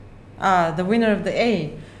correct? the winner of the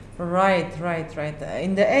A, right.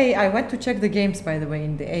 In the A, I went to check the games, by the way,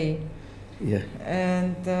 in the A. Yeah.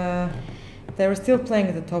 And they were still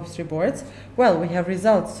playing the top 3 boards. Well, we have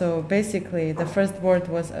results. So basically, the first board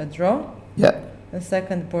was a draw, Yeah. the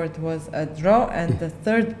second board was a draw, and the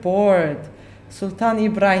third board, Sultan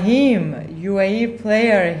Ibrahim, UAE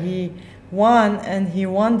player, he won, and he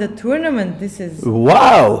won the tournament. This is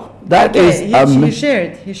Wow, that okay, is he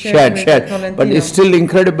shared with Tolentino. but it's still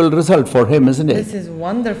incredible result for him, isn't it? This is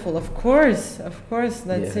wonderful. Of course.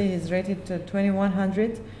 Let's Yeah. see, he's rated to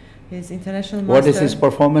 2100. His international What is master. his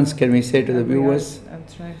performance? Can we say to the viewers? I'm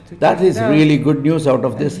trying to That check is it out. really good news out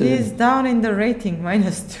of this. He's isn't it? down in the rating,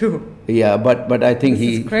 -2. Yeah, but I think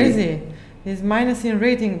This is crazy. He's minus in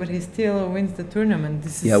rating, but he still wins the tournament.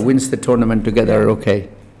 This is wins the tournament together. Yeah. Okay.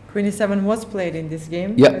 Queen 7 was played in this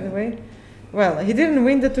game, Yeah. by the way. Well, he didn't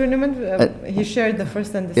win the tournament. He shared the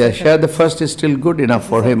first and the Yeah, second. share the first is still good enough This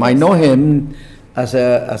for is him. of I course, know yeah. him as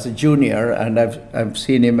a junior, and I've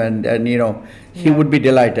seen him, and you know he Yeah. would be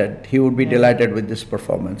delighted. He would be Yeah. delighted with this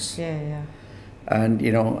performance. Yeah. And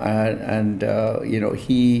you know, you know,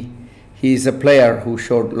 he's a player who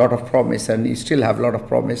showed a lot of promise, and he still have a lot of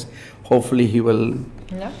promise. Hopefully, he will.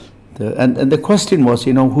 Yeah. And the question was,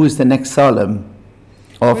 you know, who is the next Salem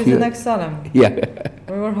of Who's you? the next Salam? Yeah.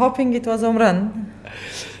 We were hoping it was Omran.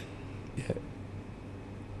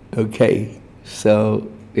 Okay. So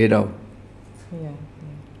you know. Yeah.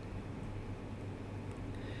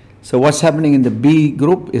 So what's happening in the B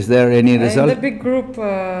group? Is there any result? In the big group,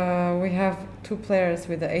 we have 2 players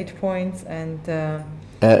with the 8 points, and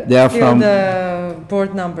They are still from. the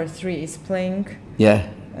board number 3 is playing. Yeah.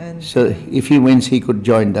 And So if he wins, he could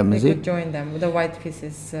join them, we is could it? join them. The white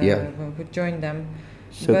pieces Yeah. could join them.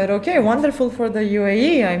 So But okay, wonderful for the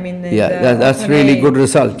UAE. I mean, in yeah, the that's Open really A, good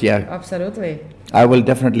result. Yeah, Absolutely, I will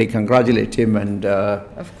definitely congratulate him, and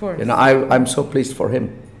of course. you know, I'm so pleased for him.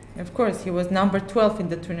 Of course, he was number 12 in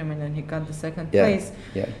the tournament, and he got the second Yeah. place.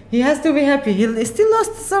 Yeah, He has to be happy. He still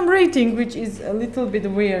lost some rating, which is a little bit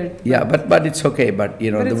weird. yeah, but it's okay. But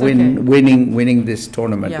you know, But the it's okay. winning this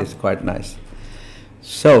tournament Yeah. is quite nice.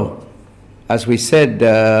 So, as we said,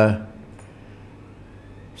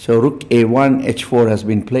 so Rook A1, H4 has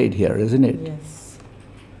been played here, isn't it? Yes,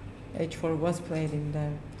 H4 was played in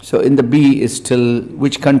there. So in the B is still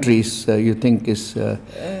which countries you think is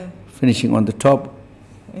finishing on the top?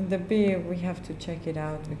 In the B, we have to check it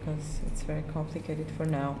out because it's very complicated for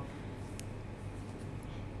now.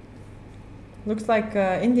 Looks like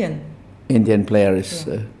Indian player is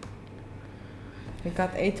Yeah. He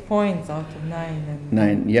got 8 points out of 9. And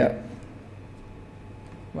 9. Yeah.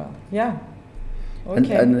 Well, yeah.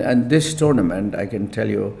 Okay. And this tournament, I can tell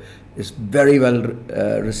you, is very well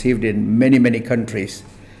received in many countries,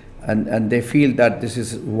 and they feel that this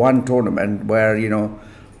is one tournament where, you know,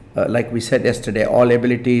 like we said yesterday, all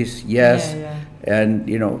abilities, yes, Yeah. and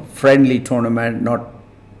you know, friendly tournament, not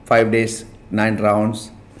 5 days, 9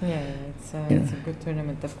 rounds. Yeah, it's a good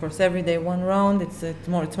tournament. Of course, every day 1 round. It's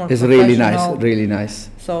more. It's really nice, professional. really nice.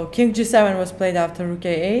 So King G7 was played after Rook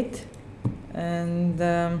A8, and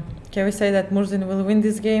can we say that Murzin will win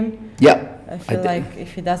this game? Yeah. I feel like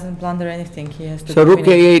if he doesn't blunder anything, he has to. So Rook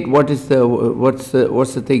win it. A8,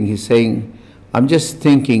 what's the thing he's saying? I'm just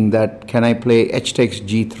thinking that can I play H takes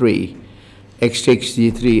G3, H takes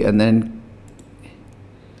G3, and then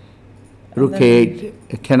Rook A8.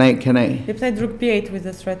 Can I? He played Rook B8 with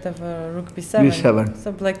the threat of Rook B7. B7.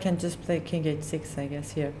 So Black can just play King H6, I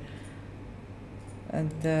guess, here.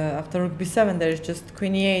 And after Rook B7, there is just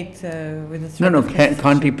Queen E8 with the threat No, of King C6.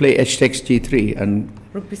 can't he play H takes G3 and?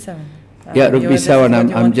 Rook B7. Yeah, Rook this is B7. what you I'm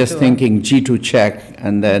want to just do, thinking G2 check,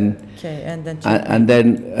 and then Okay, and then check. and then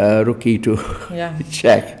Rook E2 Yeah.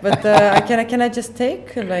 check. But can I just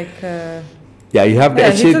take Yeah, you have to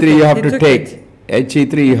Yeah, he H3. took You it, have he to took take. it.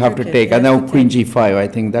 H3 you have to took it, take, he and has now to Queen take. G5. I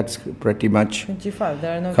think that's pretty much. Queen G5?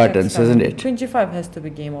 There are no Curtains, checks isn't coming. it? Queen G5 has to be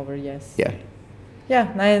game over. Yes. Yeah. Yeah,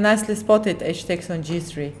 nicely spotted. H takes on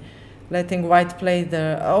G3, letting White play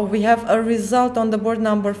the. Oh, we have a result on the board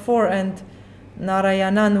number 4, and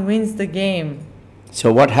Narayanan wins the game.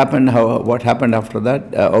 So what happened? What happened after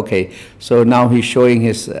that? Okay, so now he's showing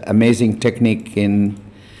his amazing technique in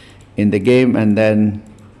the game, and then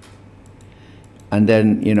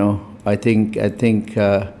you know, I think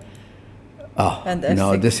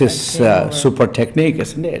this is super technique,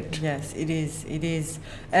 isn't it? Yes, it is. It is.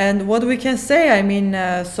 And what we can say, I mean,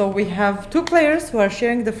 so we have two players who are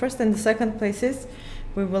sharing the first and the second places.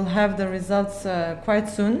 We will have the results quite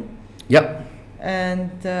soon. Yep.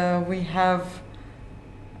 And we have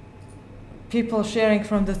people sharing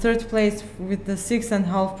from the third place with the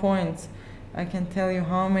 6.5 points. I can tell you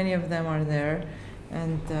how many of them are there.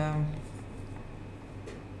 And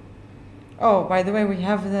oh, by the way, we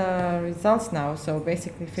have the results now. So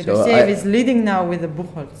basically, Fedosiev is leading now with the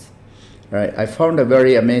Buchholz. Right. I found a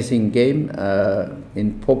very amazing game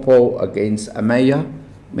in Popo against Amaya.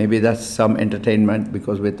 Maybe that's some entertainment,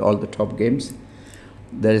 because with all the top games,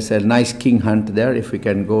 there is a nice king hunt there. If we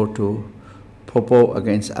can go to Popo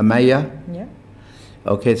against Amaya. Yeah.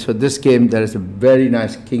 Okay, so this game, there is a very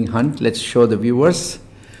nice king hunt. Let's show the viewers.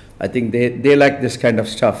 I think they like this kind of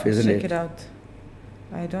stuff, isn't it? Check it out.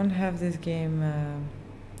 I don't have this game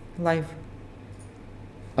live.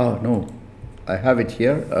 Oh, no. I have it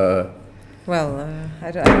here.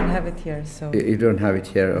 I don't have it here, so... You don't have it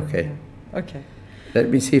here, okay. Okay. Let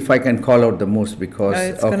me see if I can call out the most, because...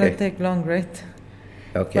 it's going to take long, right?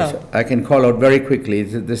 Okay, well, so I can call out very quickly.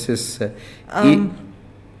 This is...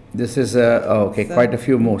 this is... okay, so quite a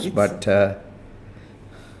few most, but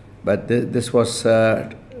this was...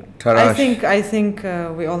 Tarash. I think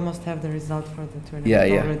we almost have the result for the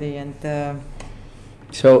tournament already, and...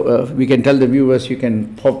 so we can tell the viewers, you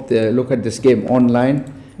can look at this game online.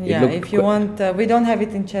 Yeah, if you want, we don't have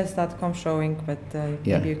it in chess.com showing, but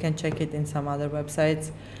maybe you can check it in some other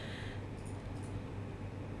websites.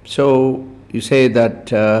 So you say that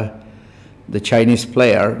the Chinese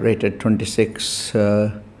player rated 26...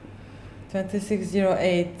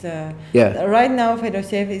 26.08. Right now,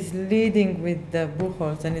 Fedosiev is leading with the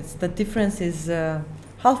Buchholz, and the difference is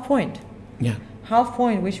half point. Yeah. Half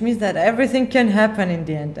point, which means that everything can happen in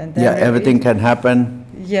the end. And then everything can happen.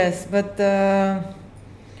 Yes, but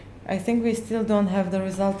I think we still don't have the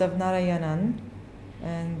result of Narayanan,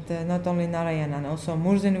 and not only Narayanan, also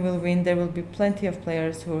Murzin will win. There will be plenty of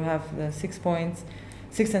players who have the 6 points,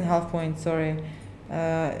 6.5 points. Sorry,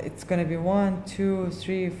 it's going to be 1, 2,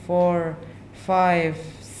 3, 4, 5,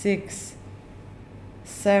 6,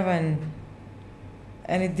 7,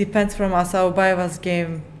 and it depends from Asaubayeva's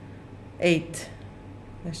game. 8.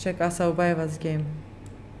 Let's check Asaubayeva's game.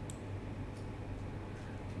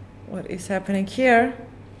 What is happening here?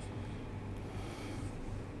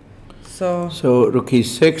 So rook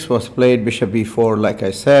e6 was played, bishop e4, like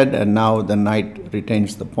I said, and now the knight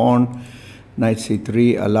retains the pawn. Knight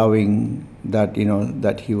c3, allowing that, you know,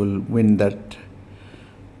 that he will win that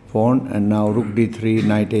pawn. And now rook d3,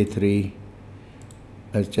 knight a3.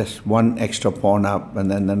 There's just one extra pawn up,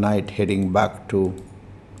 and then the knight heading back to,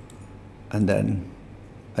 and then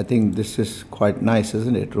I think this is quite nice,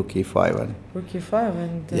 isn't it? Rook e5. And rook e5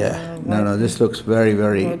 and... yeah, no, this looks very,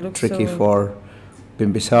 very tricky for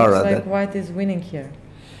Bimbisara. Looks like white is winning here.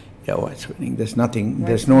 Yeah, white's winning. There's nothing,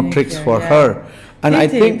 there's no tricks for her. And pity, I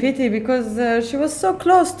think... Pity, because she was so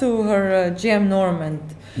close to her GM norm. And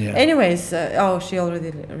anyways, she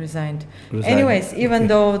already resigned. Anyways, even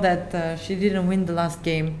though that she didn't win the last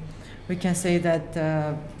game, we can say that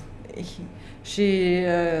she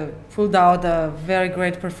pulled out a very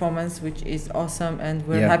great performance, which is awesome, and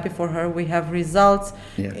we're happy for her. We have results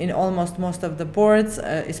in almost most of the boards,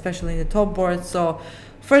 especially in the top boards. So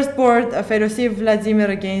first board, Fedosiev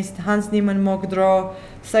Vladimir against Hans Niemann Mok draw.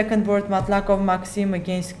 Second board, Matlakov Maxim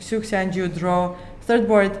against Xiuxianjiu draw. Third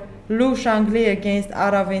board, Lu Shangli against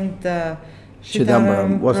Aravind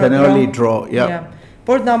Chidambaram was an early draw.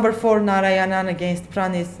 Board number 4, Narayanan against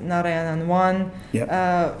Pranis Narayanan 1.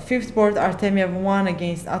 Fifth board, Artemiev 1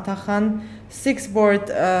 against Atakhan. Sixth board,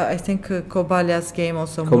 I think Kobalya's game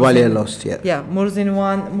also. Kobalya lost,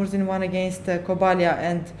 Murzin 1 against Kobalya,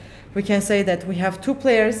 and we can say that we have two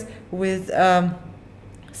players with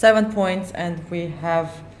 7 points, and we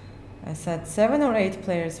have, I said, 7 or 8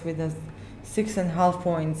 players with 6.5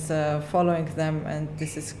 points following them, and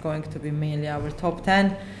this is going to be mainly our top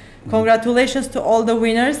 10. Congratulations to all the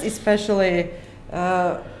winners, especially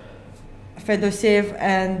Fedosiev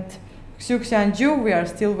and Xiuxianjiu. We are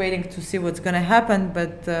still waiting to see what's going to happen,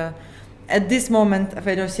 but at this moment,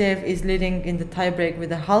 Fedosiev is leading in the tiebreak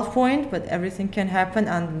with a half point, but everything can happen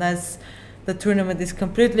unless the tournament is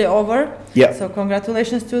completely over. So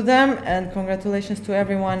congratulations to them, and congratulations to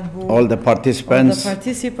everyone who... all the participants.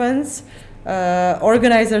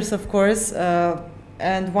 Organizers, of course,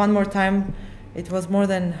 and one more time, It was more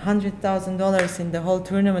than $100,000 in the whole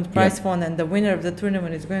tournament prize fund, and the winner of the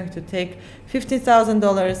tournament is going to take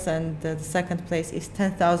 $15,000, and the second place is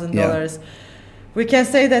 $10,000. We can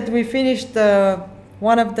say that we finished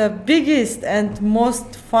one of the biggest and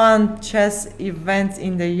most fun chess events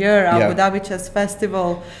in the year, Abu Dhabi Chess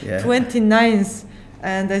Festival, 29th.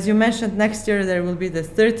 And as you mentioned, next year there will be the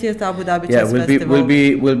 30th Abu Dhabi Chess Festival.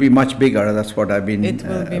 Will be much bigger. That's what I've been. It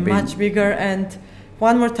will be much bigger. And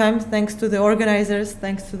one more time, thanks to the organizers,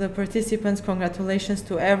 thanks to the participants, congratulations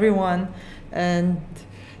to everyone, and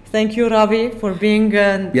thank you, Ravi, for being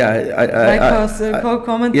my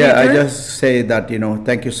co-commentator. Yeah, I just say that,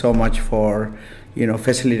 thank you so much for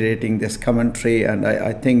facilitating this commentary, and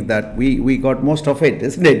I think that we got most of it,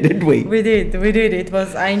 isn't it? Did we? We did.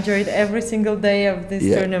 I enjoyed every single day of this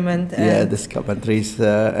tournament. This commentaries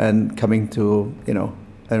and coming to,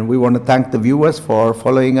 and we want to thank the viewers for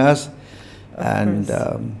following us. And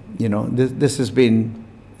this has been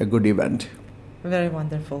a good event. Very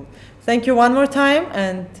wonderful. Thank you one more time,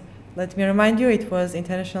 and let me remind you, it was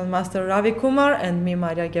International Master Ravi Kumar and me,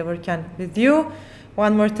 Maria Gevorgyan, with you.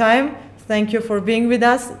 One more time, thank you for being with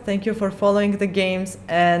us. Thank you for following the games.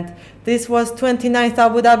 And this was 29th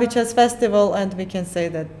Abu Dhabi Chess Festival, and we can say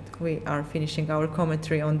that we are finishing our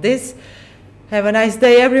commentary on this. Have a nice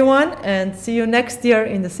day, everyone, and see you next year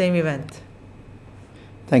in the same event.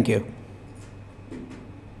 Thank you.